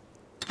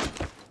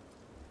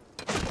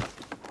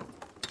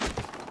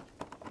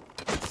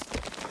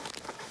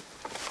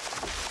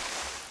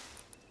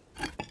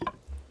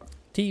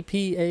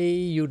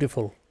 TPA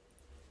beautiful.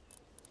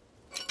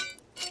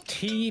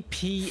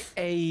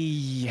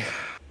 TPA.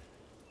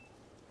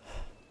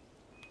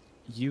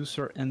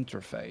 User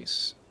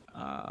interface.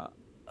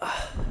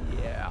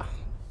 Yeah.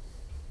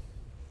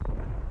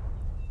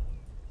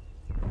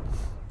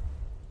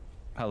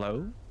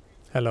 Hello?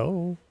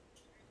 Hello.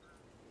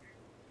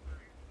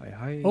 Hi,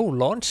 hi. Oh,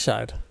 launch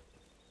site.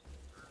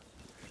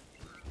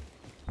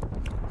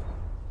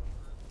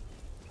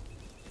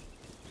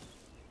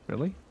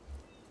 Really?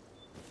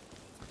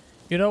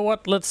 You know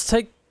what? Let's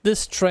take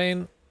this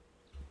train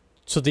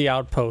to the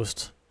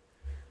outpost.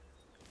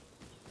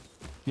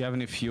 Do you have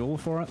any fuel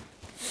for it?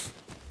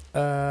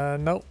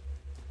 No.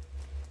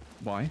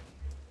 Why?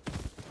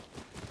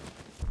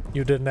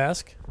 You didn't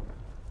ask?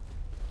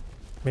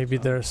 Maybe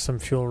there's some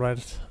fuel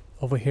right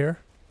over here.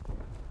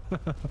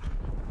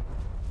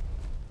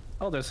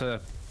 Oh, there's a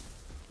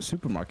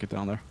supermarket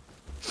down there.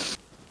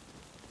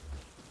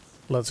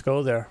 Let's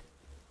go there.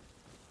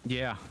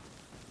 Yeah.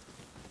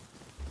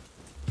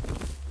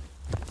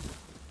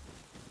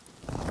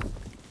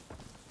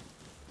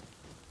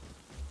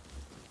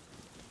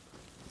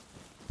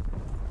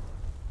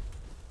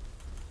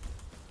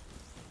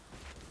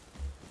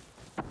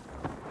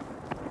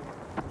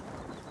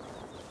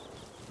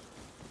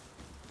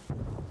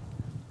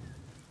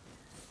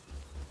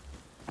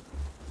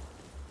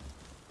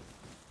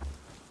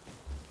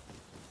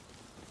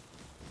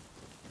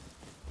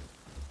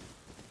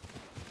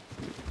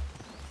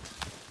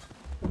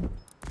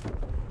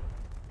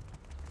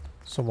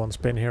 Someone's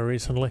been here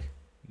recently.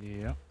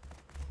 Yeah.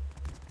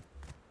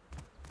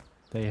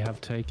 They have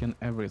taken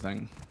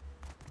everything.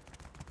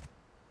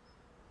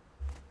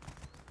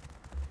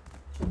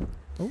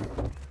 Oh.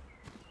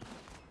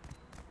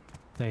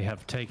 They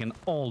have taken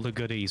all the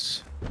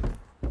goodies.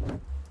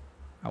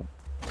 Ow.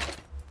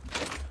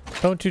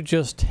 Don't you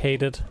just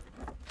hate it?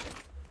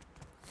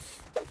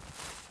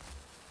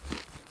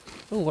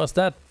 Oh, what's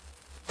that?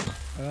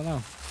 I don't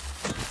know.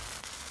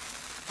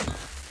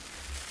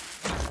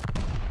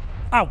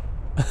 Ow!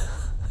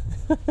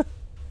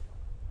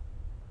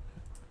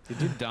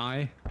 Did you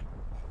die?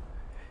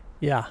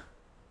 Yeah.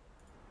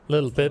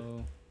 Little bit.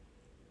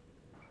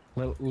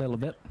 Little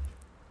bit.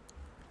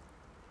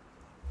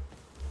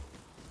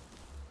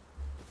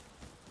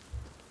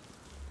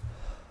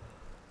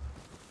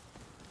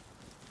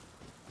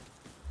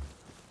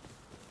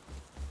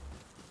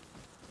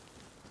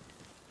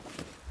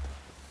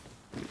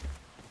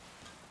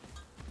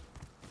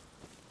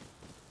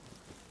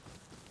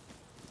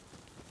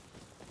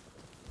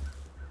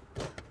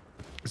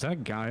 Is that a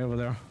guy over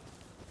there?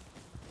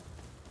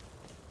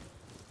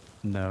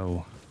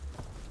 No.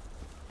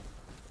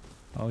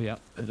 Oh yeah,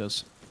 it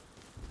is.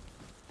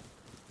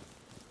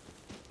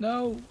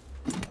 No.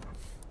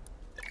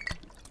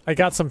 I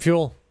got some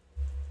fuel.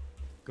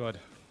 Good.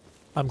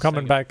 I'm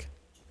coming Second. back.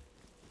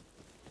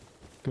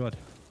 Good.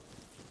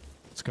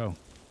 Let's go.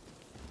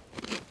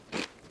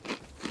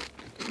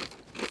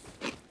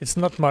 It's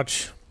not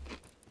much,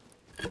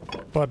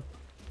 but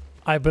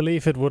I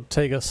believe it would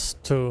take us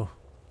to.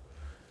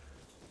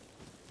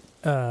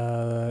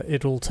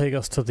 It will take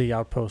us to the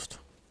outpost,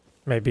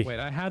 maybe. Wait,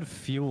 I had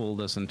fuel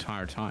this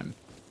entire time.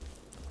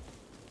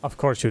 Of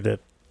course you did.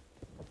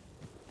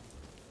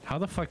 How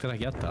the fuck did I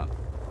get that?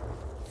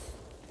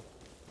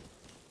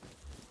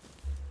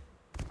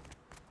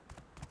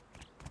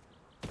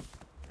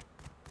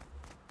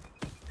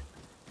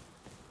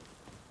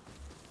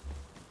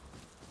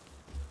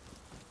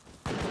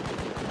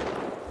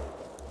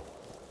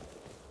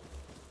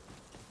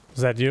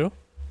 Is that you?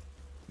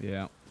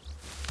 Yeah.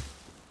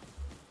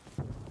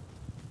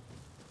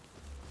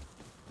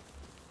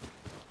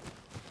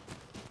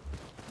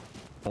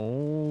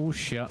 Oh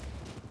shit.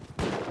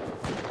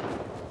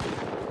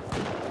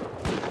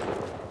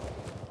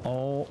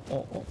 Oh,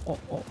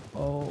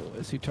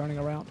 is he turning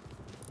around?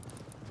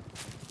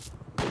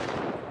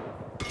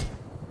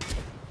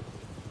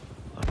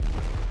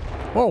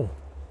 Whoa!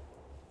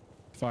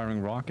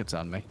 Firing rockets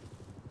at me.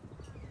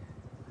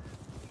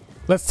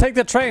 Let's take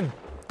the train!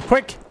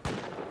 Quick!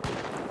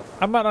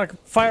 I'm gonna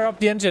fire up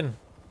the engine.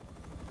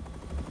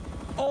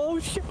 Oh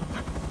shit!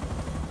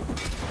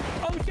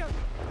 Oh shit!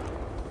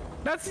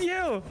 That's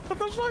you! What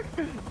the fuck?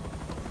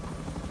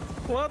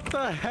 What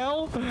the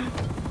hell?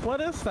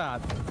 What is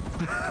that?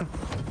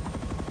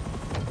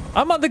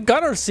 I'm on the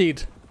gunner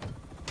seat.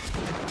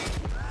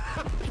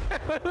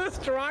 Who's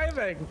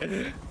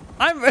driving?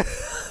 I'm.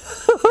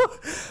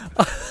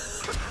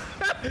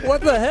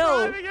 What the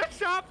hell? Driving a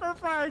chopper,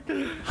 Frank!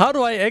 How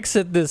do I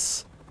exit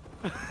this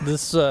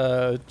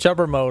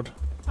chopper mode?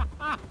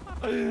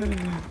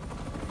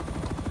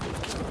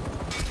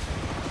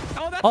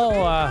 Oh,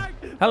 Oh,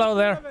 hello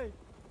there.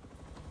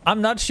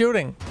 I'm not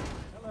shooting.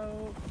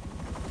 Hello.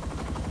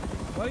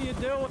 What are you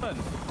doing?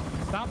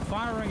 Stop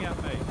firing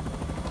at me.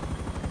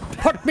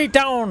 Put me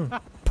down!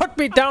 Put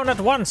me down at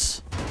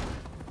once!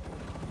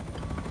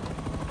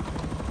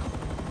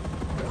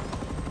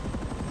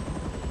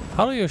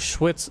 How do you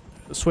switch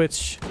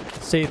seats?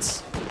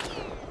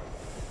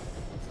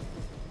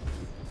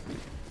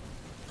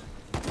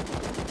 I'm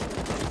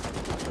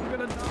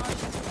gonna die.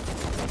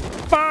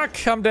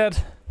 Fuck! I'm dead.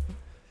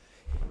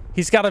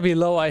 He's gotta be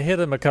low. I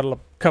hit him a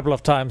couple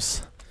of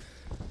times.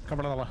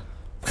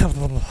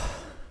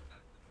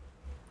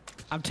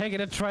 I'm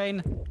taking a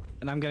train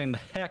and I'm getting the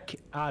heck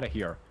out of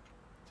here.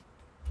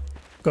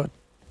 Good.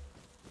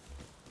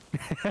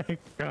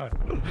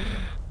 God.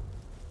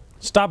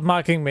 Stop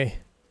mocking me.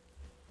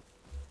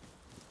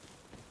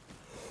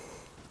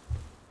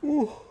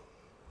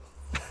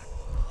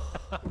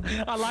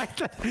 I like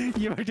that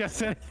you were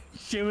just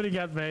shooting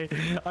at me.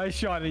 I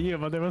shot at you,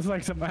 but there was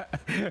like some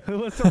who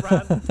was a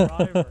random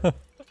driver.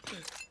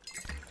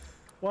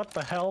 What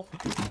the hell?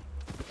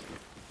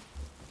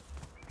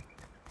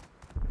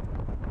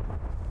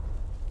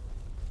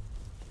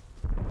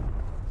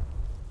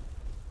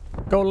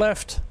 Go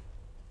left.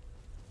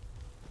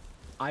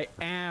 I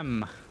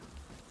am.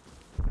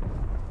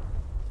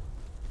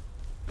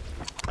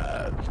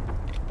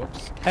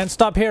 Oops. And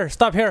stop here.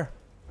 Stop here.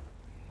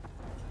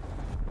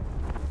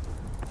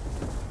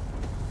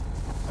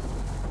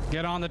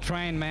 Get on the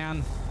train,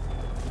 man.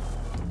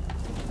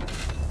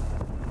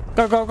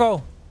 Go, go,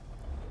 go.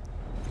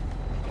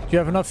 Do you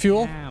have enough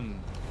fuel?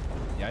 Damn.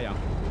 Yeah.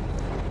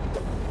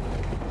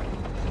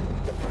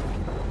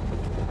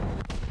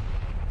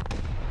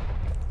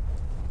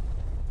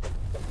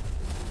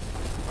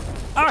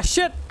 Ah,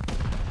 shit!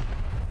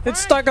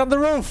 It's stuck on the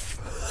roof.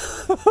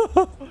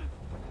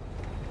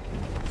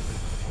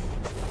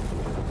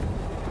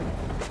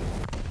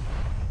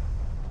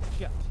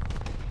 Shit.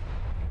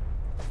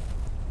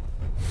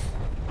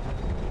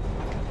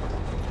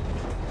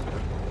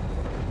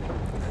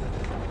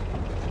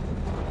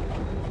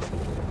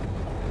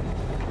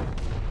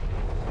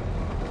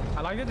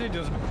 I like that they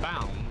just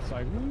bounce,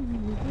 like.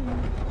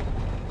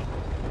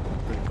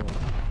 Pretty cool.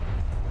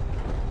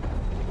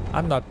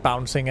 I'm not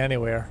bouncing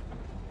anywhere.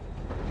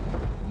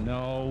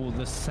 No,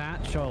 the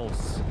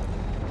satchels.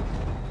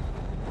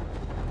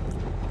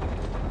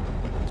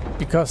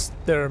 Because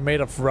they're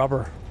made of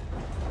rubber.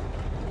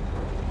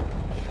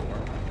 Sure.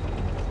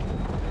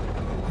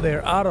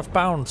 They're out of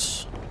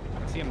bounds.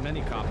 I see a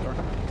mini copter.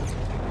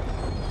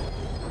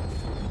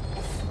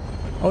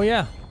 Oh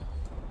yeah.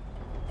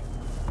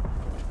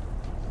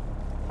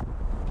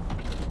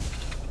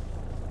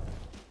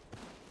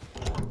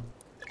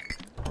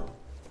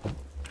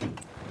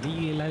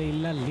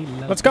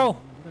 Let's go.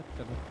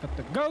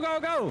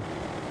 Go!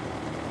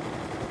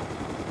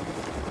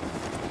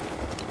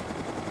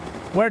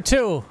 Where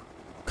to?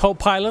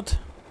 Co-pilot?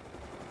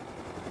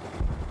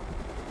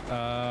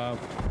 I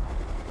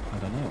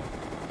don't know.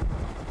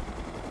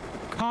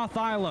 Koth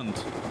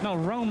Island. No,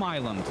 Rome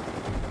Island.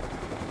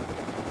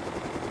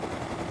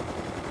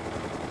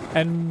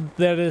 And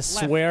that is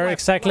Left, where left,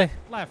 exactly?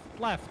 Left.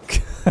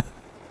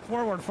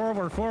 Forward.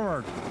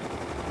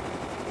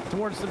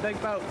 Towards the big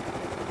boat.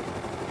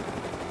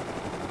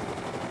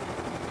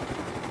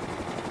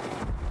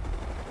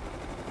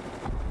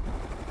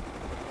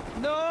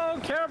 No,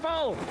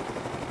 careful!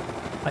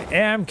 I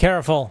am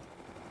careful.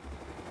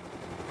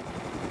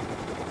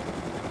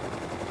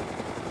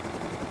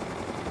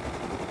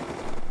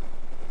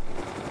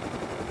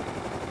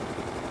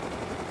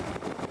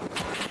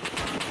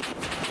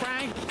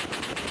 Frank!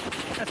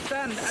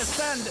 Ascend!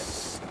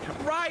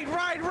 Right!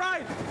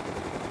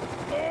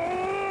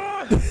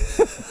 Oh!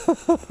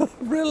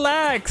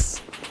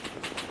 Relax.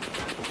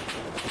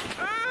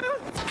 Ah!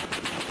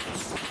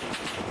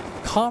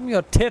 Calm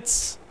your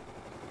tits.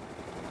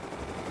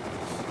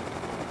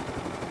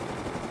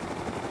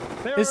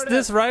 There Is it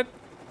this right?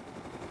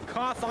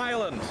 Koth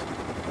Island.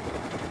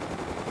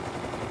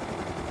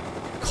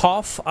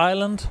 Koth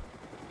Island?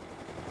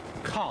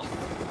 Koth.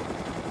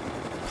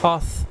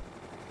 Koth.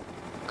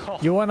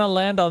 Koth. You wanna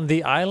land on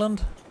the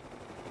island?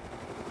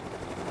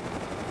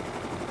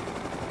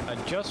 I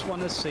just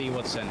want to see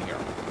what's in here.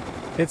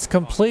 It's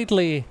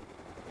completely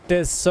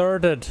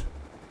deserted.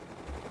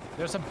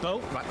 There's a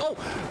boat right.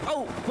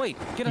 Oh, wait.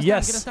 Get us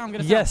Yes. down,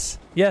 get us down.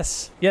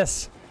 Yes.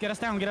 Get us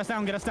down.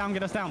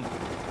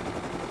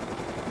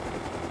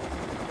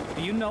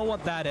 Do you know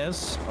what that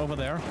is over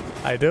there?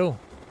 I do.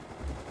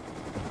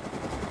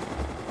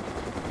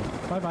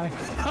 Bye-bye.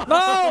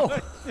 No!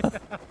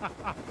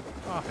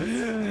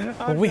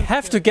 We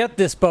have to get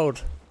this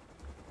boat.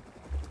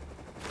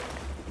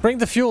 Bring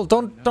the fuel.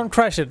 Don't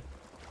crash it.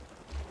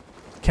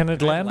 Can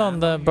it land on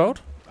the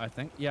boat? I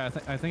think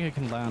it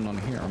can land on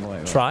here.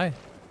 Wait. Try.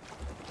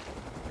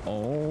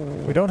 Oh.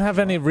 We don't have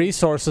any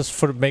resources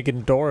for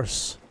making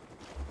doors.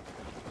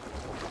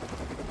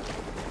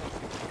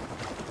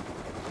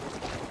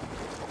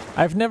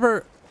 I've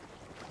never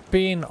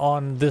been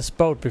on this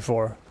boat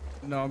before.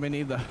 No, me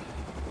neither.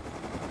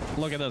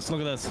 Look at this.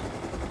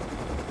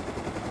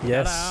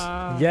 Yes.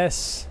 Ta-da!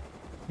 Yes.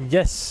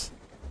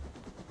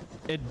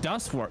 It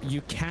does work.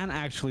 You can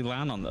actually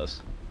land on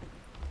this.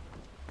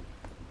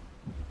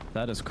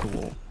 That is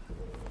cool.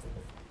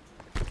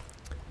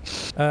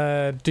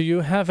 Do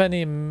you have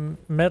any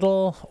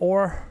metal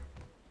ore?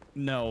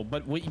 No,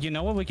 but you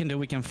know what we can do?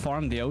 We can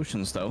farm the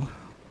oceans, though.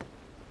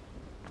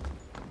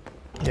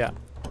 Yeah.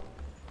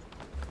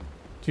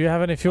 Do you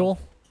have any fuel?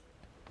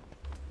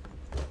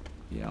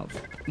 Yeah.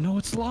 No,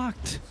 it's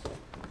locked.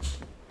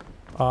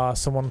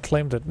 Someone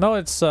claimed it. No,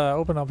 it's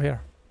open up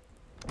here.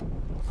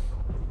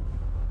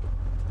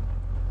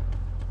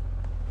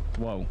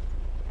 Whoa.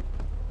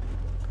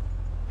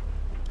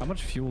 How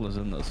much fuel is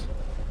in this?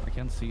 I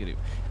can't see it.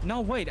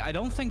 No, wait. I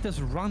don't think this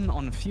run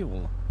on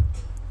fuel.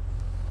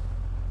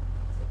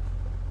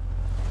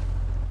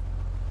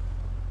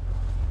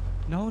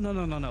 No.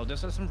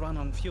 This doesn't run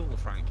on fuel,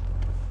 Frank.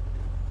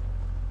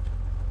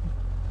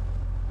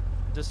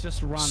 This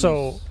just runs.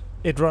 So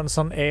it runs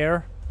on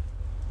air.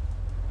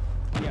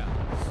 Yeah.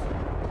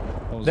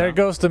 What was There that?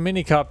 goes the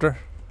minicopter.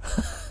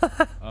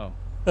 Oh.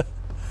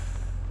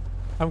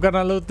 I'm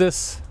gonna loot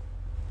this.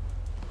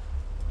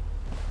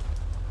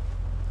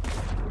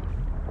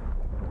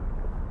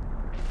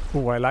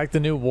 Ooh, I like the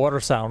new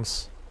water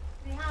sounds.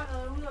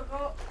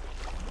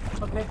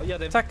 Okay. Oh yeah,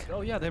 they've. Tack.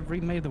 Oh yeah, they've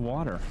remade the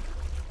water.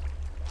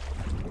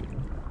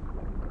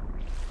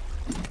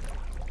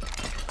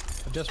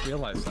 I just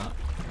realized that.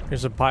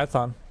 Here's a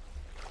python.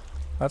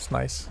 That's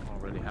nice. I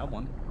already have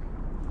one.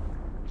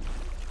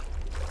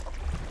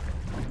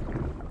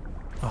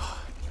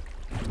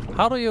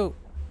 How do you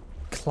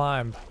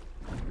climb?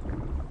 Oh,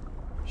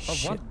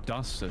 Shit. what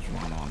does this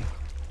run on?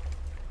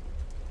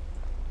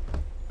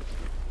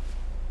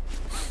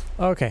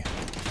 Okay.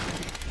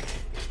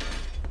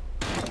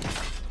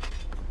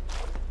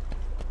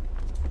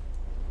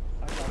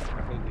 I'm not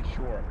completely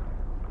sure.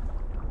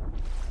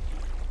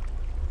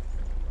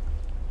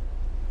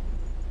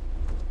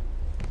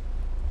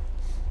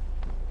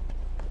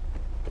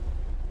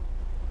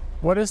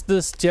 What is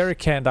this jerry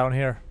can down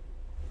here?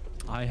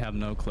 I have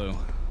no clue.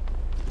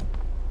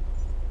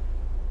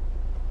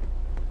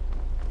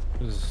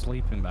 This is a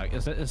sleeping bag.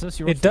 Is this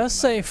your? It does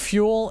sleeping say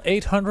fuel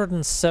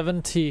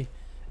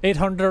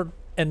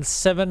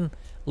 807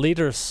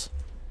 liters.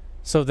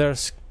 So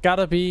there's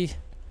gotta be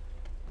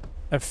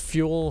a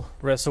fuel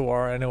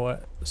reservoir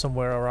anywhere,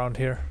 somewhere around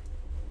here.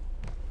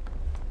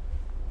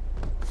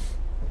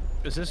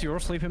 bag? Is this your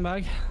sleeping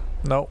bag?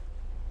 No.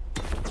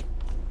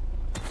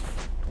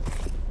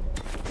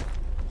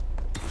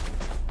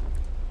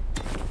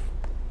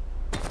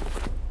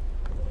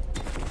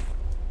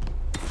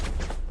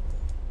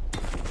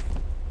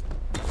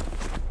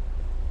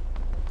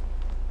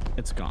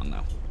 It's gone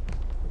now.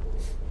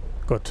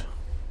 Good.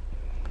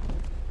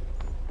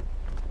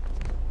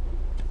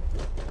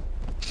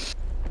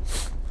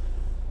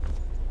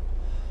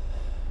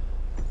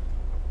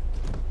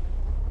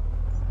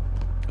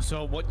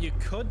 So what you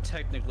could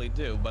technically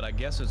do, but I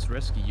guess it's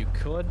risky, you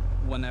could,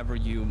 whenever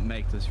you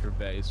make this your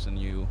base and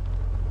you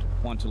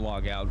want to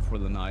log out for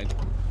the night,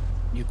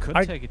 you could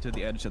take it to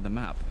the edge of the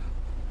map.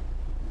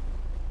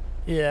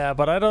 Yeah,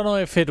 but I don't know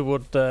if it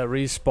would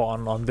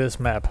respawn on this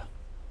map.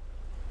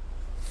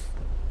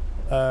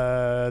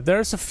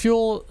 There's a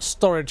fuel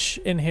storage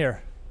in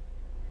here.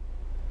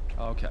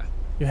 Okay.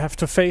 You have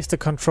to face the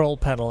control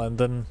panel and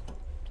then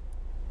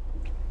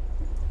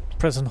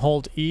press and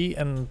hold E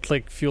and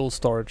click fuel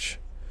storage.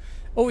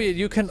 Oh yeah,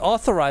 you can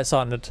authorize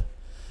on it.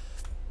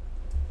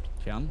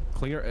 Kjel,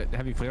 clear.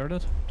 Have you cleared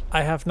it?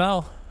 I have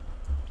now.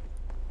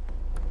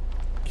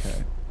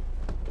 Okay.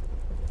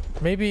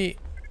 Maybe...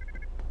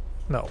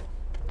 No.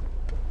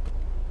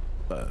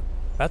 But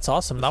that's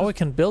awesome. Now we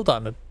can build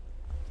on it.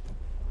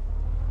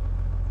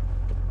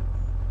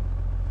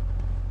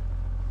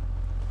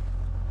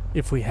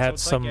 If we had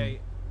some...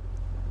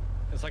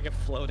 It's like a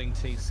floating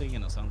TC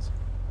in a sense.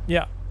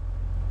 Yeah.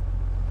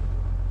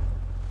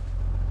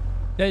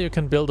 Yeah, you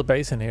can build a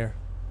base in here.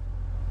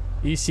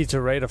 Easy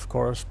to raid, of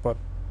course, but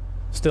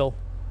still.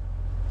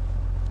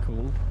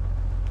 Cool.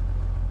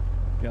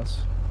 Yes.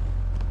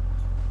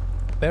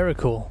 Very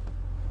cool.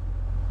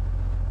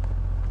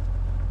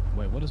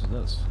 Wait, what is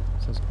this?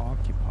 It says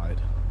occupied.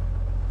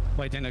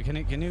 Wait, Daniel,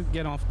 can you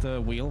get off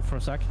the wheel for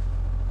a sec?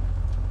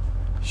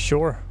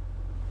 Sure.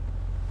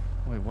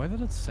 Wait, why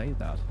did it say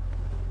that?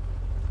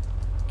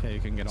 Okay, you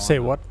can get on. Say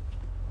it. what?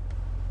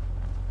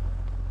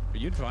 Are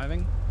you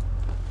driving?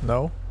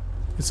 No.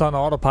 It's on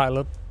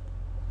autopilot.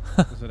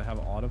 Does it have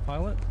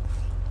autopilot?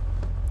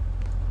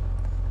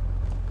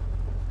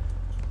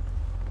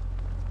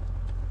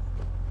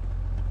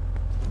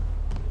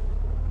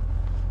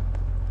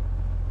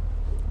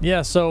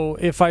 Yeah, so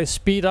if I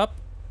speed up,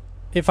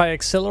 if I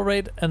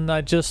accelerate and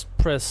I just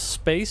press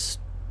space,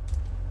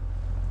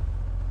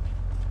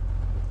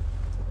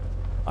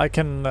 I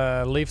can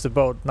leave the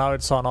boat. Now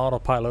it's on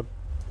autopilot.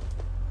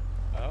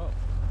 Oh.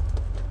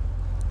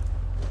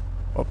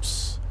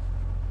 Oops.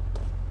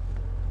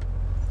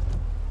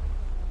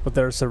 But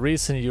there's a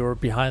reason you're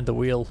behind the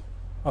wheel.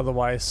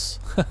 Otherwise,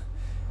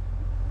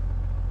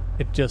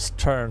 it just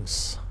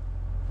turns.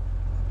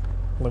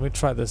 Let me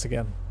try this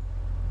again.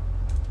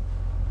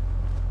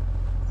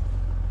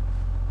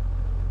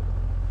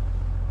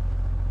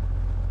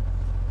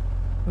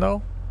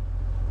 No.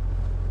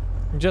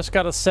 You just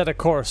gotta set a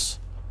course.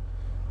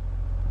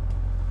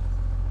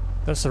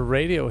 There's a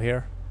radio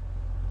here.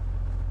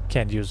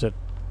 Can't use it.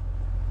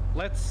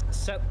 Let's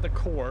set the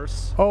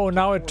course. Oh,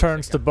 now it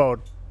turns the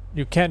boat.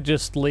 You can't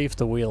just leave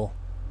the wheel.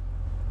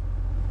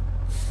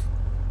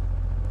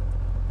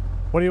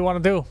 What do you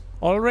want to do?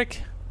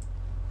 Ulrich?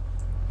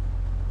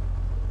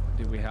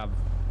 Do we have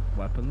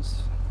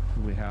weapons?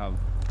 Do we have...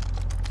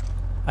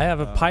 I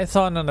have a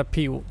Python and a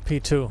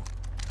P2.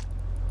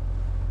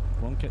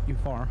 Won't get you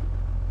far.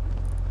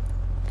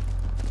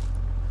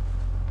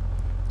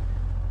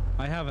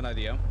 I have an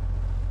idea.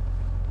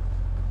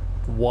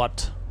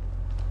 What?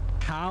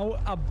 How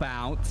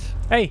about...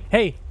 Hey,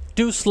 hey!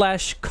 Do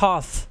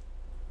 /coth.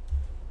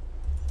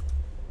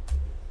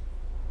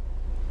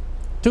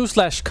 Do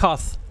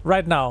 /coth.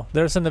 Right now.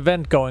 There's an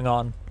event going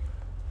on.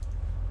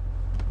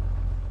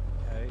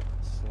 Okay,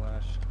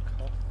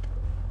 /coth.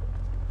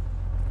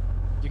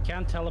 You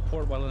can't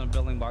teleport while in a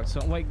building box.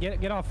 So wait,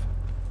 get off.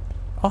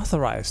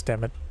 Authorized,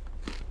 damn it.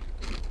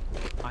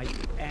 I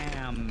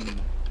am.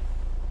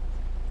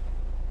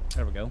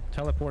 There we go.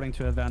 Teleporting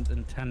to event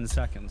in 10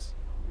 seconds.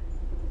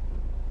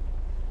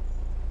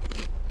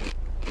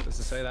 Does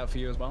it say that for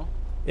you as well?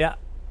 Yeah.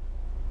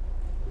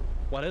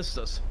 What is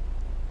this?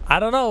 I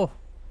don't know.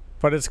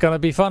 But it's gonna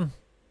be fun.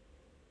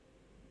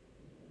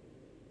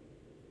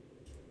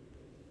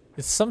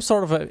 It's some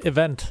sort of an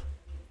event.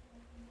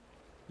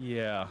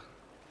 Yeah.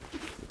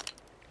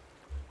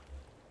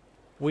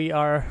 We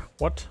are...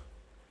 What?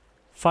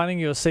 Finding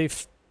you a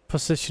safe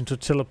position to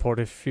teleport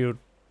if you...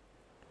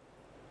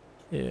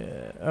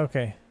 Yeah,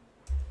 okay.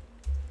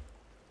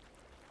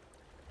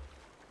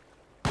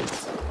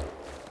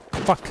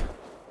 Fuck.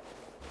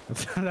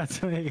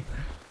 That's me.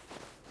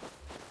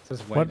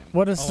 Just waiting.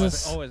 What is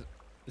this?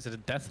 Is it a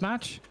death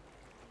match?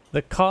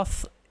 The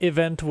Koth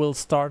event will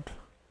start.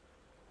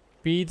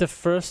 Be the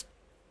first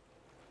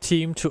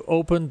team to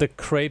open the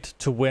crate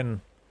to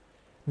win.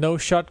 No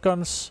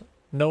shotguns,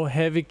 no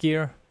heavy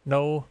gear,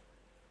 no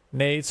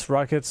nades,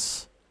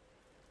 rockets.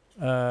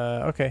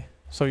 Okay.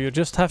 So you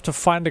just have to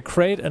find a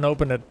crate and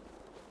open it.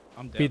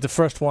 I'm dead. Be the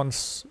first one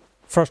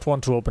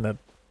to open it.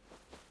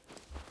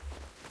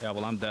 Yeah,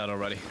 well, I'm dead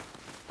already.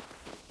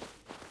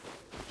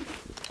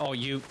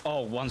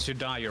 Oh, once you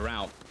die, you're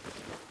out.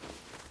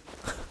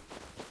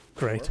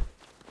 Great.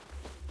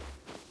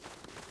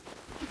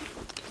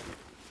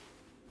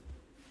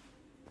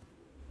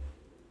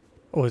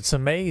 Oh, it's a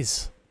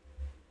maze.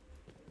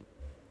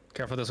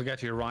 Careful, this will get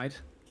to your right.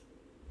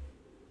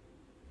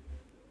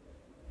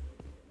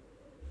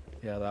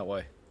 Yeah, that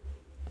way.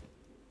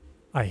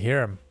 I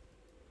hear him.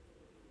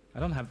 I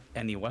don't have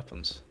any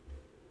weapons.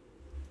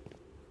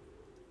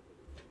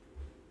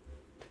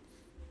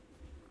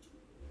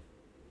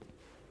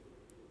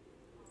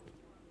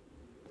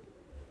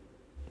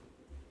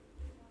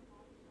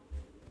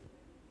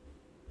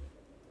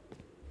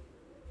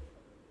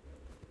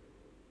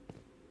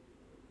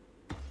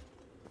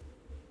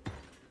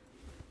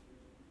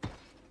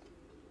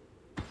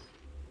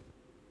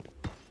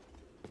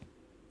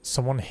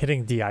 Someone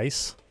hitting the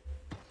ice?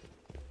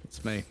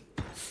 It's me.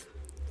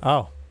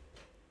 Oh.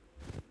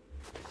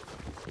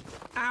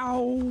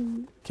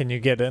 Ow! Can you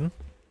get in?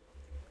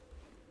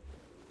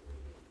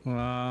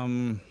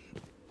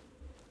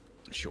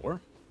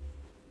 Sure.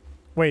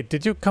 Wait,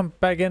 did you come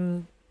back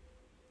in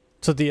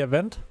to the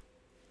event?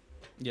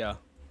 Yeah.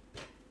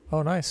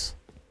 Oh, nice.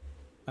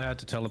 I had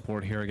to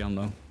teleport here again,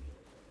 though.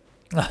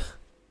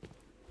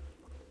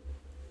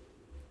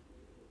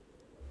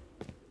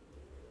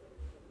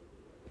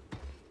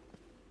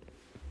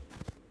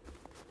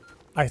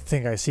 I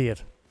think I see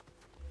it.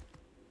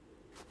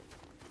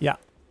 Yeah,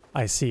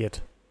 I see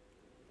it.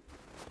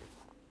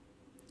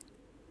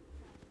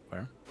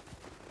 Where?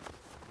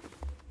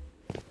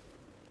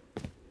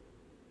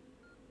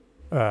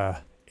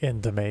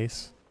 In the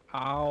maze.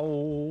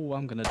 Ow,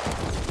 I'm gonna...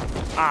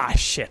 Ah,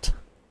 shit.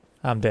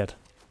 I'm dead.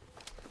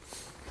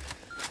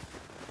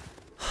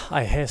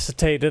 I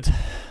hesitated.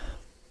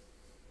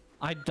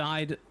 I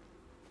died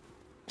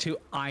to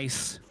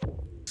ice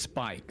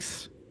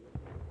spikes.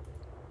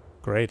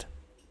 Great.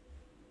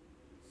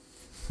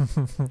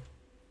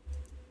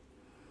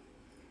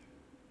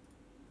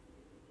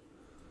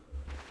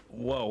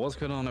 Whoa, what's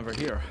going on over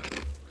here?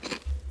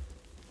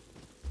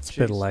 It's a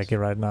bit laggy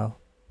right now.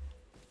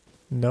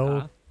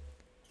 No.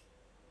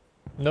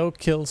 No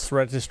kills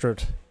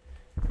registered.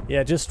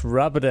 Yeah, just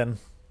rub it in.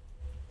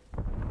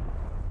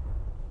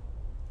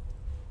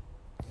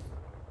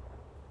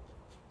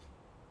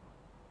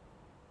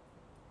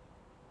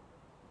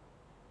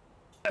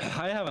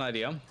 I have an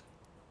idea.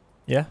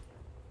 Yeah.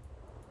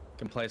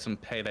 Can play some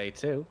Payday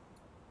 2.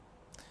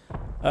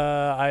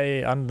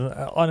 I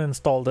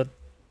uninstalled it.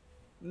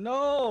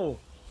 No!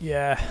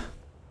 Yeah.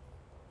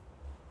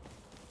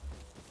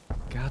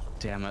 God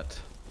damn it.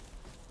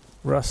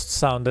 Rust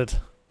sounded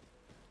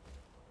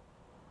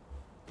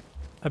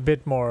a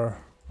bit more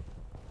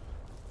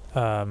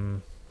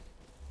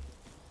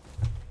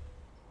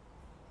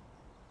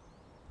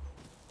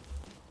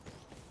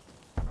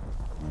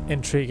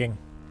intriguing.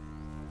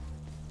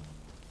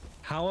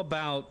 How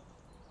about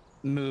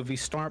movie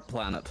Start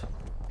Planet?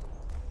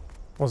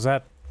 Was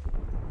that?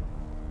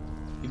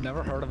 You've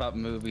never heard about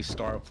movie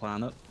Start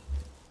Planet?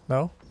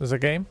 No? There's a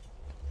game?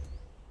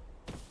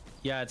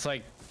 Yeah, it's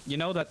like, you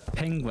know that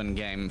penguin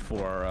game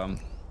for,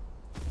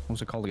 what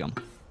was it called again?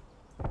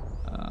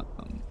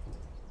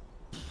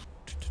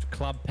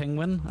 Club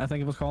Penguin, I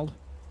think it was called.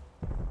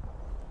 Do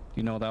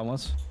you know what that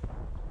was?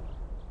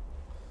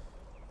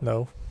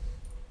 No.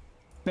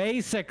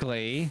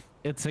 Basically,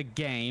 it's a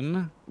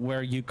game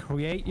where you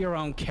create your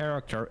own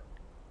character,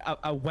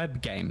 a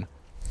web game,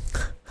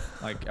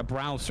 like a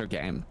browser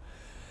game.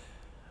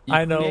 You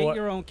I know create what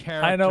your own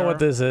character. I know what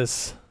this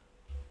is.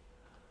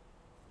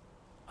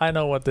 I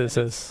know what this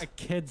is. A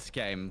kid's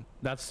game.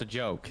 That's the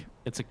joke.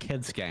 It's a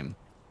kid's game.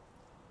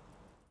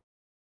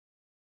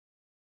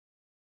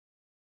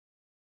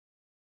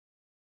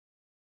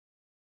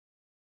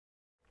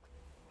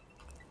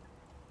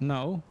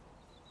 No.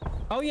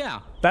 Oh yeah.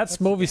 That's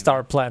Movie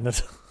Star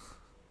Planet.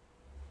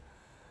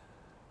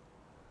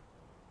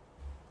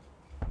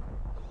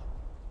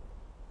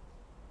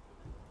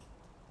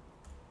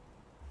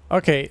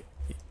 Okay,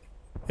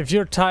 if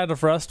you're tired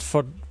of Rust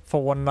for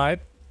one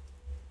night,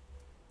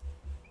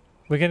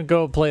 we can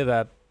go play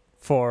that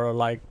for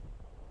like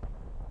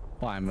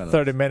 5 minutes.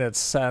 30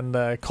 minutes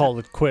and call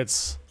it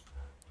quits.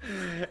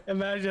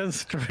 Imagine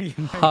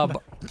streaming Hub.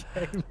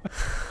 that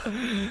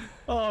game.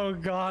 Oh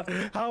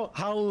god,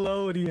 how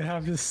low do you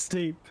have to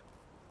steep?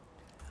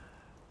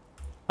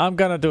 I'm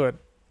gonna do it.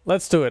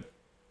 Let's do it.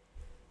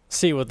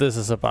 See what this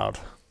is about.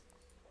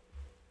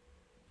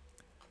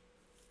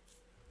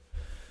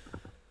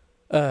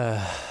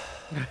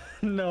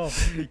 No,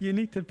 you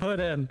need to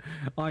put in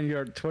on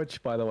your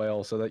Twitch, by the way,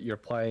 also that you're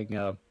playing.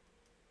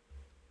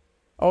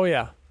 Oh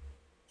yeah.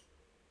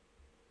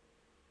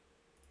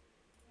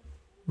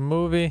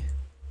 Movie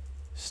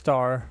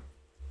Star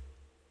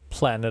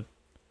Planet.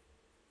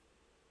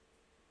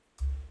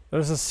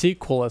 There's a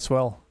sequel as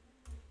well.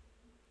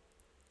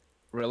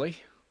 Really?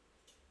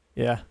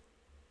 Yeah.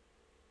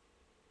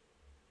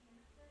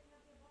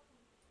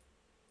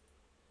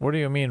 What do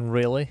you mean,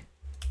 really?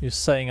 You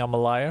saying I'm a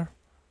liar?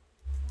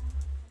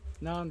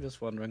 No, I'm just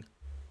wondering.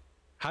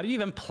 How do you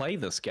even play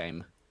this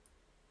game?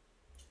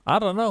 I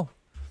don't know.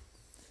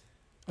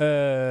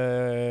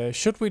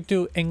 Should we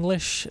do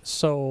English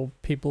so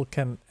people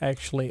can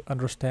actually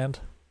understand?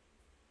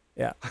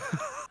 Yeah.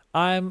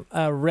 I'm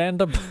a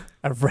random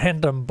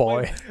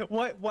boy.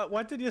 Wait,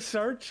 what did you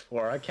search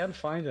for? I can't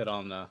find it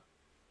on the...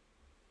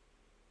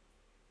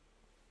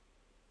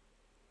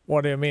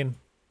 What do you mean?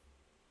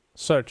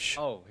 Search.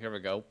 Oh, here we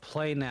go.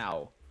 Play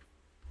now.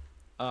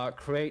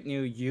 Create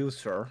new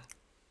user.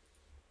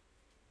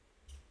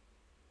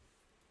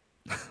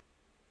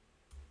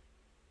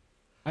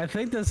 I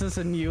think this is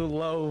a new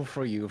low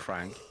for you,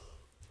 Frank.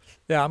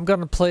 Yeah, I'm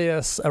gonna play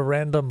as a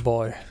random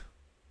boy.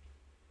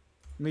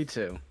 Me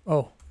too.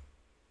 Oh.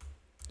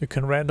 You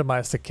can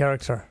randomize the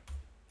character.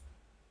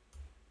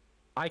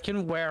 I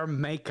can wear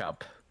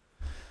makeup.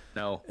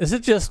 No. Is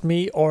it just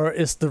me, or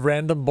is the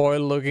random boy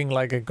looking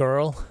like a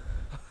girl?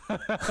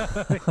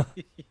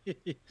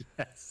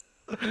 Yes.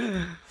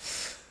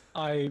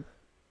 I.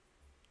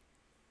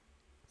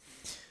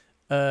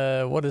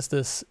 What is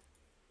this?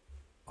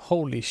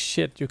 Holy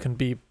shit, you can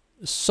be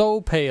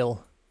so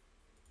pale.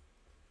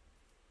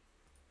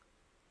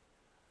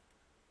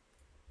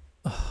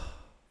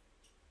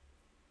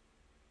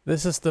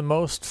 This is the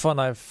most fun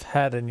I've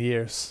had in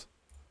years.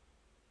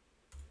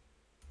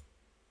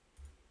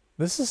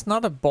 This is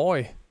not a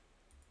boy.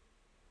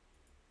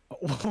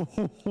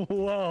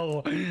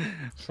 Whoa.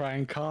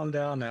 Frank, calm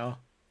down now.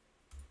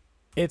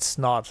 It's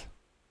not.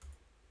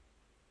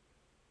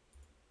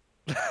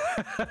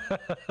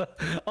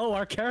 Oh,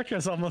 our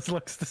characters almost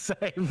looks the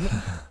same.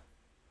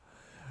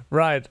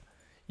 Right.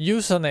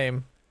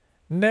 Username.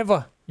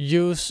 Never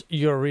use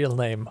your real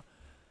name.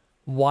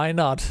 Why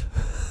not?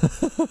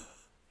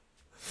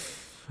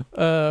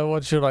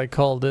 What should I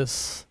call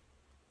this?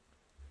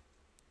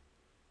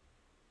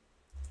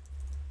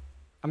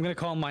 I'm gonna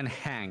call mine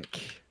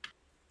Hank.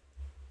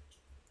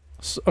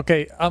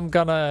 Okay, I'm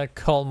gonna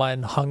call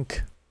mine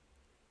Hunk.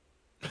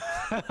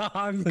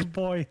 Hank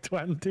Boy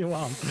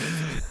 21.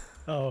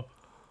 Oh.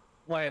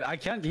 Wait, I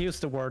can't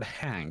use the word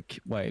Hank.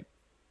 Wait.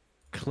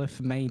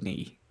 Cliff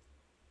Maney.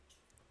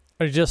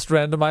 Are you just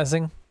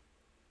randomizing?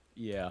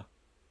 Yeah.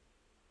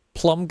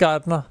 Plum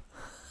Gardener.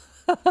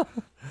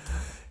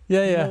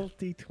 Yeah.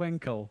 Multi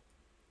Twinkle.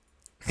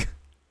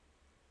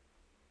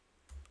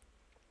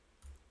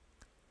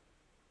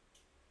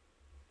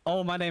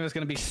 Oh, my name is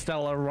gonna be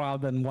Stella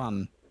Robin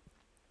 1.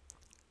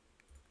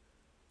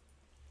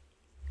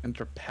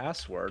 Enter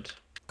password.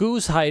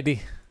 Goose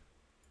Heidi.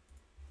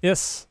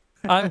 Yes,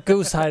 I'm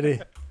Goose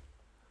Heidi.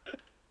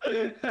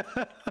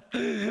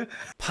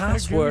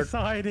 Password. Goose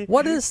Heidi,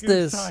 What is Goose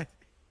this? Heidi,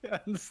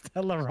 and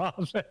Stella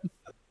Robin.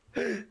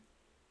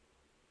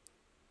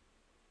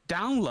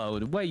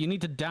 Download. Wait, you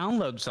need to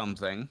download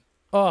something.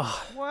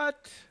 Oh,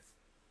 What?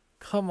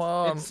 come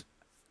on. It's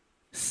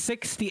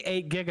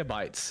 68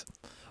 gigabytes.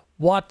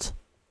 What?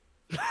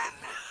 No,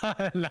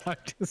 I'm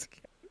just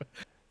kidding.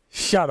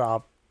 Shut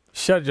up.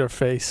 Shut your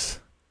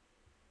face.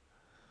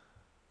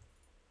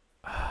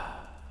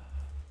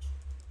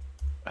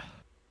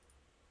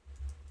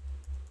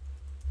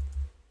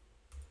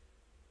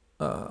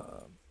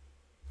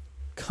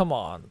 Come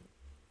on.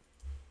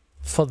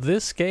 For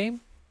this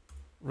game?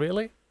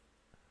 Really?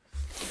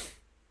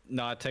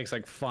 No, it takes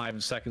like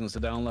 5 seconds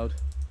to download.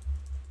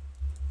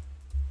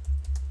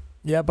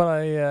 Yeah, but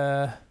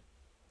I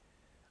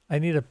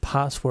need a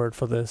password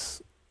for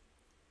this.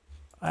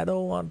 I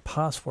don't want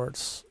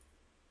passwords.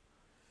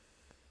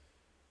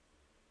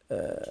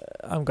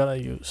 I'm gonna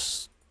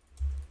use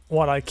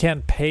what I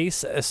can't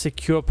paste a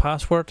secure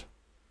password.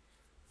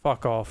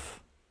 Fuck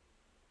off.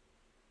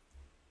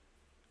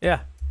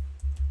 Yeah.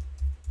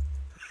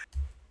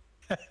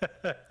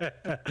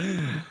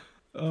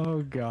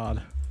 Oh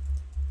god.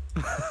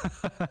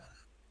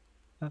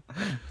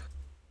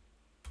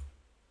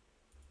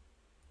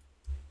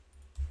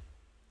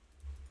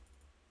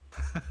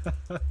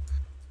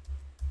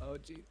 Oh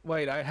gee.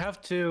 Wait, I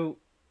have to.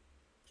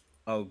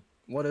 Oh,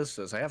 what is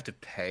this? I have to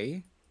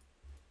pay?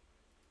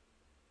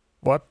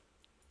 What?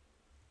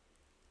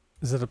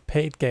 Is it a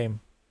paid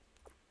game?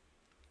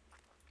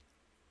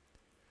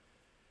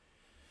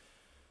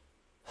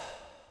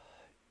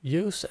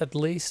 Use at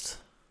least.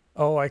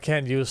 Oh, I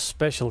can't use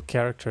special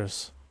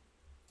characters.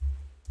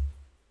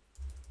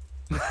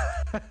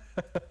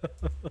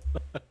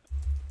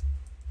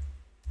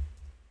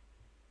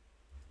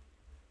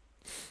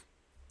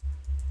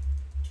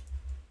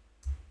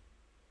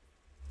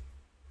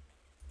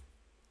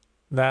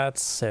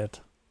 That's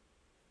it.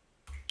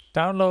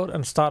 Download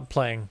and start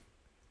playing.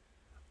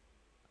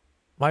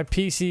 My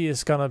PC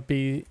is gonna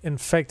be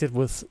infected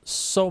with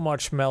so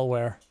much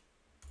malware.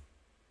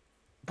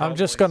 I'm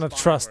just gonna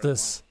trust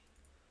this.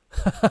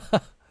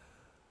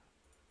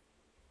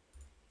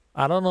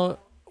 I don't know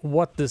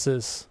what this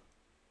is,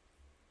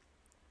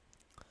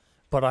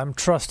 but I'm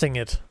trusting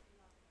it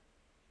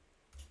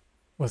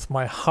with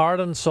my heart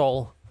and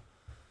soul.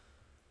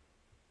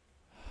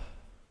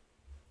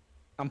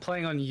 I'm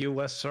playing on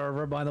US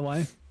server, by the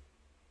way.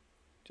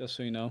 Just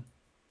so you know.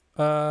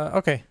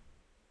 Okay.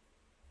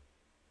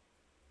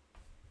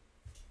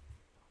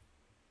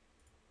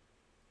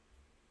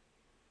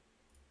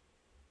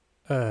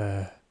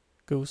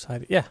 Goose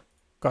Heidi. Yeah,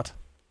 got.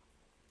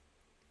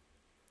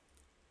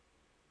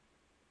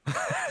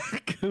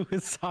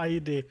 Goose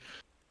Heidi.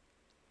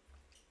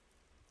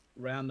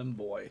 Random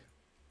boy.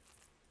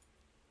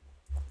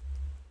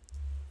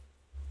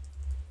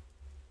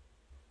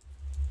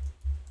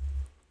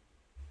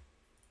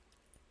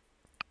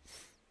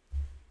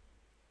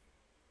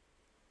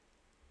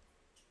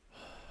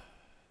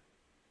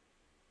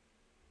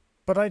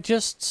 But I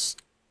just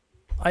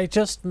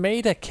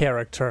made a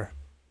character.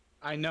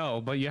 I know,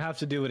 but you have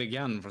to do it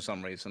again for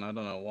some reason. I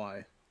don't know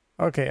why.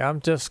 Okay, I'm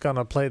just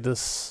gonna play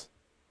this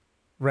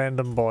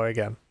random boy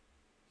again.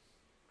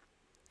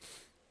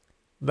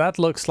 That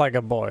looks like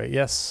a boy,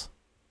 yes.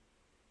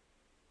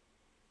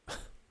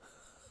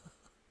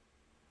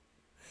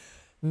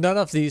 None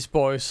of these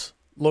boys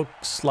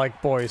looks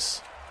like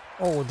boys.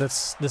 Oh,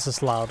 this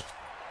is loud.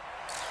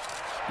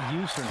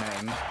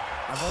 Username.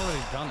 I've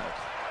already done it.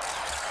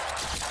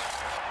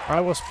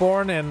 I was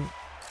born in...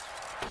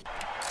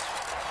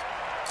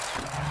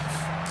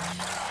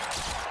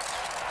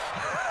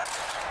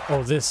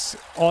 Oh, this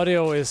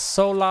audio is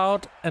so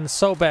loud and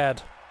so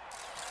bad.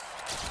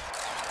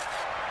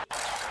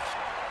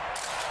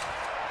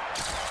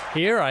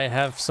 Here I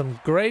have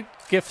some great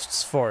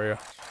gifts for you.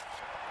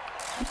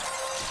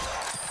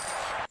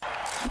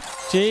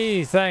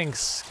 Gee,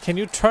 thanks. Can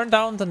you turn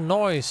down the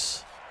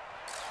noise?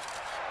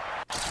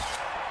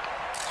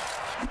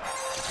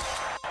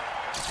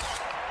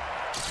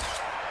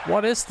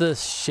 What is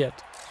this shit?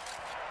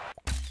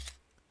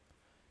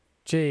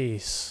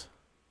 Jeez.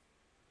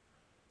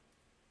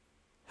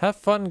 Have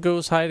fun,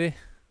 Goose Heidi.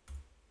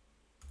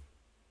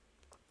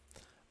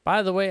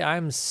 By the way,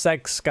 I'm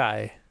Sex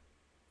Guy.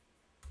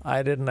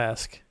 I didn't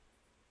ask.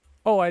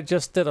 Oh, I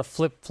just did a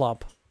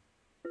flip-flop.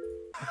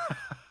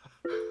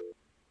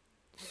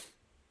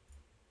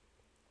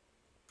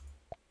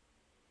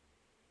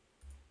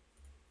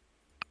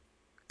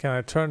 Can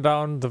I turn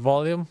down the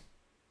volume?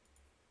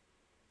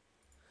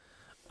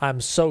 I'm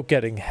so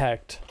getting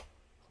hacked.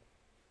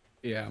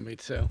 Yeah, me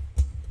too.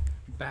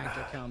 Bank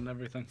account and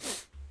everything.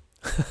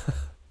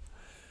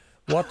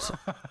 What?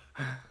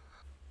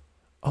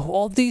 Oh,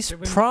 all these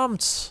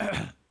prompts.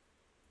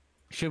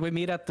 Should we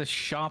meet at the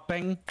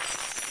shopping?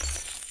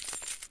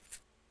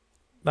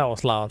 That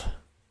was loud.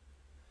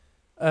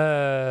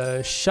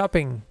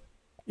 Shopping.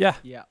 Yeah.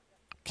 Yeah.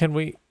 Can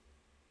we...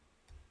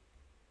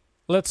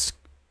 Let's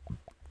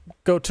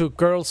go to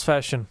girls'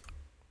 fashion.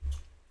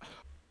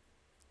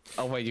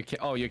 Oh wait, you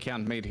can't. Oh, you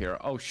can't meet here.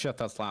 Oh shit,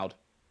 that's loud.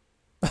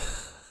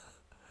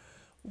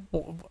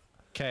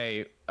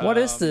 Okay. What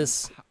is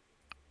this?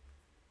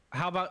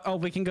 How about? Oh,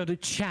 we can go to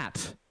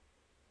chat.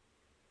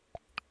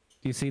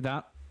 Do you see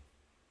that?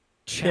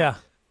 Chat.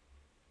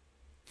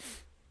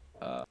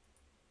 Yeah.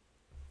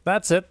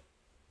 That's it.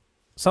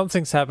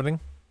 Something's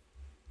happening.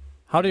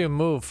 How do you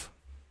move?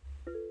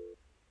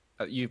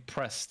 You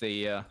press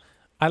the.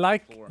 I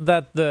like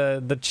that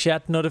the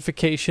chat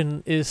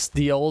notification is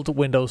the old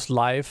Windows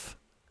Live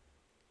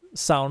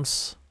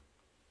sounds.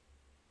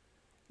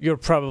 You're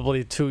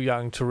probably too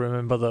young to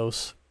remember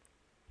those.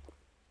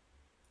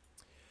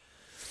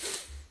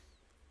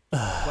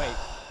 Wait,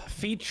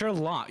 feature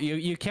lock.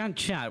 You can't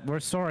chat. We're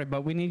sorry,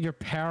 but we need your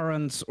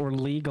parents' or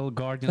legal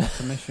guardian's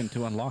permission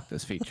to unlock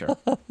this feature.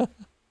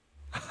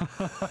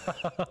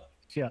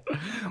 Yeah.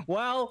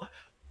 Well,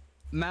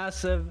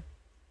 massive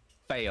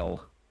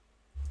fail.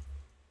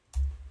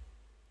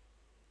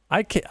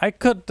 I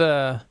could.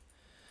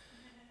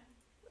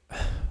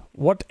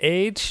 What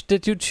age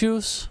did you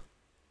choose?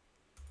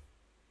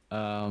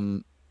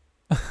 I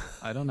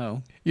don't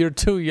know. You're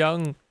too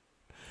young.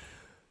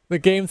 The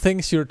game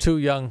thinks you're too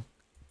young.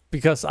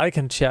 Because I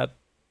can chat.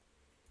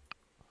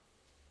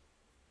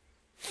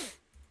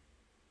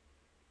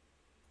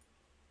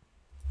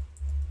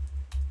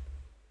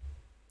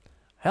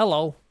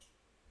 Hello.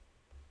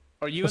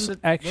 Are you in the...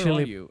 actually...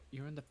 Where are you?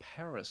 You're in the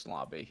Paris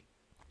lobby.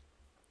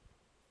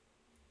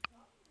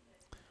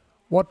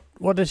 What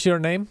is your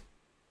name?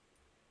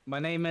 My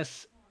name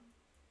is...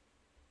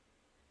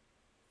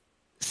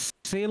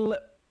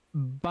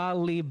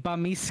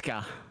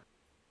 Silbalibamiska.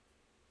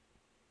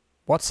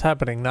 What's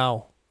happening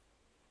now?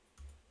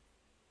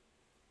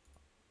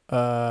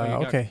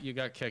 Okay. You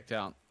got kicked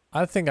out.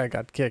 I think I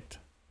got kicked.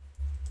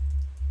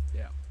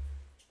 Yeah.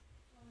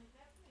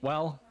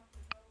 Well...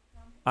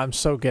 I'm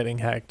so getting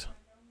hacked.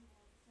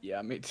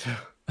 Yeah, me too.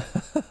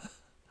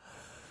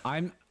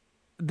 I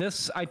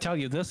tell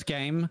you, this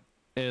game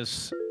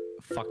is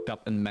fucked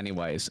up in many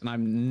ways, and I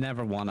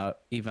never want to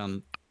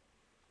even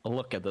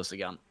look at this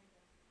again.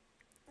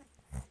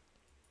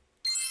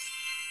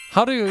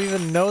 How do you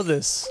even know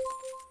this?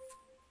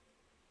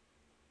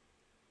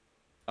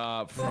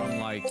 From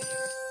like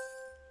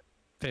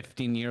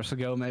 15 years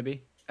ago,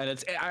 maybe.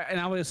 And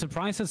I was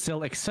surprised it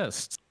still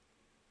exists.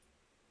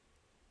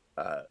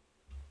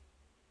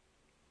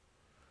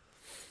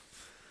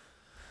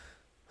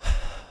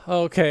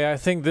 Okay, I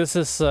think this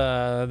is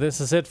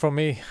it for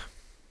me.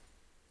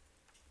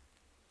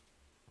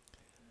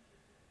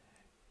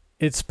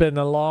 It's been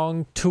a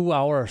long 2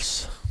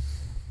 hours.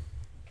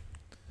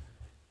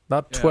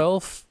 Not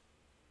 12,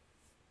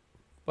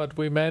 but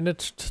we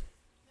managed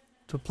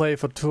to play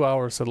for 2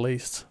 hours at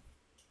least.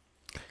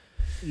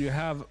 You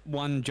have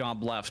one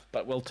job left,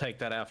 but we'll take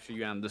that after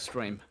you end the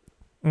stream.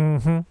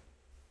 Mm-hmm.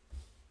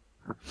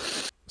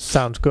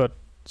 Sounds good.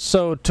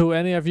 So to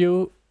any of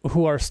you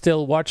who are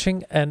still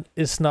watching and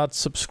is not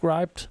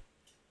subscribed,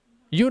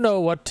 you know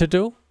what to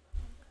do,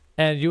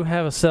 and you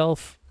have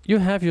yourself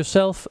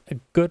a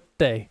good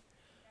day.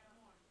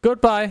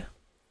 Goodbye.